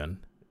heavy again.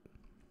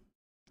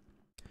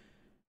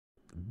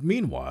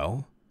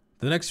 Meanwhile,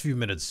 the next few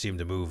minutes seemed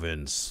to move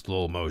in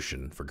slow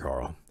motion for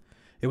Carl.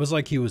 It was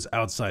like he was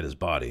outside his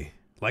body,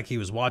 like he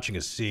was watching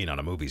a scene on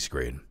a movie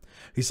screen.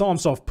 He saw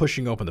himself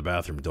pushing open the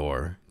bathroom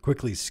door,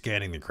 quickly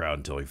scanning the crowd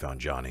until he found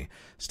Johnny,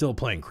 still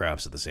playing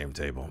craps at the same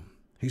table.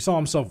 He saw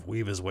himself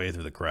weave his way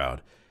through the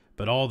crowd,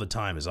 but all the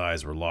time his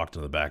eyes were locked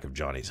on the back of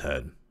Johnny's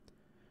head.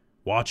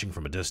 Watching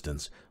from a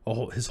distance,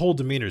 his whole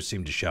demeanor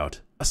seemed to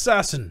shout,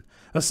 "Assassin!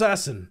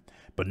 Assassin!"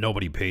 But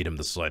nobody paid him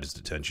the slightest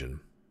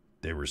attention.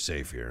 They were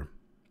safe here.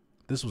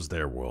 This was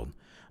their world.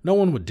 No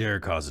one would dare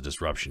cause a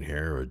disruption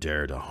here or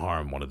dare to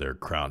harm one of their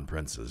crown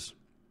princes.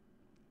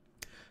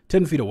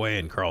 10 feet away,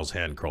 and Carl's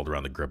hand curled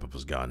around the grip of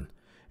his gun.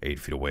 8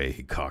 feet away,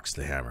 he cocks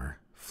the hammer,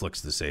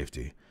 flicks the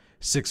safety.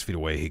 6 feet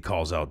away, he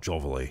calls out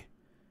jovially,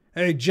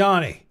 "Hey,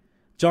 Johnny!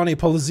 Johnny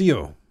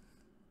Polizio!"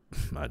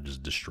 I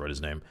just destroyed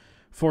his name.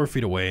 4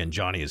 feet away, and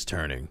Johnny is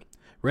turning,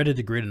 ready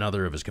to greet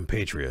another of his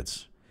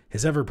compatriots,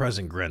 his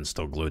ever-present grin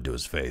still glued to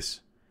his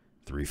face.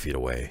 3 feet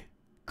away,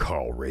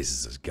 Carl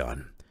raises his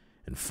gun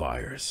and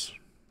fires.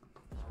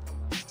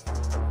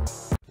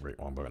 Wait,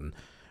 wrong button.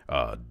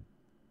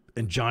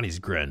 And Johnny's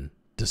grin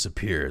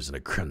disappears in a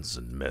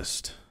crimson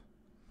mist.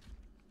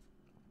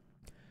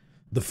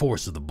 The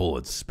force of the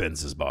bullet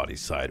spins his body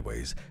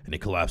sideways, and he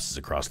collapses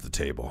across the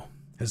table.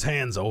 His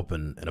hands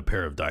open, and a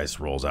pair of dice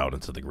rolls out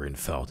into the green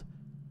felt.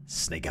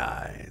 Snake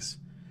eyes.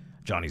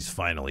 Johnny's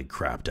finally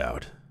crapped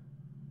out.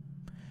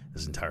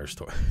 This entire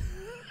story...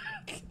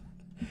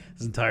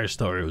 This entire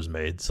story was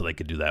made so they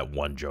could do that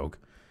one joke.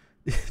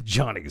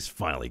 Johnny's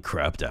finally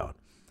crapped out.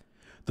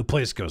 The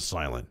place goes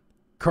silent.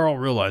 Carl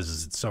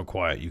realizes it's so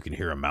quiet you can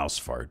hear a mouse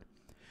fart.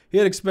 He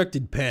had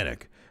expected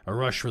panic, a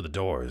rush for the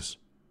doors.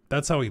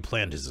 That's how he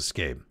planned his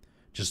escape.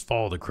 Just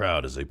follow the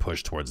crowd as they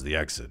push towards the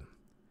exit.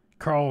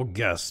 Carl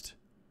guesses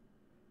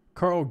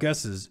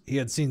he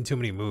had seen too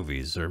many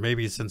movies, or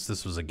maybe since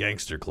this was a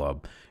gangster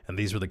club, and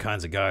these were the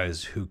kinds of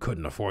guys who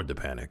couldn't afford to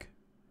panic.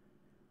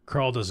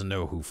 Carl doesn't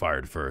know who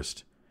fired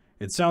first.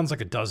 It sounds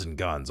like a dozen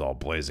guns all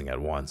blazing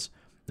at once,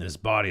 and his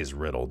body is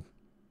riddled.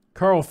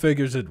 Carl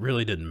figures it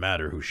really didn't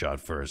matter who shot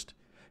first.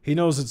 He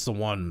knows it's the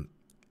one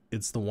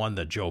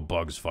that Joe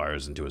Bugs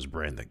fires into his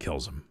brain that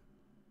kills him.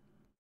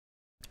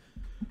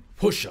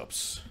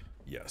 Push-ups.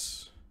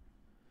 Yes.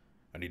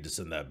 I need to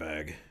send that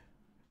bag.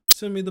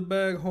 Send me the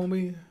bag,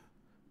 homie.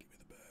 Give me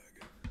the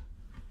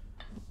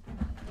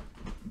bag.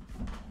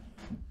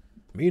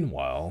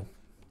 Meanwhile,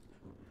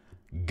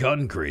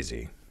 gun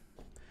crazy.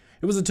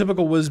 It was a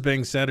typical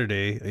whiz-bang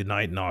Saturday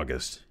night in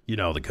August. You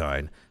know the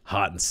kind.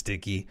 Hot and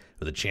sticky,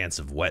 with a chance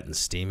of wet and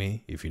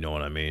steamy, if you know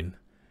what I mean.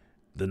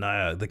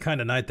 The kind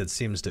of night that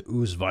seems to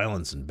ooze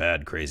violence and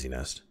bad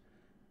craziness.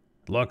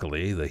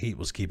 Luckily, the heat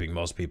was keeping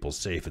most people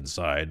safe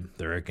inside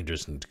their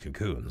air-conditioned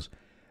cocoons,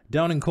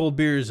 downing cold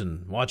beers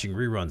and watching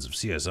reruns of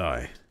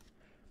CSI.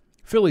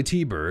 Philly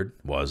T-Bird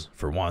was,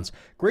 for once,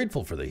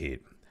 grateful for the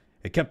heat.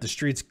 It kept the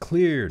streets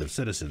cleared of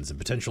citizens and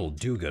potential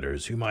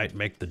do-gooders who might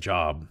make the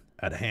job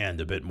at hand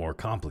a bit more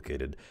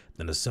complicated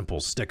than a simple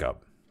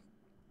stick-up.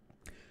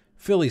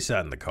 Philly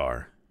sat in the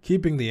car,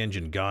 keeping the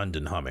engine gunned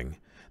and humming,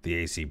 the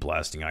AC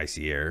blasting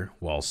icy air,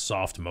 while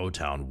soft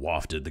Motown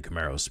wafted the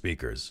Camaro's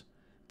speakers.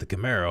 The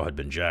Camaro had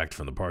been jacked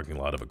from the parking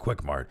lot of a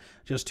Quick Mart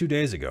just 2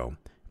 days ago,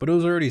 but it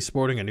was already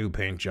sporting a new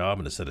paint job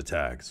and a set of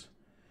tags.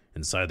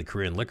 Inside the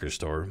Korean liquor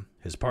store,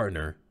 his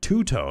partner,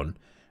 Two-Tone,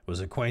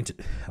 was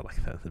acquainted... I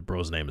like that. The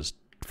bro's name is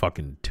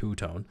fucking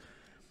Two-Tone.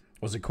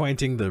 Was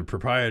acquainting the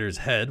proprietor's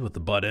head with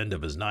the butt end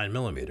of his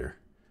 9mm.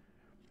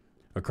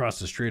 Across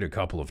the street, a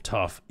couple of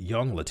tough,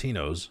 young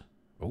Latinos,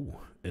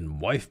 in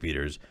wife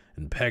beaters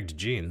and pegged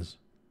jeans.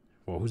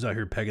 Well, who's out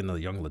here pegging the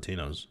young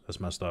Latinos? That's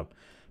messed up.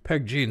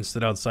 Pegged jeans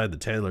stood outside the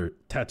Taylor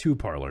tattoo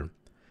parlor,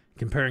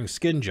 comparing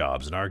skin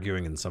jobs and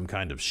arguing in some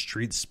kind of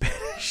street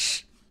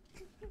Spanish.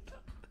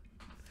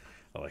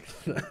 I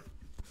like that.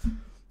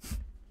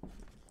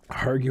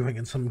 Arguing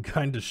in some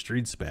kind of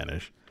street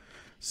Spanish.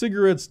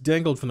 Cigarettes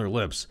dangled from their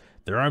lips,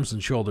 their arms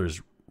and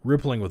shoulders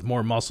rippling with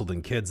more muscle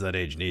than kids that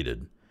age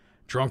needed.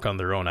 Drunk on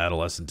their own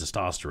adolescent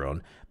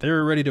testosterone, they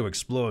were ready to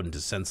explode into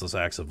senseless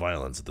acts of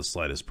violence at the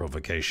slightest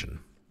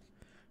provocation.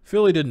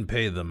 Philly didn't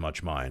pay them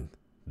much mind.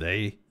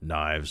 They,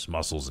 knives,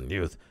 muscles, and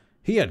youth.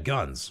 He had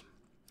guns.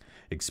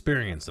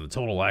 Experience and a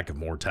total lack of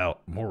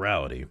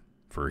morality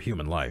for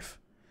human life.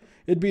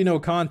 It'd be no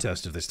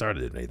contest if they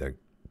started anything.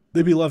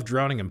 They'd be left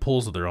drowning in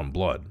pools of their own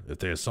blood if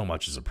they so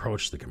much as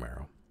approached the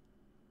Camaro.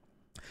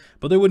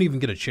 But they wouldn't even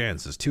get a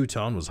chance as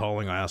Two-Tone was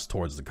hauling ass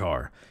towards the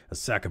car, a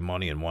sack of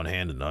money in one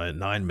hand and a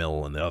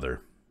 9mm in the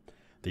other.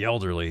 The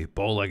elderly,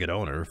 bow-legged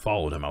owner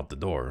followed him out the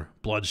door,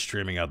 blood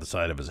streaming out the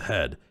side of his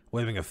head,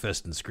 waving a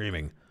fist and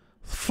screaming,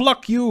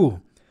 "Fuck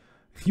you!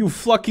 You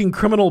fucking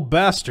criminal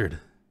bastard!"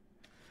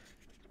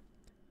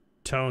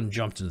 Tone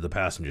jumped into the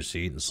passenger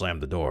seat and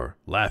slammed the door,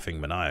 laughing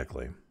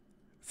maniacally.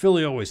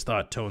 Philly always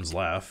thought Tone's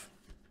laugh...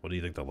 What do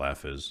you think the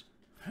laugh is?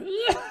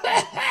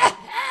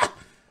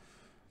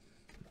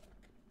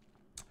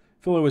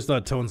 Phil always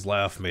thought Tone's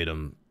laugh made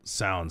him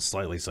sound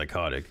slightly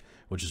psychotic,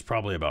 which is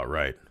probably about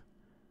right.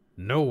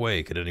 No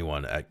way could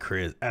anyone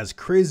as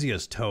crazy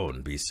as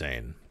Tone be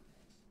sane.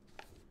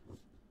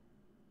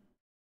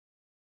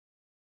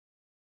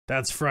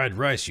 "That's fried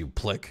rice, you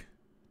plick,"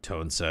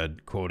 Tone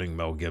said, quoting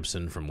Mel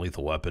Gibson from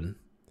Lethal Weapon.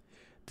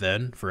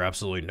 Then, for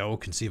absolutely no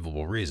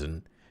conceivable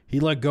reason, he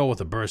let go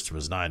with a burst from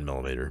his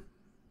 9mm.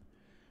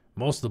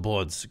 Most of the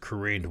bullets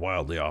careened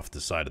wildly off the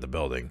side of the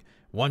building.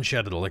 One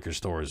shattered the liquor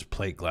store's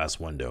plate glass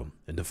window,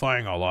 and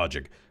defying all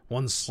logic,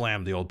 one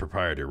slammed the old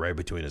proprietor right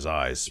between his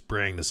eyes,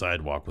 spraying the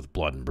sidewalk with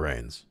blood and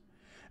brains.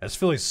 As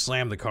Philly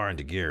slammed the car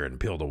into gear and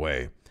peeled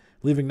away,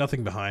 leaving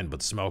nothing behind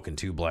but smoke and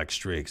 2 black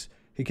streaks,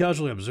 he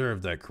casually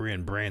observed that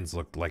Korean brains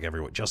looked like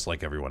just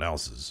like everyone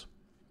else's.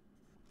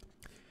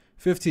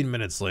 15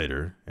 minutes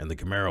later, and the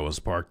Camaro was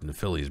parked in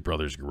Philly's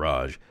brother's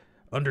garage,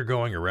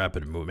 undergoing a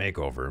rapid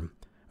makeover.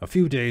 A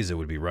few days it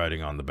would be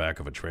riding on the back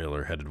of a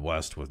trailer headed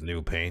west with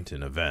new paint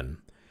and a VIN,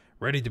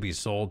 ready to be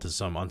sold to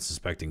some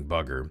unsuspecting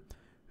bugger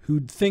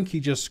who'd think he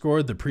just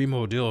scored the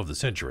primo deal of the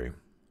century.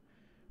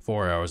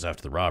 4 hours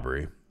after the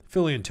robbery,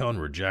 Philly and Tone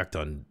were jacked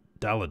on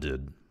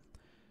Deladude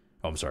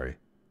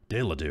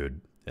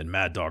and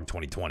Mad Dog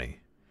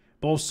 2020.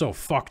 Both so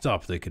fucked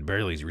up they could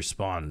barely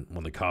respond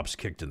when the cops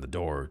kicked in the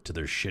door to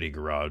their shitty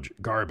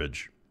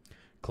garbage,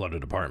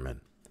 cluttered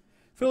apartment.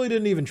 Philly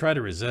didn't even try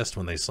to resist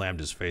when they slammed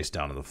his face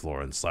down on the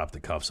floor and slapped the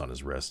cuffs on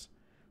his wrist.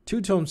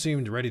 Two-Tone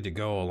seemed ready to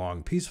go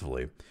along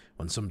peacefully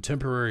when some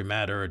temporary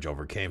mad urge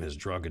overcame his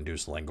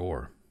drug-induced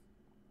languor.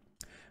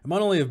 It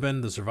might only have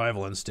been the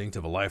survival instinct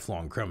of a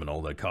lifelong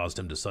criminal that caused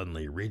him to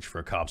suddenly reach for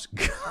a cop's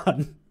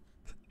gun.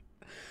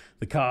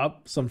 The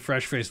cop, some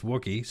fresh-faced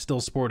Wookiee,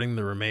 still sporting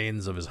the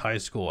remains of his high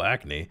school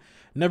acne,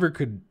 never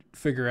could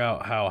figure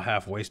out how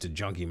half-wasted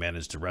junkie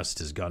managed to wrest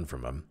his gun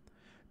from him.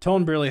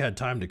 Tone barely had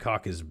time to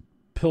cock his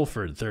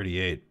pilfered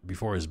 .38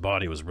 before his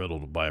body was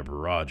riddled by a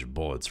barrage of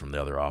bullets from the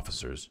other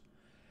officers.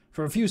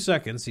 For a few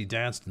seconds, he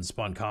danced and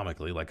spun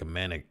comically like a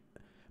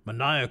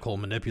maniacal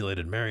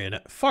manipulated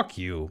marionette. Fuck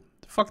you.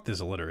 Fuck this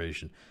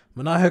alliteration.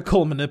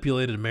 Maniacal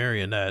manipulated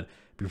marionette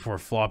before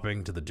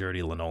flopping to the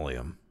dirty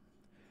linoleum.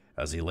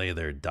 As he lay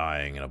there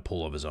dying in a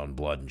pool of his own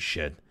blood and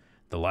shit,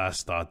 the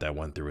last thought that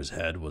went through his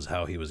head was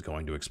how he was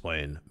going to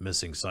explain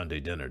missing Sunday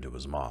dinner to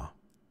his ma.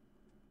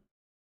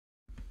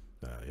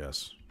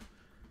 Yes.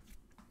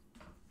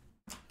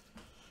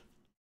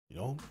 You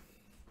know?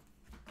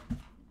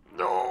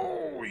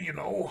 No, you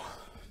know.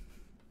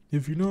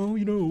 If you know,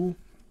 you know.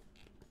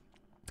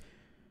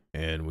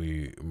 And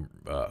we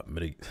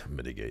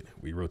mitigate.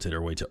 We rotate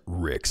our way to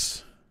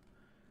Rick's.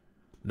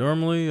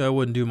 Normally, I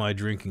wouldn't do my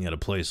drinking at a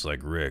place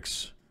like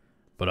Rick's,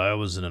 but I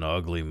was in an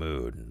ugly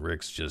mood, and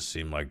Rick's just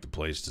seemed like the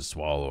place to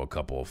swallow a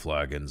couple of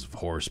flagons of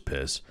horse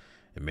piss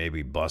and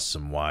maybe bust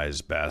some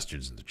wise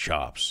bastards in the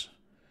chops.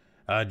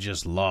 I'd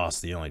just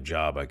lost the only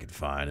job I could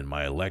find, and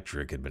my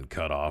electric had been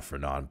cut off for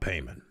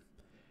non-payment.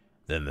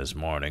 Then this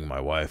morning, my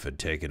wife had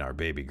taken our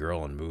baby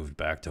girl and moved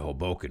back to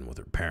Hoboken with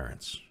her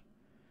parents.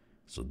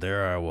 So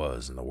there I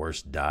was in the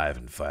worst dive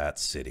in Fat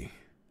City,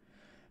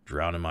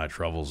 drowning my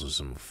troubles with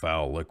some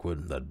foul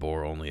liquid that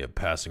bore only a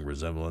passing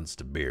resemblance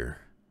to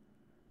beer.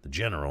 The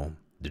general,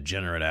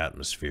 degenerate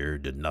atmosphere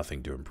did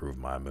nothing to improve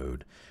my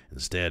mood,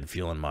 instead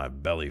feeling my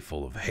belly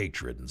full of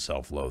hatred and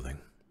self-loathing.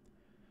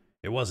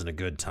 It wasn't a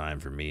good time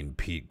for me and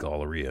Pete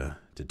Galleria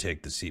to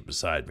take the seat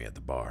beside me at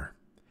the bar.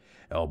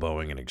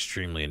 elbowing an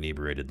extremely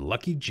inebriated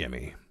Lucky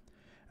Jimmy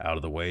out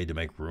of the way to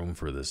make room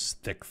for this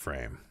thick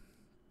frame.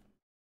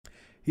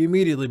 He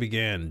immediately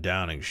began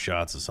downing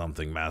shots of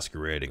something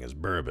masquerading as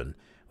bourbon,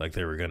 like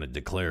they were going to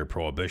declare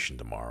prohibition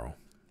tomorrow.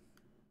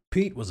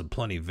 Pete was a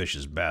plenty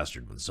vicious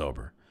bastard when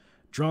sober.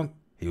 Drunk,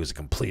 he was a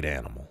complete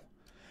animal.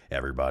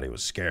 Everybody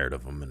was scared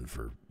of him, and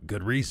for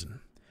good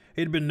reason.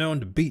 He'd been known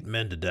to beat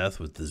men to death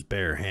with his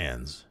bare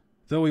hands,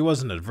 though he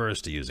wasn't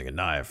adverse to using a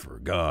knife or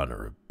a gun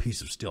or a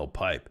piece of steel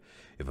pipe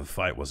if a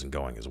fight wasn't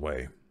going his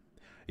way.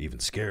 Even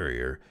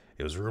scarier,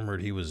 it was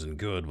rumored he was in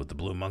good with the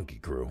Blue Monkey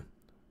crew,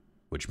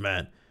 which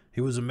meant he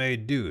was a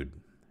made dude,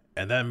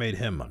 and that made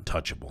him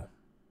untouchable.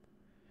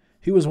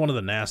 He was one of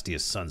the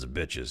nastiest sons of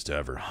bitches to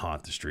ever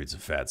haunt the streets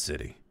of Fat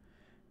City.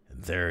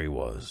 And there he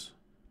was,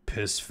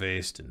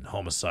 piss-faced and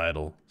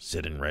homicidal,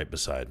 sitting right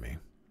beside me.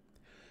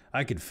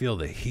 I could feel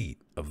the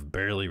heat of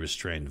barely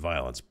restrained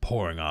violence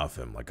pouring off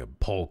him like a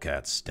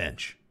polecat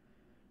stench.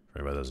 For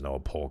anybody that doesn't know, a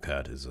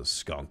polecat is a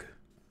skunk.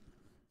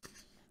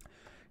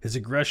 His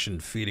aggression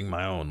feeding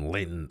my own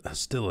latent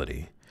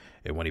hostility,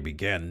 and when he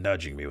began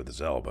nudging me with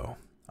his elbow,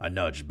 I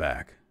nudged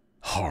back.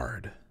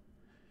 Hard.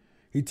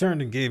 He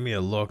turned and gave me a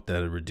look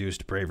that had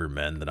reduced braver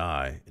men than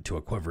I into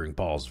a quivering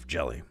balls of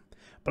jelly.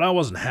 But I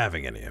wasn't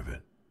having any of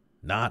it.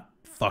 Not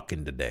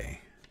fucking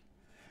today.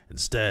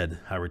 Instead,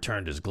 I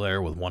returned his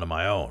glare with one of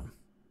my own.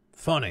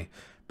 Funny,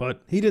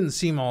 but he didn't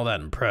seem all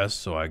that impressed,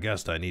 so I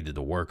guessed I needed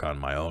to work on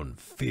my own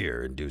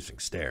fear-inducing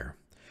stare.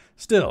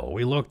 Still,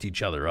 we looked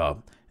each other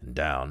up and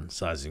down,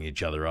 sizing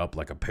each other up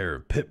like a pair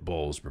of pit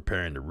bulls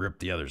preparing to rip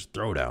the other's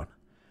throat out.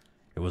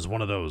 It was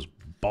one of those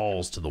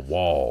balls to the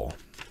wall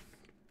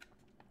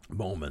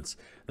moments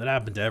that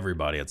happened to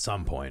everybody at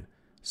some point.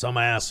 Some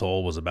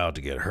asshole was about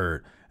to get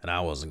hurt, and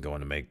I wasn't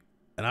going to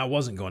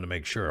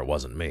make sure it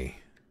wasn't me.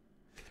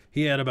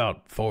 He had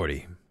about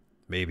 40,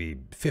 maybe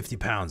 50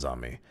 pounds on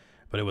me,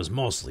 but it was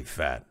mostly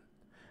fat.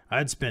 I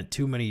had spent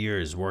too many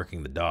years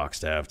working the docks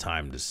to have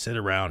time to sit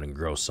around and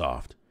grow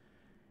soft.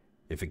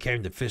 If it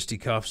came to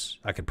fisticuffs,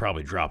 I could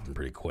probably drop him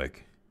pretty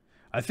quick.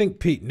 I think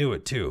Pete knew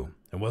it too,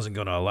 and wasn't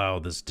going to allow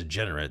this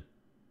degenerate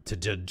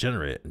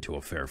into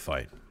a fair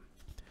fight.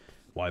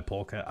 Why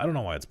polecat? I don't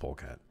know why it's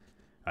polecat.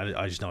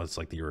 I just know it's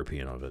like the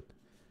European of it.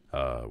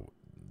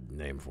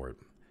 Name for it.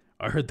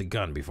 I heard the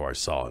gun before I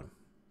saw it.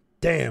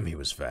 Damn, he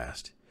was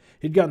fast.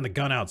 He'd gotten the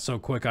gun out so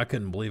quick I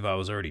couldn't believe I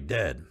was already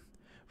dead.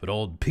 But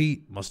old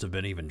Pete must have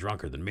been even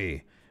drunker than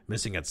me.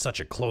 Missing at such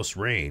a close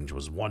range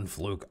was one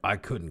fluke I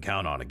couldn't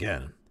count on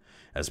again.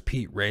 As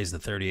Pete raised the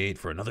 .38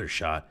 for another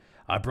shot,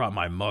 I brought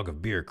my mug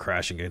of beer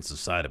crashing against the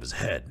side of his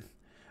head.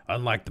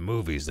 Unlike the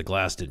movies, the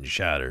glass didn't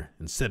shatter.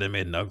 Instead, it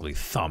made an ugly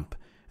thump,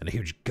 and a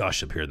huge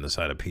gush appeared in the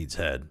side of Pete's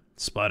head,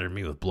 splattered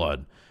me with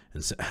blood,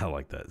 and I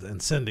like that,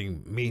 and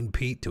sending Mean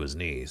Pete to his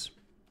knees.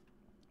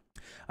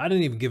 I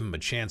didn't even give him a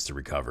chance to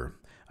recover.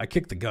 I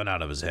kicked the gun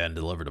out of his head and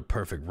delivered a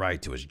perfect right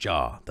to his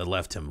jaw that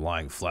left him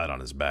lying flat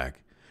on his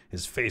back.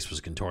 His face was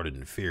contorted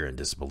in fear and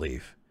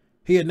disbelief.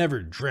 He had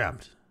never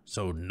dreamt,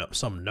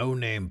 some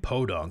no-name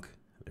podunk,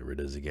 there it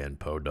is again,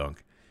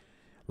 podunk,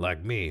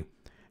 like me,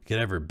 could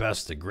ever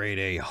best a grade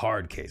A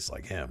hard case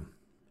like him.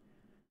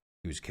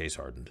 He was case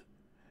hardened.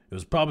 It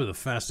was probably the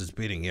fastest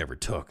beating he ever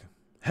took.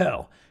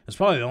 Hell, it was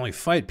probably the only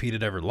fight Pete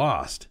had ever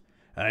lost,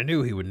 and I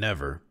knew he would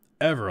never,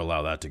 ever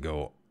allow that to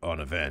go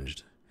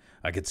unavenged.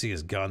 I could see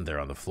his gun there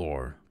on the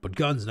floor, but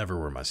guns never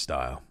were my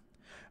style.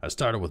 I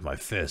started with my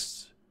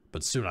fists,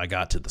 but soon I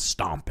got to the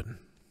stomping.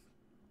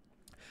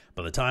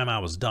 By the time I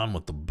was done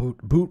with the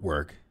boot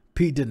work,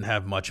 Pete didn't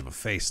have much of a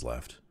face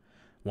left.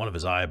 One of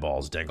his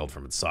eyeballs dangled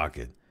from its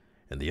socket,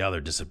 and the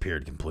other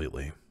disappeared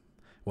completely.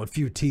 What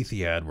few teeth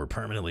he had were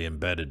permanently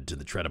embedded to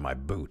the tread of my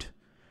boot,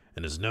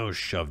 and his nose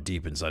shoved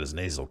deep inside his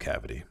nasal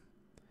cavity.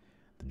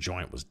 The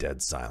joint was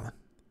dead silent.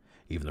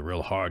 Even the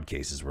real hard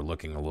cases were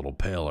looking a little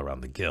pale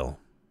around the gill.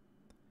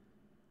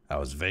 I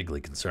was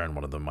vaguely concerned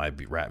one of them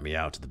might rat me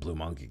out to the Blue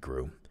Monkey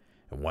crew,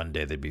 and one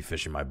day they'd be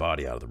fishing my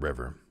body out of the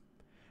river.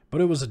 But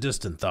it was a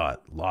distant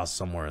thought, lost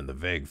somewhere in the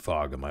vague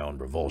fog of my own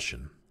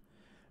revulsion.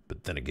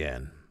 But then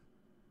again,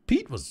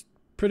 Pete was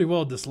pretty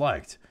well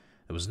disliked.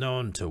 It was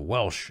known to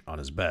Welsh on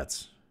his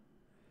bets.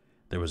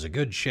 There was a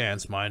good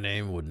chance my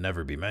name would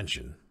never be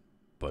mentioned,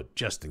 but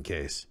just in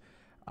case,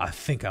 I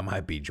think I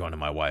might be joining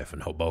my wife in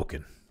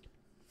Hoboken.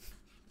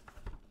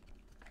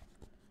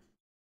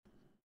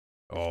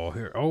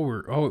 We're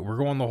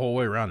going the whole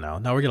way around now.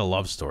 Now we get a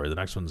love story. The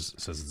next one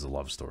says it's a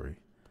love story.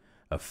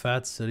 A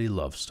Fat City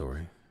love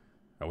story.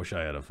 I wish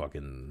I had a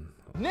fucking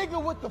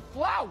nigga with the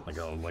flowers,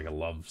 like a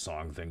love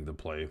song thing to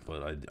play,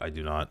 but I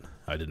do not.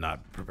 I did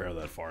not prepare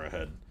that far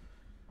ahead.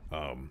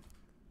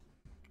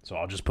 So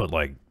I'll just put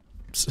like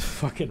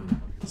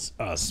fucking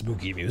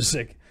spooky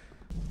music.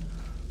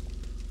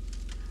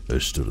 I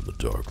stood in the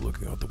dark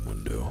looking out the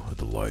window at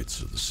the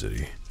lights of the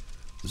city.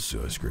 The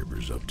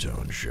skyscrapers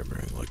uptown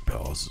shimmering like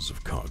palaces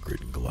of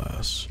concrete and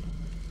glass.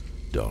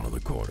 Down in the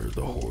corner,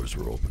 the whores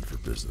were open for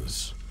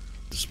business,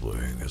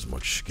 displaying as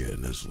much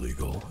skin as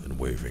legal and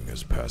waving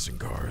as passing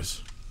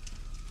cars.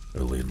 I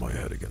leaned my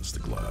head against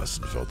the glass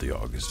and felt the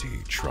August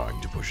heat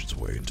trying to push its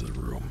way into the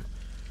room.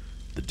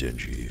 The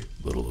dingy,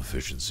 little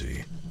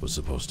efficiency was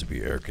supposed to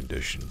be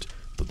air-conditioned,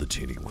 but the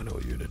teeny window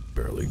unit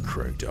barely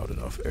cranked out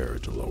enough air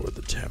to lower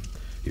the temp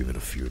even a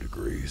few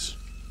degrees.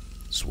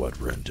 Sweat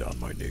ran down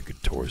my naked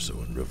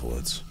torso in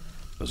rivulets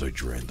as I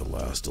drained the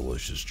last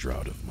delicious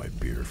draught of my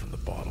beer from the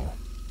bottle.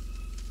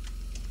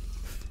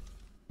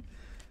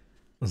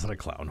 Was that a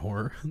clown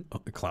horn?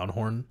 A clown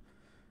horn?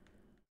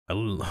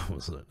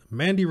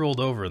 Mandy rolled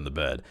over in the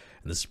bed,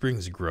 and the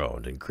springs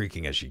groaned and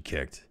creaking as she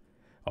kicked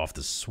off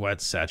the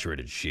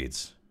sweat-saturated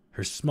sheets,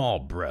 her small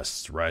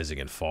breasts rising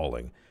and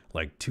falling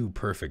like two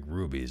perfect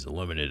rubies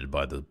illuminated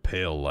by the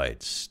pale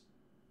light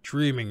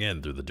streaming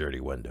in through the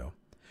dirty window.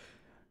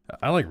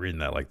 I like reading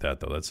that like that,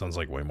 though. That sounds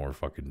like way more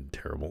fucking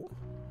terrible.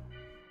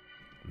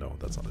 No,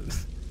 that's not it.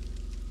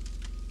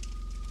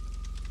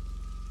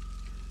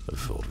 I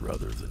felt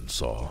rather than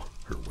saw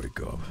her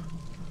wake up.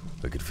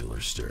 I could feel her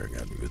staring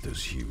at me with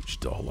those huge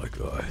doll-like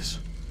eyes.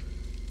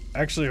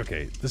 Actually,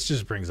 okay, this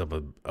just brings up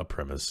a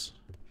premise.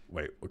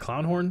 Wait, a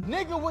clown horn?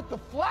 Nigga with the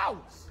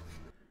flowers.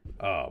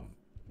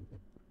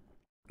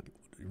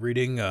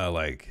 Reading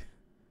like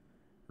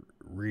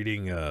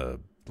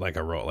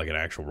an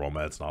actual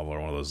romance novel or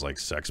one of those like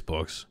sex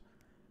books,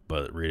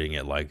 but reading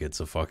it like it's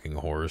a fucking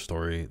horror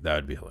story, that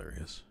would be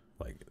hilarious.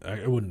 Like I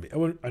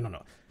don't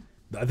know.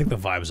 I think the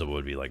vibes of it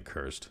would be like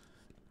cursed.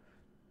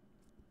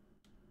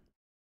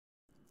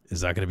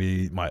 Is that gonna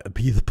be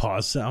the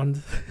pause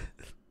sound?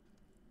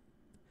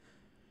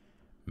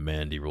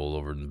 Mandy rolled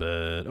over in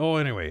bed. Oh,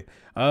 anyway,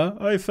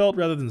 I felt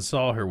rather than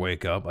saw her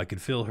wake up. I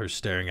could feel her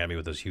staring at me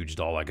with those huge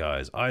doll-like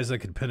eyes. Eyes that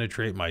could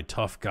penetrate my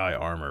tough guy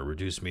armor,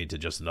 reduce me to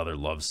just another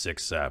lovesick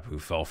sap who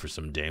fell for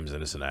some dame's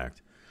innocent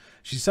act.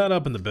 She sat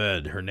up in the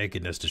bed, her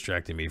nakedness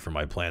distracting me from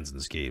my plans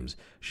and schemes.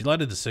 She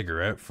lighted a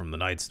cigarette from the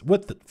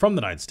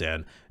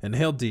nightstand,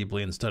 inhaled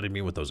deeply, and studied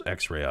me with those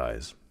X-ray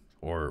eyes.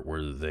 Or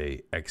were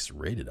they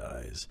X-rated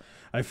eyes?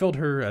 I felt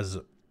her as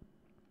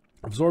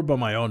absorbed by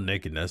my own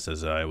nakedness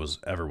as I was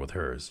ever with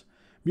hers.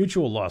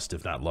 Mutual lust,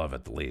 if not love,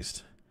 at the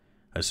least.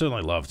 I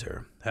certainly loved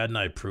her. Hadn't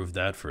I proved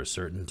that for a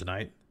certain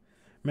tonight?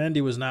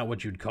 Mandy was not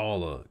what you'd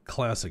call a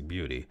classic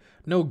beauty.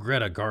 No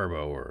Greta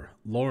Garbo or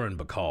Lauren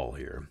Bacall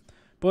here.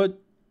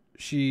 But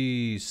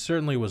she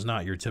certainly was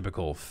not your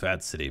typical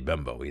fat city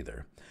bimbo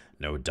either.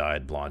 No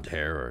dyed blonde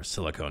hair or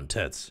silicone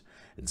tits.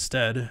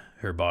 Instead,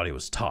 her body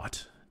was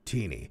taut,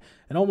 teeny,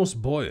 and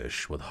almost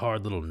boyish, with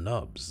hard little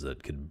nubs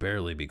that could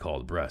barely be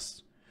called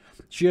breasts.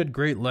 She had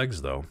great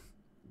legs, though,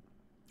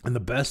 and the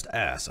best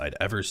ass I'd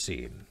ever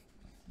seen.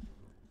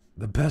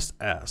 The best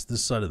ass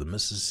this side of the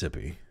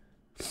Mississippi.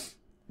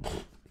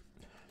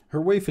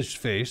 Her waifish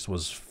face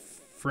was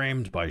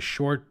framed by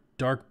short,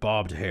 dark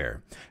bobbed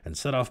hair, and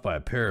set off by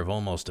a pair of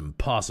almost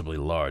impossibly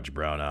large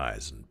brown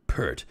eyes and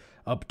pert,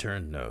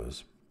 upturned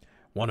nose.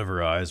 One of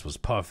her eyes was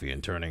puffy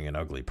and turning an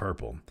ugly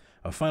purple,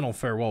 a final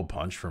farewell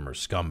punch from her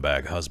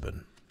scumbag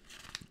husband.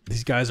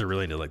 These guys are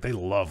really into, like, they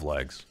love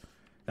legs.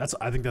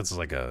 I think that's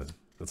like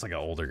an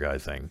older guy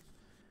thing.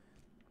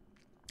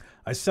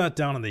 I sat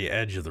down on the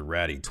edge of the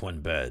ratty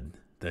twin bed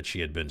that she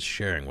had been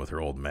sharing with her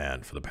old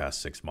man for the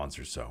past 6 months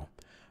or so.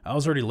 I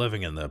was already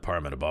living in the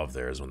apartment above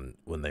theirs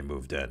when they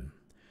moved in.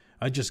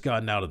 I'd just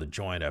gotten out of the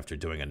joint after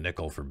doing a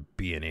nickel for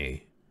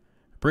B&E.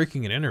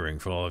 Breaking and entering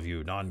for all of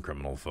you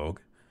non-criminal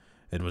folk,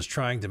 and was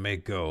trying to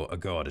make a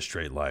go at a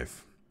straight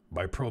life.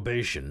 My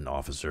probation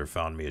officer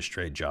found me a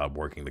straight job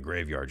working the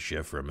graveyard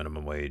shift for a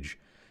minimum wage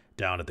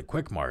down at the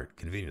Quick Mart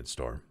convenience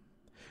store.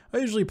 I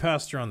usually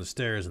passed her on the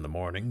stairs in the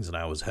mornings, and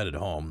I was headed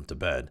home to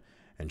bed,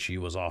 and she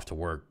was off to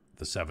work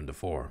the 7 to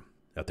 4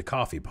 at the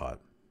coffee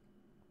pot.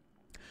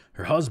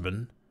 Her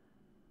husband,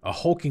 a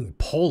hulking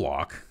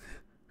Pollock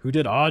who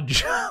did odd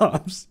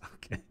jobs.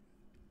 Okay.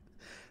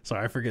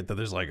 Sorry, I forget that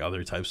there's like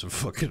other types of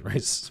fucking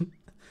racism.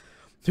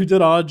 Who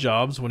did odd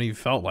jobs when he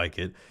felt like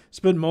it,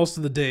 spent most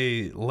of the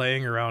day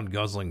laying around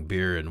guzzling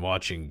beer and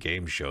watching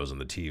game shows on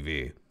the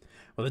TV.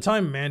 By the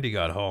time Mandy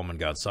got home and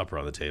got supper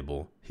on the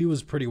table, he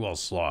was pretty well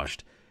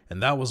sloshed,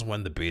 and that was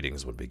when the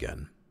beatings would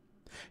begin.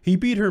 He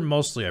beat her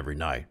mostly every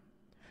night.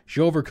 She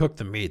overcooked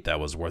the meat that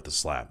was worth a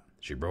slap.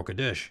 She broke a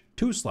dish,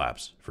 2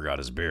 slaps, forgot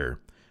his beer.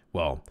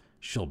 Well,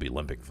 she'll be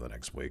limping for the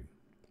next week.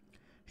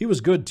 He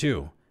was good,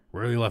 too,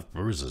 rarely left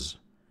bruises,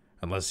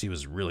 unless he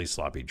was really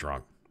sloppy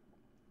drunk.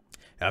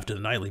 After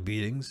the nightly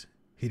beatings,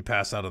 he'd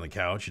pass out on the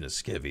couch in his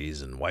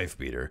skivvies and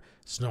wife-beater,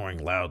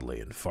 snoring loudly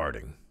and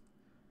farting.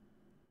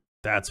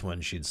 That's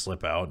when she'd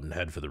slip out and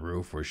head for the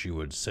roof where she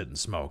would sit and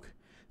smoke,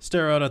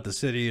 stare out at the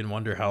city and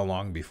wonder how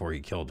long before he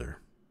killed her.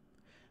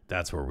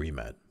 That's where we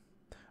met.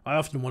 I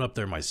often went up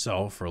there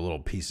myself for a little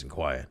peace and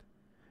quiet,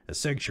 a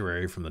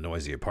sanctuary from the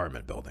noisy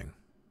apartment building.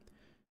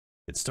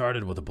 It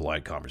started with a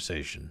polite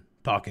conversation,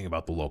 talking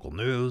about the local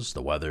news,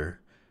 the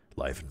weather,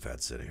 life in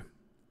Fat City.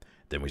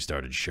 Then we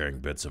started sharing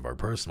bits of our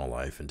personal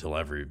life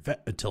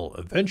until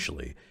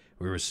eventually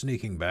we were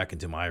sneaking back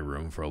into my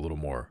room for a little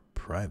more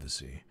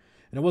privacy.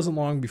 And it wasn't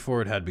long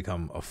before it had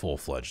become a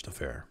full-fledged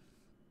affair.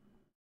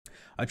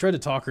 I tried to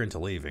talk her into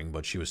leaving,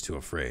 but she was too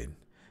afraid.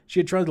 She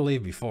had tried to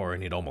leave before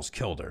and he'd almost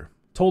killed her.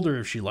 Told her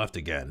if she left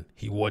again,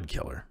 he would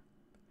kill her.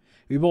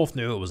 We both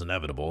knew it was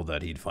inevitable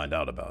that he'd find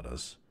out about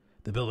us.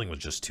 The building was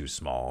just too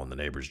small and the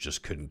neighbors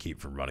just couldn't keep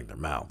from running their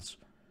mouths.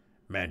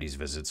 Mandy's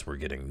visits were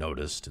getting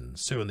noticed and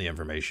soon the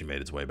information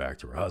made its way back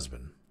to her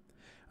husband.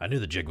 I knew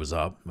the jig was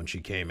up when she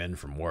came in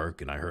from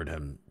work and I heard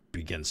him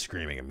begin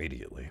screaming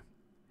immediately.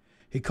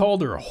 He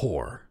called her a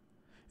whore,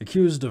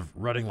 accused of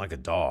running like a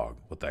dog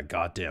with that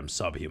goddamn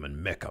subhuman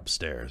Mick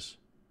upstairs.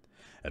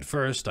 At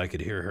first, I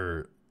could hear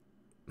her...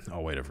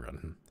 Oh, wait a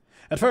minute.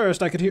 At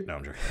first, I could hear... No,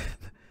 I'm joking.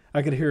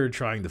 I could hear her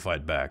trying to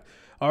fight back,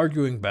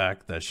 arguing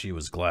back that she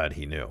was glad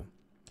he knew.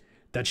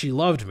 That she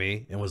loved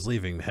me and was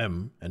leaving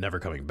him and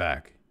never coming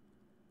back.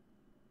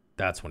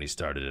 That's when he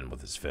started in with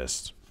his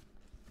fists.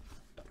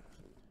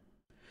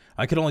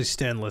 I could only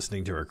stand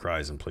listening to her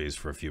cries and pleas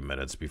for a few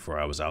minutes before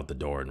I was out the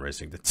door and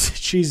racing to...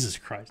 Jesus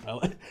Christ.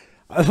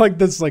 I like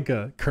that's like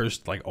a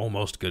cursed, like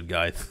almost good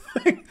guy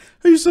thing.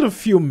 You said a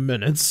few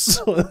minutes.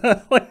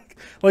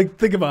 like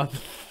think about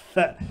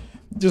that.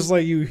 Just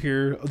like you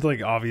hear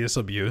like obvious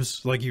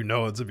abuse, like you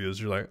know it's abuse.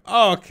 You're like,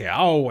 oh, okay,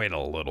 I'll wait a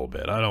little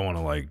bit. I don't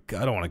want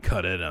to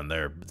cut in on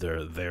their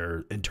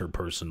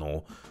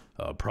interpersonal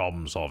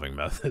problem solving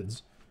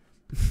methods.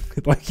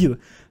 Like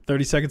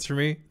 30 seconds for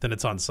me, then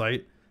it's on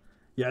site.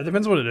 Yeah, it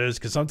depends what it is,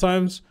 because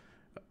sometimes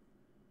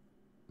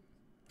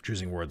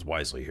choosing words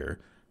wisely here.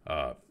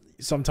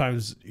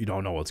 Sometimes you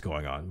don't know what's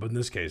going on, but in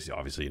this case,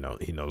 obviously,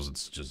 he knows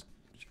it's just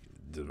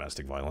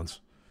domestic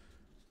violence.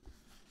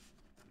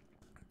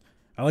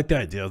 I like the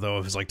idea, though,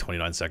 if it's like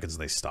 29 seconds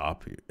and they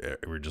stop,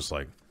 we're just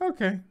like,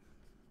 okay,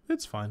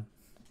 it's fine.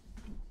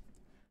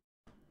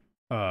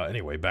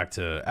 Anyway, back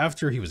to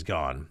after he was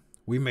gone,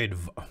 we made...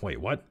 Wait,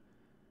 what?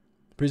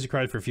 Breezy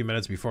cried for a few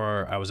minutes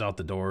before I was out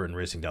the door and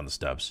racing down the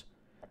steps.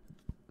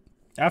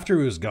 After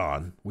he was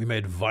gone, we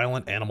made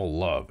violent animal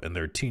love in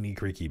their teeny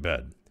creaky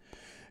bed.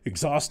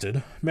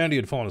 Exhausted, Mandy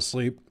had fallen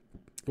asleep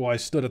while I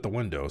stood at the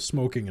window,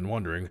 smoking and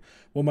wondering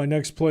what my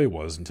next play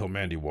was until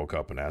Mandy woke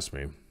up and asked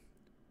me,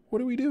 "What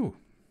do we do?"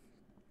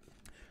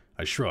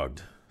 I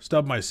shrugged,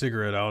 stubbed my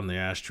cigarette out in the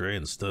ashtray,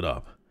 and stood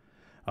up.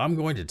 "I'm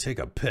going to take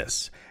a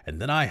piss,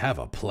 and then I have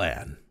a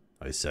plan,"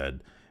 I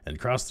said, and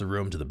crossed the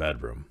room to the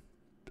bathroom.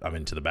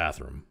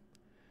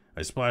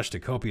 I splashed a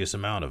copious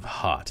amount of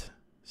hot,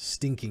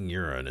 stinking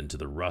urine into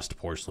the rust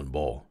porcelain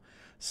bowl.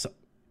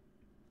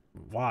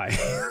 Why?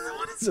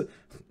 What is it?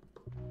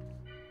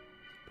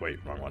 Wait,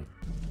 wrong one.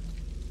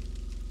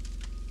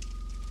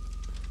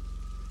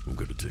 "I'm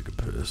gonna take a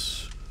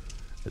piss,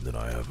 and then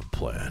I have a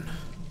plan."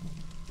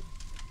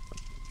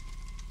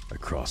 I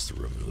crossed the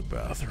room to the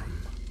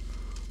bathroom.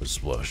 I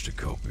splashed a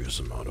copious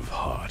amount of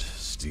hot,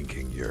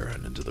 stinking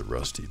urine into the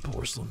rusty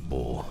porcelain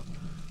bowl,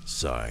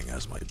 sighing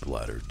as my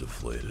bladder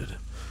deflated.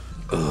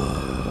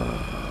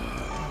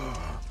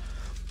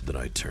 Then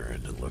I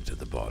turned and looked at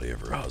the body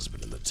of her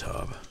husband in the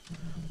tub,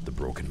 the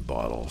broken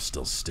bottle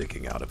still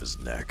sticking out of his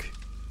neck.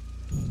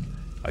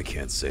 I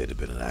can't say it had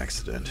been an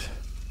accident.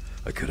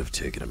 I could have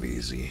taken him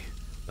easy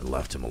and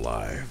left him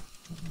alive,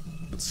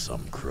 but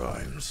some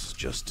crimes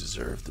just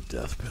deserve the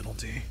death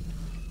penalty,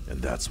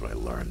 and that's what I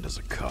learned as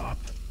a cop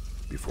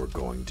before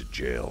going to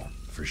jail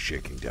for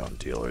shaking down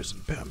dealers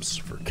and pimps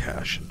for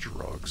cash and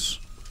drugs.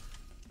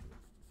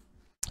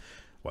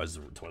 Why is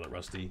the toilet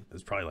rusty?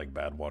 It's probably like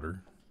bad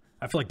water.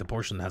 I feel like the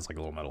portion has like a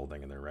little metal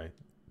thing in there, right?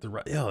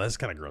 Yeah, that's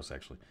kind of gross,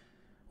 actually.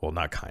 Well,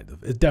 not kind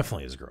of. It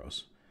definitely is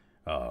gross.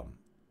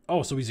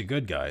 Oh, so he's a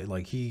good guy.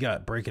 Like, he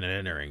got breaking and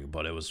entering,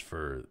 but it was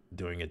for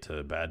doing it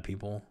to bad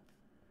people.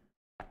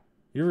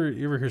 You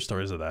ever hear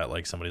stories of that?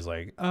 Like, somebody's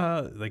like,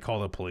 they call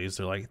the police.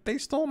 They're like, they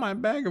stole my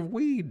bag of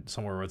weed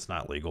somewhere where it's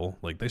not legal.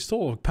 Like, they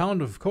stole a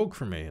pound of coke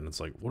from me. And it's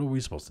like, what are we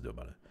supposed to do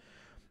about it?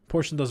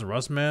 Portion doesn't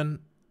rust, man.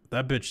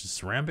 That bitch is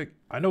ceramic.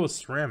 I know it's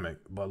ceramic,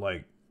 but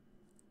like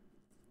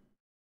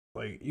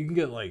you can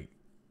get like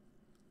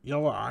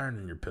yellow iron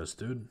in your piss,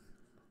 dude.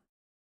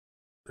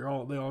 They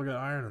all got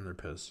iron in their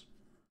piss.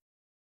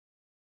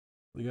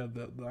 They got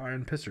the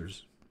iron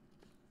pissers.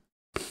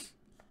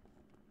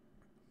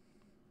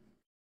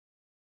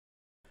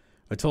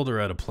 I told her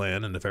I had a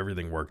plan, and if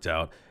everything worked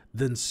out,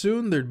 then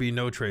soon there'd be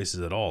no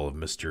traces at all of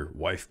Mr.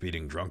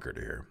 Wife-beating drunkard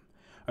here.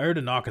 I heard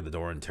a knock at the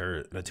door and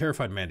a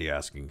terrified Mandy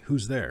asking,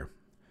 "Who's there?"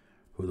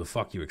 "Who the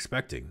fuck you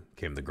expecting?"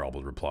 came the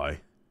garbled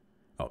reply.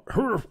 "Oh,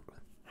 who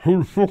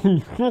the fuck are you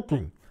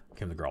expecting?"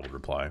 came the garbled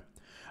reply.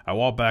 I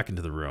walked back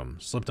into the room,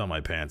 slipped on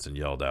my pants, and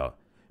yelled out,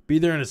 "Be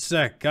there in a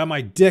sec, got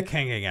my dick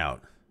hanging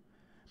out."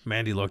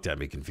 Mandy looked at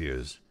me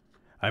confused.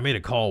 "I made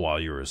a call while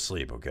you were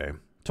asleep, okay?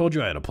 Told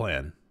you I had a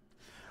plan."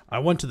 I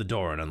went to the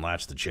door and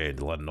unlatched the chain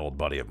to let an old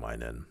buddy of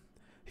mine in.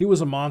 He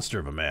was a monster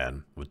of a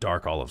man, with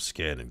dark olive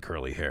skin and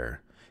curly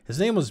hair. His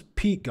name was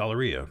Pete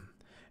Galleria,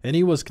 and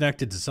he was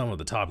connected to some of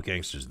the top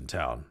gangsters in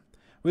town.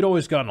 We'd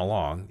always gotten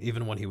along,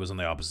 even when he was on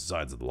the opposite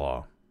sides of the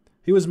law.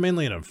 He was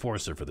mainly an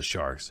enforcer for the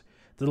Sharks,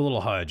 did a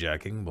little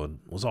hijacking, but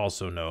was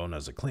also known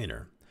as a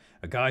cleaner,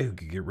 a guy who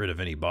could get rid of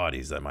any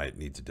bodies that might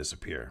need to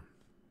disappear.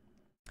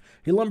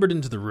 He lumbered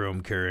into the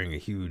room carrying a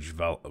huge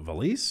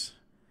valise,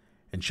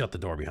 and shut the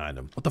door behind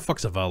him. What the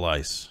fuck's a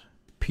Valice?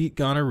 Pete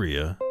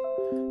Gonorrhea.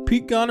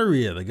 Pete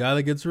Gonorrhea, the guy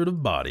that gets rid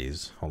of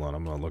bodies. Hold on,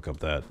 I'm gonna look up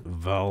that.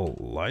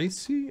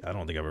 Valice? I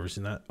don't think I've ever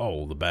seen that.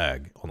 Oh, the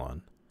bag. Hold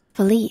on.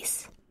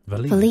 Valise.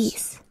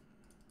 Valise.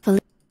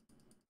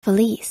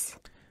 Valise.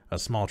 A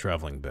small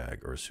traveling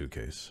bag or a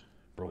suitcase.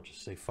 Bro,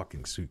 just say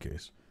fucking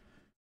suitcase.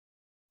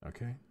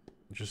 Okay?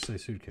 Just say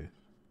suitcase.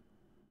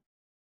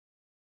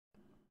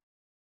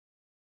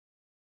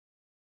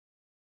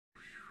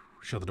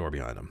 Shut the door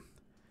behind him.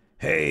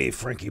 Hey,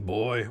 Frankie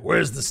boy,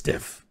 where's the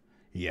stiff?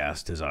 He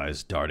asked, his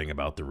eyes darting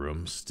about the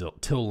room,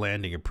 till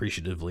landing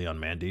appreciatively on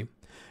Mandy.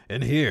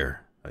 In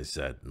here, I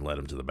said, and led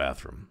him to the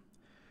bathroom.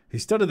 He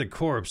studied the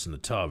corpse in the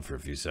tub for a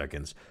few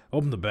seconds,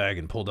 opened the bag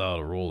and pulled out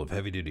a roll of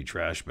heavy-duty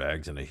trash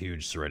bags and a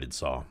huge serrated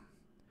saw.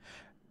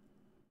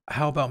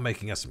 How about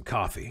making us some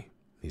coffee?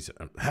 He said.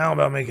 How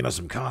about making us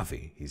some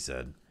coffee? He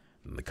said,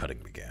 and the cutting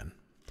began.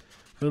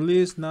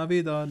 Feliz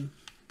Navidad.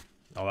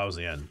 Oh, that was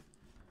the end.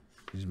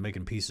 He's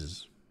making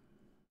pieces.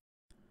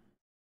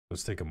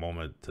 Let's take a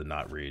moment to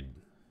not read.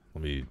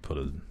 Let me put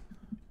a...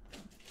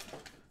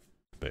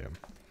 Bam.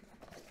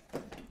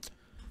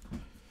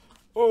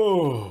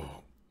 Oh.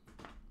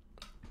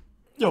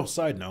 Yo,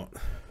 side note.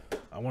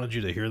 I wanted you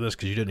to hear this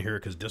because you didn't hear it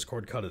because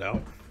Discord cut it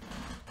out.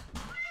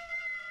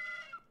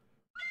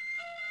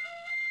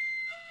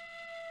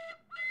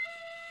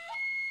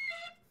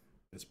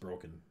 It's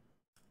broken.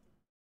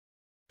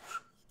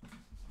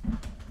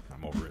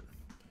 I'm over it.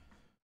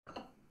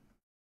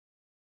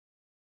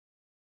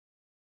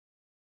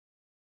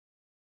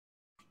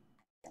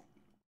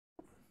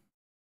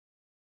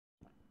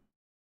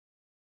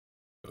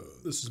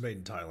 This is made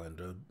in Thailand,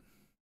 dude.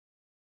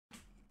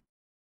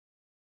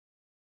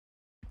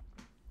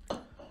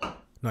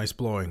 Nice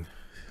blowing.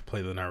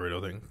 Play the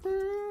Naruto thing.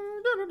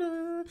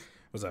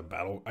 Was that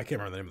battle? I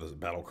can't remember the name of this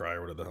battle cry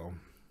or whatever the hell.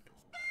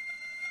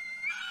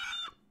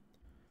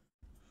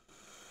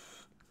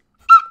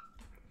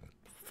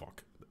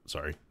 Fuck.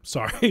 Sorry.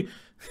 Sorry.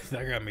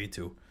 That got me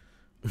too.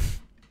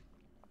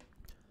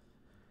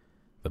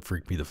 That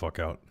freaked me the fuck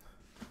out.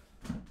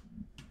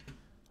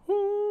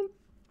 I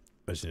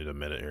just need a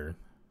minute here.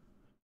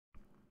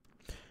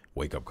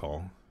 Wake up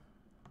call.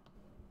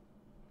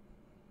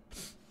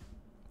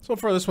 So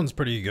far, this one's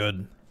pretty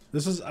good. I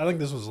think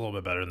this was a little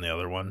bit better than the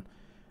other one.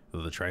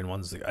 The train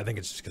ones. I think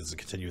it's just because it's a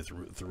continuous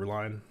through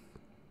line.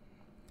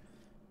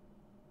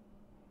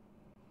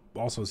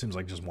 Also, it seems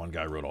like just one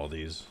guy wrote all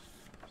these.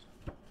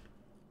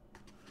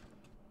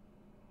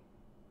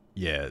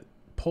 Yeah,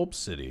 Pulp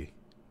City.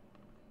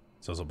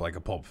 So it's like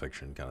a Pulp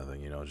Fiction kind of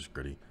thing, you know, just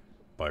gritty.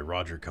 By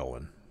Roger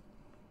Cohen.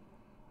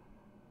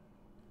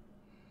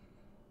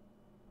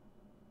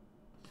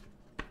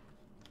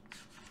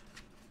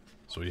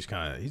 So he's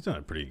done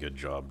a pretty good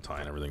job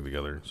tying everything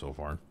together so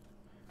far.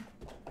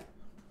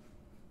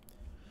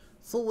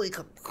 So wake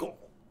up call.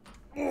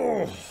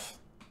 Oh.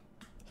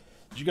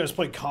 Did you guys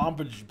play comp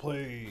or did you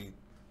play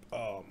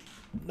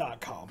not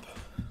comp?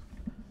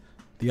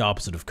 The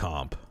opposite of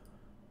comp.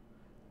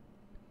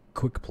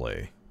 Quick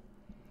play.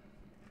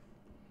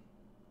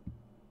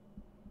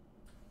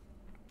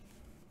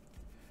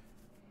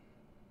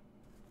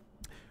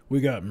 We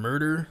got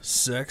murder,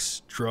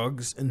 sex,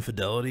 drugs,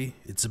 infidelity.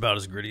 It's about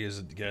as gritty as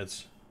it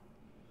gets.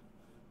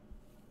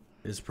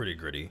 It's pretty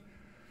gritty.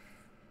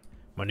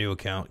 My new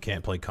account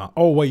can't play comp.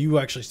 Oh, wait, you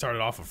actually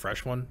started off a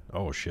fresh one?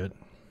 Oh, shit.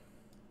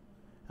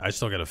 I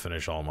still gotta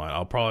finish all mine.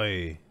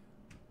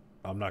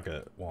 I'm not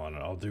gonna... Well,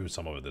 I'll do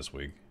some of it this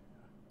week.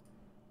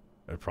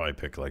 I'd probably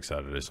pick like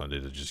Saturday, Sunday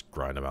to just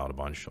grind them out a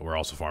bunch. We're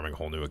also farming a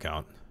whole new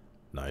account.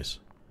 Nice.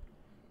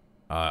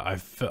 I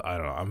don't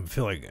know. I'm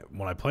feeling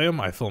when I play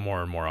them, I feel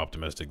more and more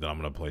optimistic that I'm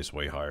gonna place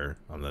way higher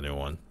on the new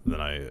one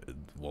than I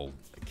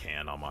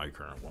can on my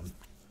current one.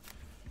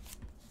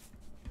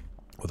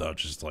 Without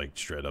just like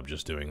straight up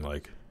just doing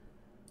like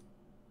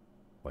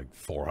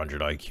 400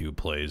 IQ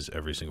plays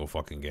every single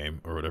fucking game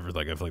or whatever.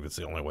 Like I feel like that's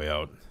the only way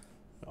out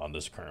on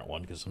this current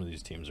one because some of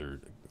these teams are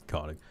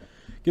iconic.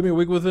 Give me a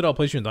week with it. I'll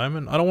place you in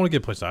diamond. I don't want to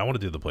get placed. I want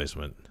to do the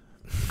placement.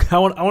 I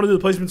want to do the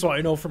placement so I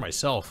know for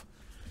myself.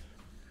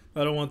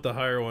 I don't want the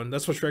higher one.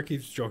 That's what Shrek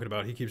keeps joking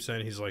about. He keeps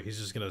saying he's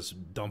just gonna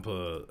dump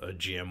a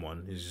GM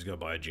one. He's just gonna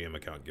buy a GM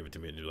account, give it to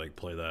me, and do like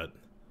play that.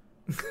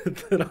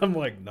 And I'm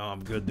like, no,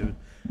 I'm good, dude.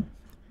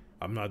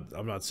 I'm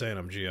not saying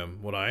I'm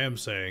GM. What I am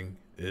saying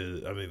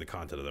is, I mean, the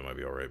content of that might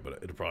be alright,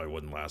 but it probably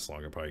wouldn't last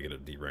long. I'd probably get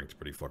it D-ranked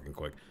pretty fucking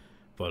quick.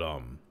 But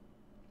I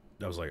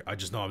was like, I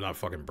just know I'm not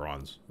fucking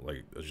bronze.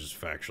 Like, it's just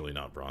factually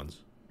not bronze.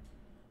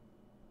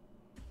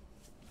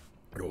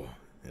 Oh,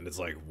 and it's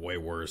like way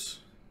worse.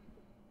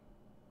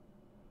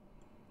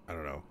 I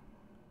don't know.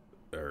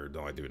 Or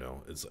no, I do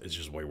know. It's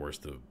just way worse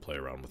to play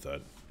around with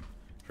that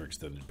for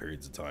extended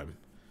periods of time.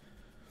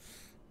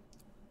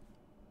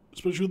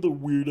 Especially with the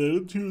weird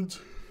attitudes.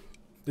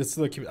 I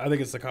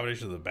think it's the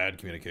combination of the bad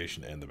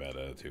communication and the bad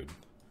attitude.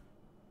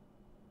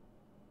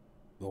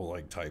 They'll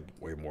like type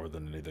way more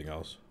than anything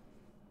else.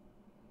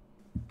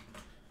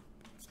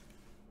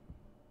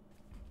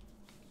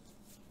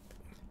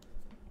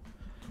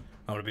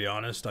 I'm gonna be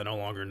honest, I no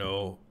longer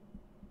know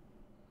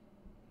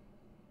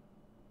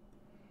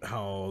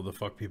how the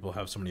fuck people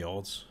have so many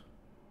alts?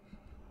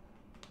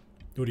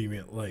 What do you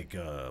mean? Like,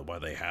 why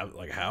they have,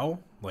 like, how?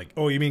 Like,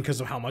 oh, you mean because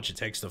of how much it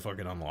takes to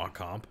fucking unlock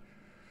comp?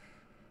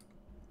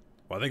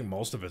 Well, I think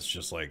most of it's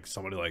just, like,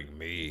 somebody like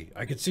me.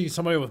 I could see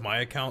somebody with my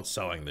account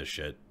selling this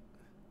shit.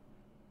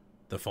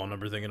 The phone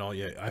number thing and all.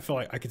 Yeah, I feel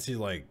like I could see,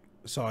 like,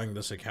 selling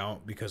this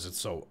account because it's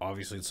so,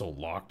 obviously it's so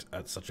locked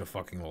at such a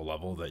fucking low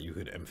level that you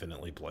could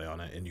infinitely play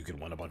on it and you could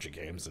win a bunch of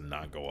games and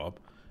not go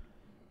up.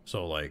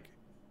 So, like,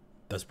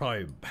 that's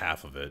probably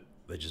half of it.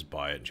 They just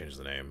buy it and change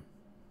the name.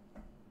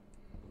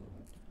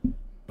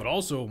 But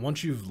also,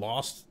 once you've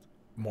lost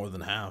more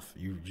than half,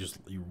 you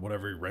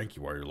whatever rank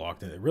you are, you're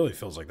locked in. It really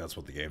feels like that's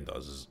what the game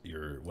does, is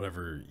you're,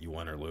 whatever you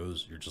win or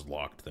lose, you're just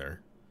locked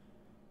there.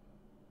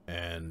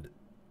 And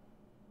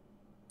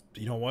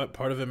you know what?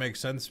 Part of it makes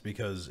sense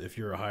because if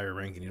you're a higher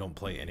rank and you don't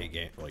play any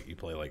game, like you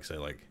play like,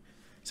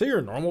 say you're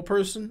a normal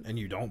person and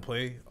you don't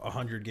play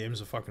 100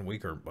 games a fucking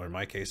week, or in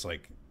my case,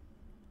 like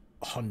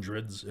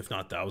hundreds, if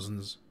not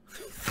thousands,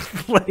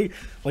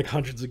 like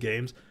hundreds of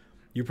games,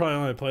 you probably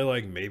only play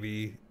like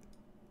maybe,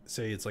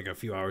 say it's like a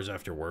few hours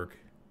after work,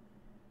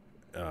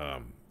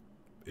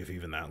 if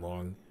even that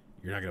long,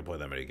 you're not gonna play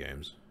that many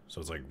games, so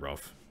it's like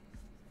rough.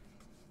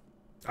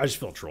 I just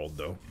feel trolled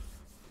though.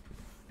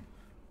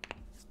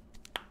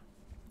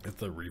 I have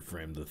to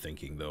reframe the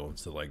thinking though,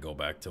 to like go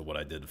back to what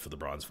I did for the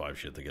Bronze 5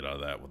 shit to get out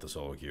of that with the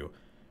solo queue,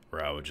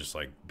 where I would just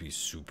like be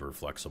super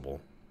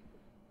flexible.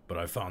 But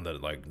I found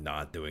that like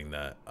not doing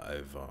that,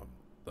 I've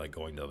like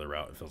going the other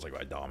route, it feels like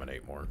I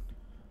dominate more,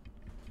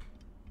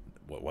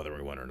 whether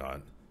we win or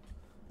not,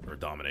 or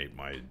dominate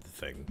my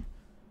thing.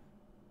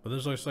 But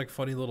there's just like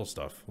funny little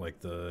stuff, like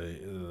the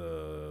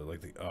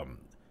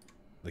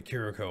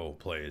Kiriko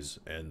plays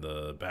and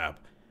the BAP.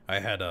 I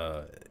had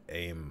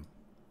aim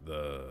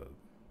the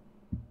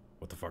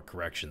what the fuck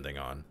correction thing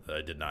on that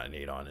I did not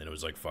need on, and it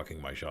was like fucking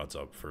my shots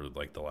up for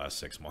like the last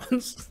 6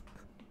 months.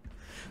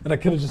 And I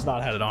could have just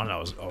not had it on. I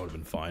would have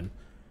been fine.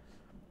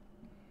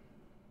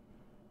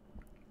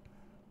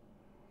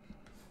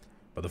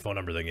 But the phone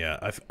number thing,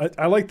 yeah,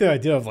 I like the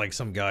idea of like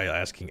some guy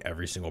asking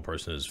every single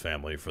person in his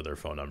family for their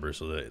phone number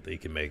so that they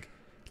can make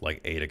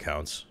like 8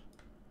 accounts.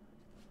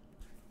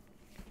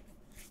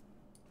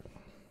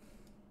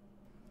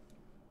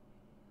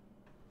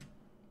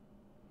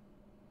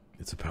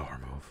 It's a power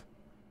move.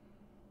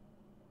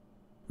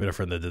 We had a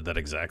friend that did that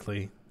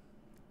exactly.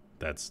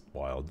 That's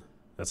wild.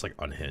 That's like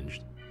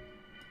unhinged.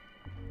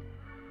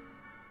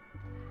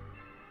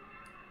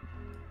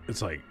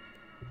 It's like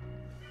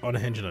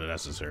unhinged and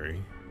unnecessary.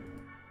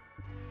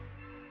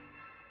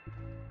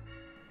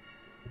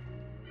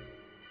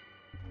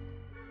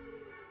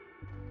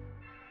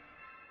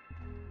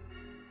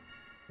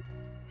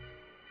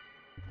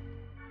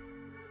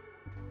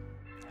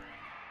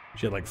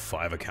 She had like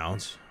 5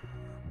 accounts.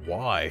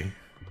 Why?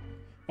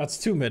 That's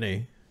too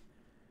many.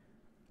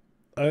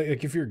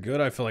 Like if you're good,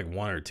 I feel like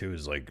 1 or 2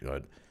 is like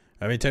good.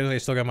 I mean, technically, I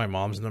still got my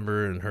mom's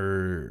number and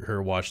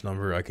her watch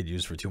number I could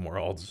use for 2 more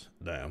alts.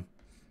 Damn.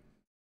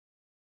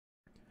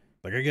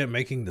 Like I get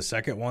making the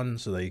second one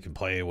so that you can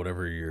play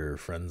whatever your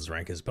friend's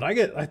rank is, but I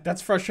get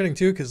that's frustrating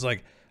too because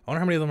like I wonder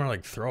how many of them are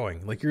like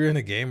throwing. Like you're in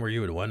a game where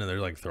you would win and they're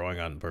like throwing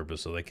on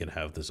purpose so they can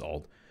have this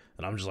alt,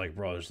 and I'm just like,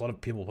 bro, there's a lot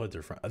of people play with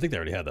their friends. I think they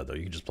already had that though.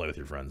 You can just play with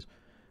your friends.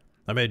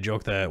 I made a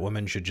joke that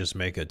women should just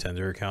make a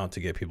Tinder account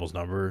to get people's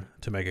number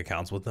to make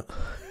accounts with them.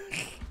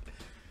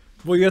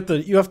 Well, you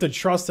have to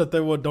trust that they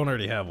don't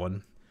already have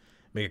one.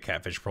 Make a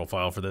catfish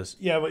profile for this.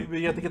 Yeah, but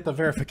you have to get the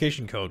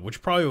verification code,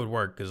 which probably would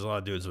work because a lot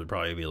of dudes would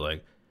probably be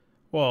like,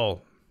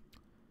 well,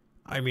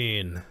 I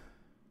mean,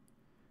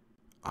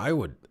 I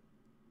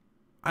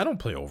don't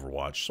play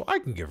Overwatch, so I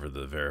can give her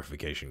the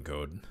verification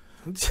code.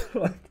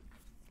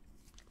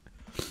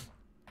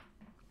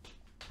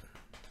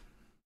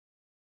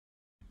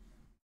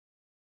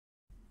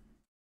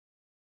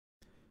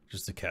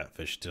 Just a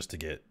catfish, just to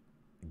get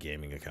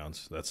gaming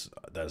accounts.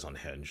 That is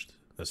unhinged.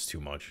 That's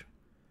too much.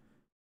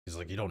 He's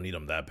like, you don't need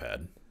them that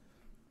bad.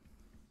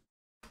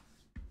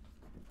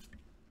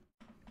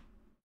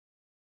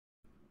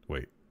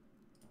 Wait.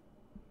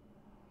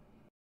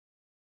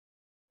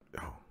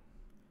 Oh.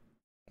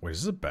 Wait,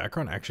 is this a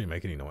background actually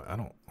make any noise? I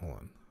don't, hold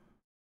on.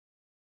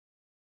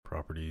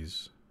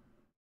 Properties.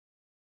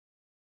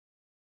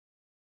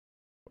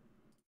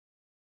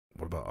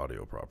 What about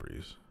audio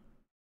properties?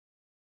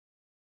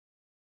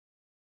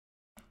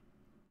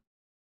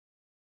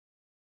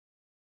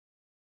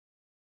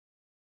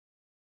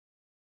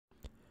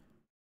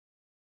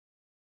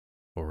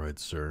 All right,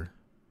 sir.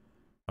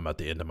 I'm at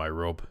the end of my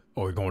rope.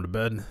 Oh, you're going to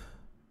bed?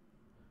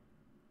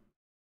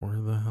 Where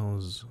the hell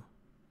is...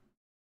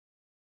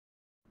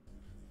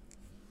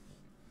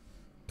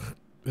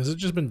 Has it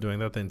just been doing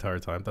that the entire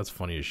time? That's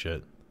funny as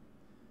shit.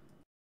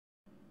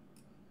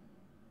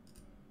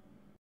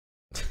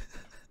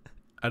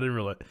 I didn't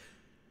realize...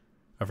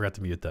 I forgot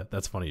to mute that.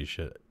 That's funny as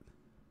shit.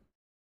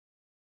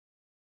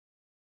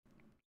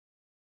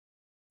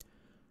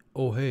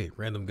 Oh, hey,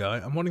 random guy.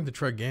 I'm wanting to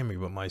try gaming,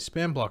 but my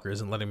spam blocker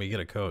isn't letting me get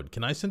a code.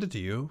 Can I send it to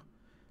you?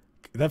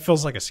 That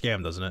feels like a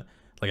scam, doesn't it?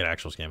 like an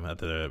actual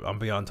scam. I'm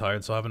beyond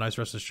tired, so have a nice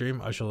rest of the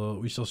stream.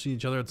 We shall see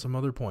each other at some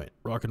other point.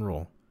 Rock and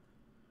roll.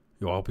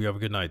 Yo, I hope you have a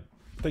good night.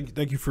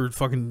 Thank you for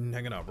fucking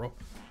hanging out, bro.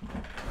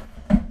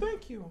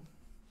 Thank you.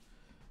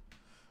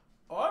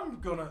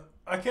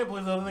 I can't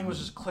believe the other thing was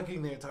just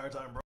clicking the entire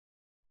time, bro.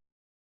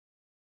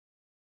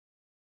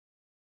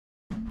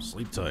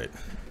 Sleep tight.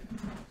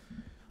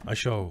 I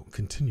shall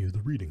continue the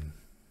reading.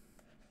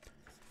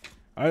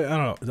 I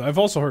don't know. I've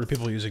also heard of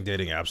people using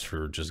dating apps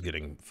for just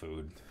getting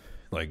food,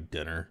 like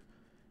dinner,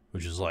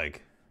 which is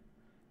like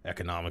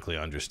economically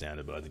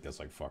understandable, but I think that's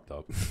like fucked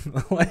up.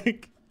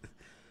 like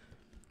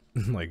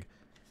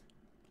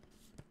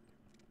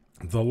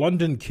the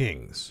London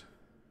Kings.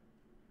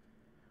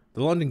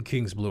 The London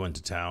Kings blew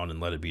into town and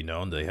let it be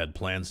known they had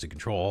plans to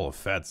control all of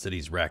Fat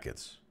City's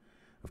rackets.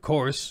 Of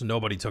course,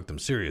 nobody took them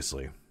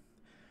seriously.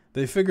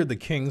 They figured the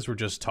Kings were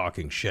just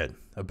talking shit,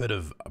 a bit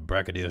of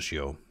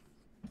braggadocio.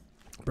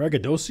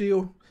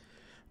 Braggadocio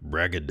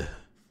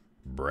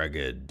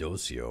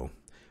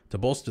to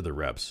bolster their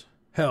reps.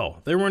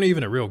 Hell, they weren't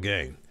even a real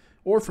gang,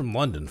 or from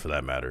London for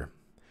that matter.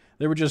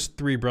 They were just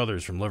three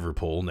brothers from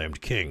Liverpool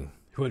named King,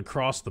 who had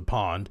crossed the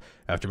pond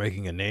after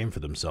making a name for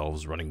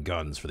themselves running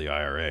guns for the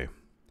IRA.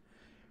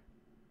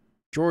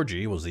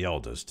 Georgie was the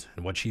eldest,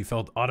 and what she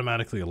felt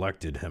automatically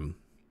elected him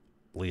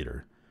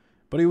leader,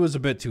 but he was a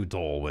bit too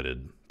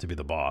dull-witted to be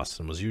the boss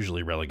and was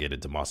usually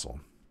relegated to muscle.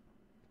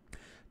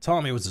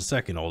 Tommy was the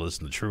second oldest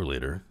and the true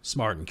leader.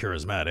 Smart and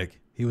charismatic,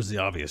 he was the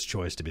obvious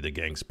choice to be the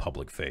gang's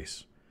public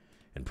face.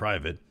 In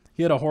private,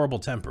 he had a horrible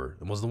temper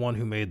and was the one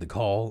who made the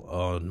call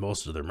on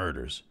most of their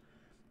murders.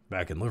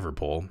 Back in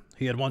Liverpool,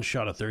 he had once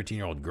shot a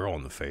 13-year-old girl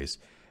in the face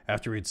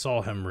after he'd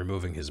saw him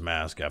removing his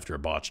mask after a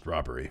botched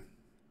robbery.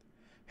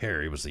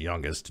 Harry was the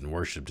youngest and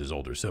worshipped his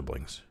older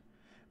siblings.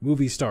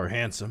 Movie star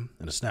handsome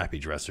and a snappy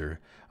dresser,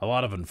 a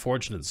lot of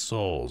unfortunate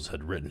souls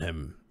had written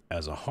him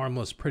as a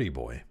harmless pretty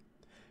boy.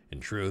 In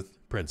truth,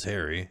 Prince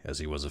Harry, as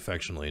he was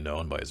affectionately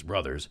known by his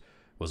brothers,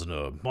 was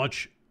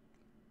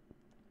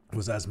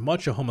as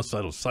much a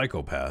homicidal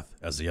psychopath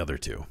as the other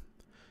two.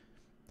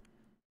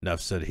 Neff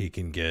said he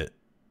can get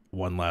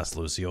one last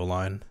Lucio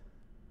line.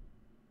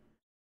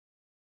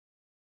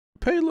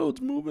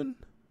 Payload's moving.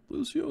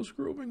 Lucio's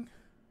grooving.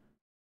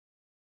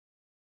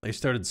 They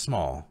started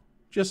small,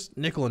 just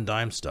nickel and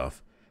dime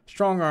stuff,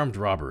 strong-armed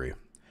robbery,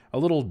 a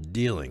little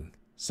dealing,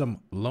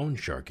 some loan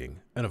sharking,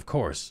 and of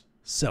course,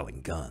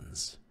 selling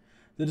guns.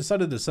 They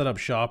decided to set up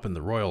shop in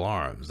the Royal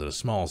Arms at a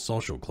small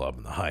social club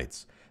in the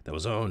Heights that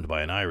was owned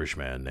by an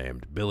Irishman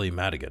named Billy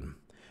Madigan,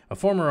 a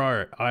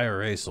former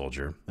IRA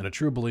soldier and a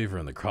true believer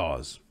in the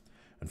cause.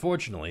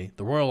 Unfortunately,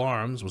 the Royal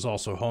Arms was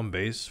also home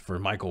base for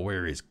Michael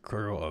Ware's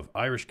crew of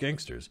Irish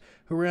gangsters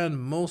who ran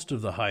most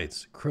of the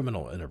Heights'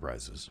 criminal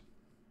enterprises.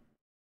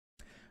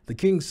 The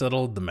king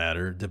settled the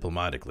matter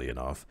diplomatically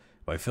enough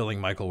by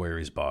filling Michael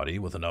Ware's body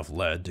with enough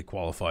lead to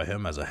qualify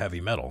him as a heavy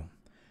metal.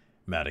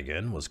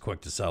 Madigan was quick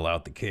to sell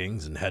out the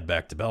Kings and head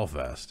back to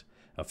Belfast.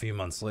 A few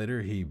months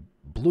later, he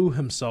blew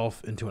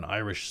himself into an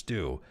Irish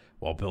stew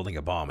while building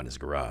a bomb in his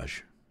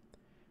garage.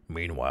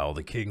 Meanwhile,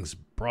 the Kings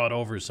brought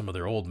over some of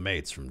their old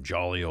mates from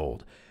Jolly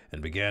Old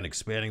and began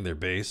expanding their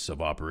base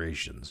of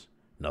operations.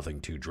 Nothing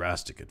too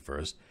drastic at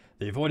first.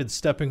 They avoided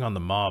stepping on the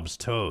mob's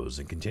toes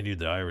and continued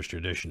the Irish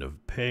tradition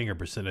of paying a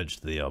percentage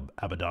to the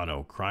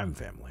Abbadano crime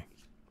family.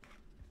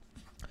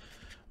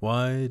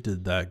 Why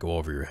did that go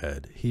over your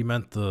head? He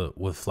meant the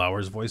with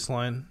flowers voice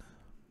line?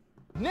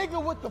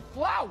 Nigga with the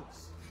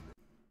flowers.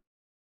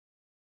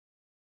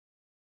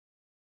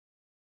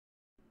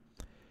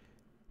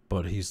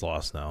 But he's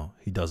lost now.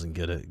 He doesn't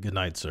get it. Good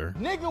night, sir.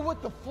 Nigga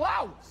with the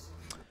flowers.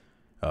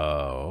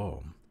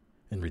 Oh.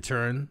 In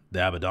return, the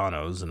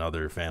Abbadanos and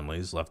other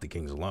families left the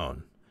Kings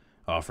alone,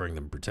 offering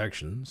them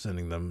protection,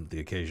 sending them the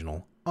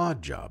occasional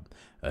odd job.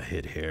 A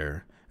hit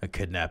here, a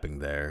kidnapping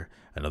there,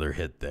 another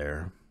hit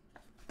there.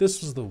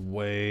 This was the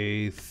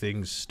way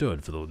things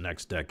stood for the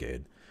next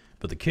decade.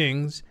 But the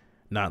Kings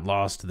had not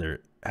lost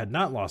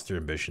their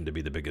ambition to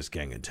be the biggest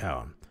gang in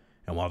town.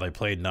 And while they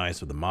played nice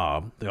with the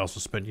mob, they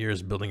also spent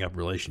years building up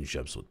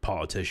relationships with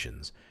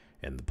politicians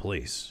and the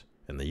police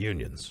and the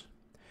unions.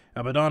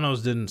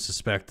 Abbadanos didn't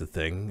suspect a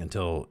thing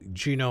until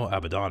Gino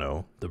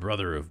Abbadano, the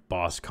brother of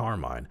Boss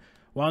Carmine,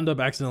 wound up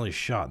accidentally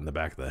shot in the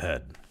back of the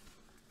head.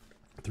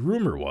 The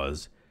rumor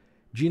was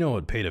Gino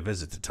had paid a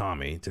visit to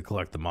Tommy to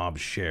collect the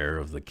mob's share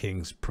of the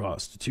King's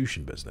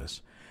prostitution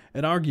business.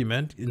 An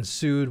argument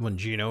ensued when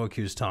Gino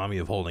accused Tommy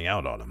of holding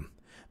out on him.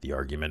 The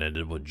argument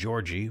ended when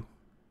Georgie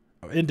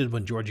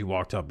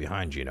walked up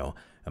behind Gino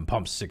and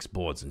pumped 6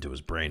 bullets into his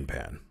brain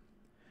pan.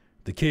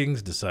 The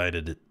Kings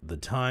decided the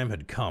time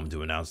had come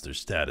to announce their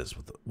status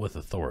with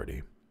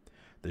authority.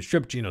 They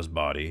stripped Gino's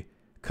body,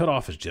 cut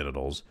off his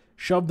genitals,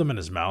 shoved them in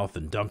his mouth,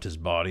 and dumped his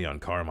body on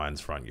Carmine's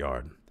front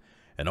yard.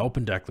 An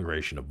open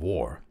declaration of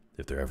war,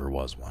 if there ever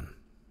was one.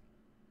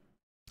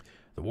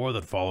 The war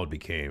that followed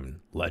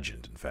became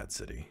legend in Fat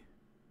City.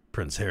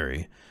 Prince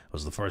Harry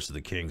was the first of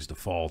the Kings to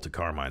fall to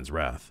Carmine's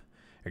wrath.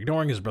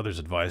 Ignoring his brother's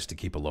advice to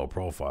keep a low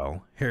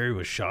profile, Harry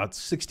was shot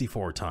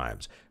 64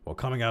 times while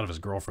coming out of his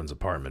girlfriend's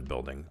apartment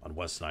building on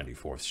West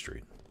 94th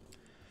Street.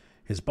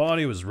 His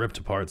body was ripped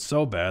apart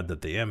so bad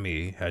that the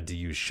ME had to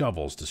use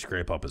shovels to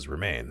scrape up his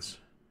remains.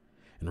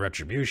 In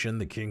retribution,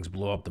 the Kings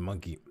blew up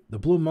the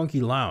Blue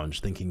Monkey Lounge,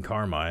 thinking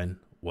Carmine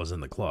was in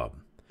the club.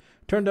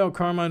 Turned out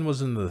Carmine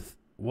was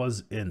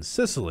in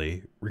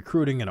Sicily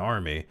recruiting an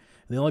army, and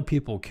the only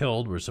people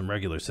killed were some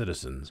regular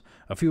citizens,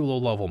 a few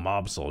low-level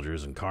mob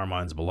soldiers, and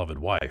Carmine's beloved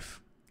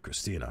wife,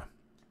 Christina.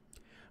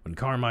 When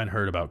Carmine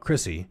heard about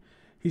Chrissy,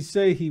 to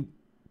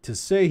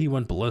say he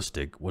went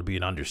ballistic would be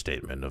an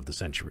understatement of the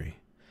century.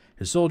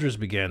 His soldiers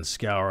began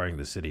scouring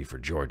the city for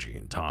Georgie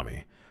and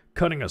Tommy,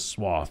 cutting a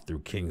swath through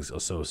King's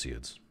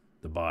associates.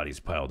 The bodies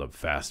piled up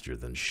faster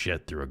than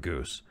shit through a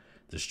goose.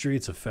 The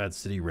streets of Fat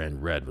City ran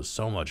red with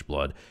so much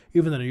blood,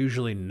 even the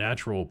usually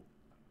neutral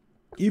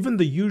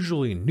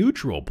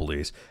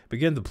police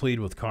began to plead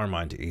with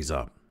Carmine to ease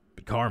up.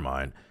 But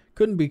Carmine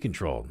couldn't be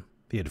controlled.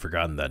 He had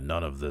forgotten that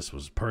none of this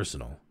was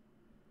personal.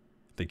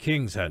 The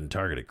Kings hadn't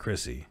targeted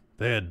Chrissy.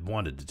 They had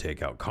wanted to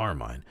take out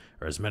Carmine,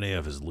 or as many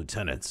of his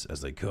lieutenants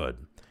as they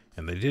could,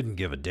 and they didn't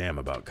give a damn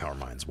about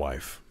Carmine's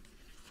wife.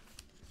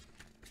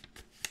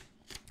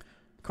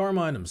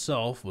 Carmine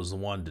himself was the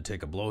one to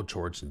take a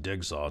blowtorch and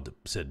dig saw to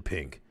Sid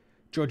Pink,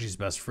 Georgie's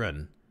best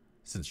friend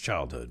since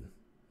childhood.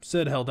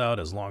 Sid held out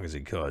as long as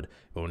he could,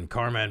 but when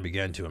Carmine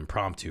began to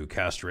impromptu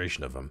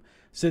castration of him,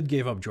 Sid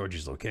gave up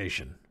Georgie's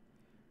location.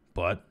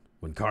 But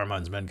when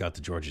Carmine's men got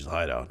to Georgie's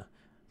hideout,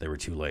 they were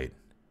too late.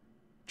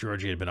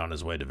 Georgie had been on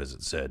his way to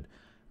visit Sid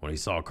when he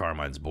saw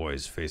Carmine's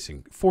boys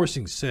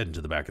forcing Sid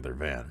into the back of their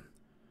van.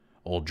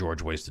 Old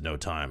George wasted no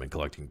time in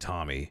collecting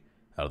Tommy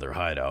out of their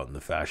hideout in the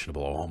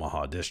fashionable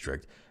Omaha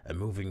district and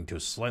moving to a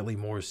slightly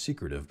more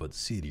secretive but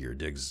seedier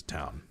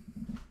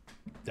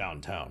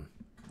downtown.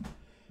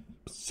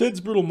 Sig's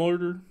brutal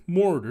murder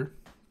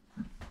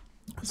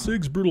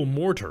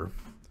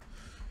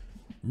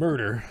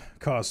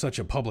caused such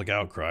a public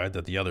outcry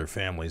that the other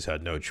families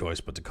had no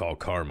choice but to call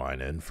Carmine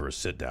in for a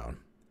sit-down.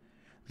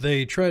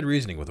 They tried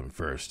reasoning with him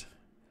first,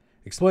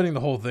 explaining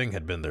the whole thing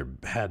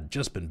had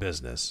just been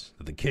business,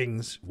 that the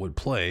Kings would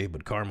play,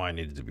 but Carmine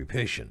needed to be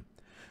patient.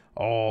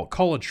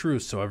 Call a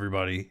truce so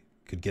everybody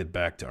could get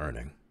back to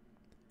earning.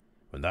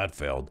 When that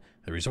failed,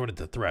 they resorted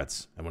to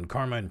threats, and when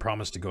Carmine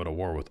promised to go to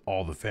war with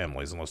all the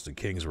families unless the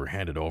Kings were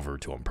handed over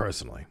to him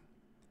personally.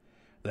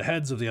 The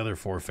heads of the other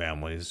four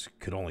families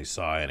could only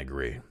sigh and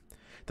agree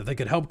that they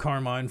could help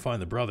Carmine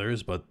find the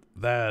brothers, but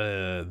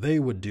that they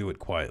would do it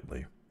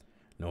quietly.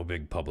 No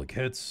big public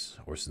hits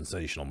or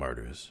sensational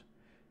murders.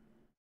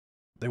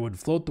 They would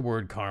float the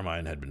word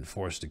Carmine had been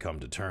forced to come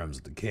to terms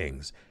with the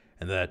Kings,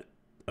 and that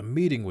a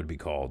meeting would be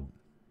called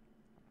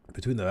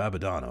between the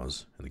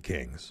Abedanos and the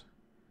Kings.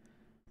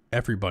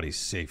 Everybody's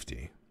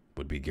safety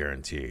would be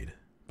guaranteed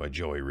by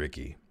Joey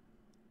Ricky.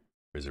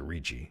 Or is it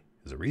Ricci?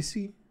 Is it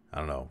Ricci? I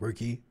don't know.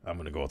 Ricky? I'm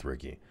going to go with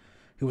Ricky.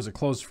 He was a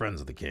close friend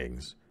of the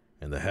Kings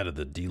and the head of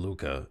the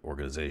DeLuca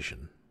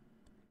organization.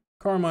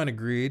 Carmine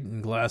agreed,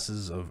 and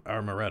glasses of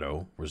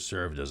amaretto were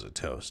served as a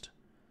toast.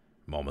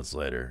 Moments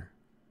later,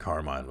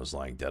 Carmine was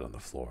lying dead on the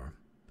floor,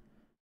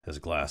 his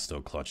glass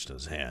still clutched in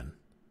his hand.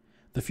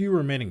 The few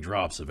remaining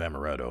drops of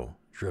amaretto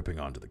dripping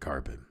onto the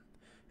carpet,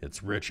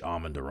 its rich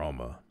almond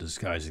aroma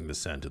disguising the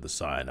scent of the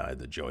cyanide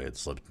that Joey had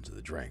slipped into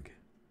the drink.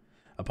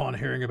 Upon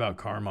hearing about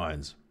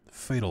Carmine's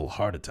fatal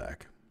heart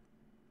attack,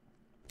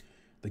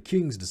 the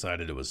Kings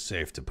decided it was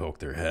safe to poke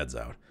their heads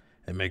out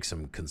and make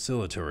some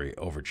conciliatory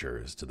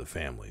overtures to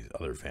the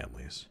other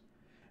families.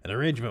 An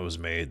arrangement was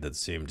made that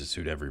seemed to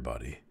suit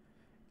everybody,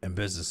 and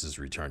businesses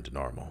returned to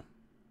normal.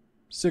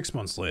 6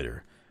 months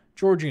later,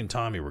 Georgie and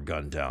Tommy were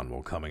gunned down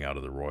while coming out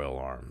of the Royal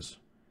Arms.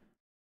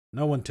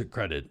 No one took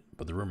credit,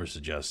 but the rumors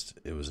suggest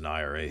it was an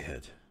IRA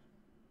hit.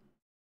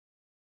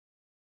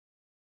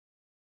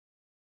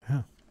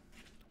 Yeah.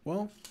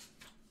 Well,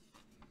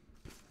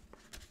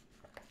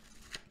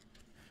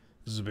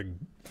 this is a big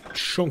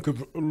chunk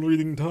of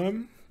reading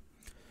time.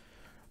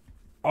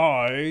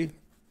 I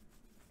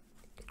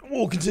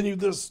will continue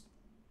this.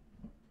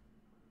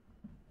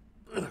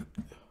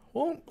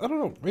 Well, I don't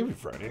know. Maybe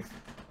Friday.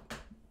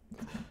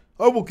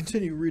 I will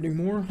continue reading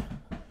more.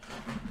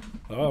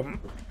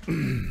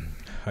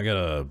 I got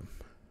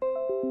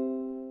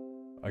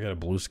a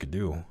blue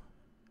skidoo.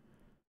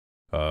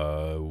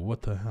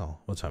 What the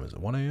hell? What time is it?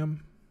 1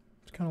 a.m.?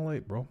 It's kind of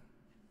late, bro.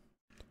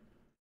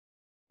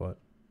 But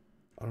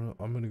I don't know.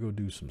 I'm gonna go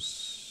do some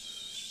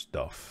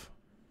stuff.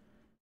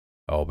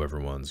 I hope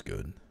everyone's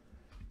good.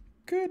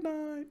 Good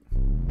night.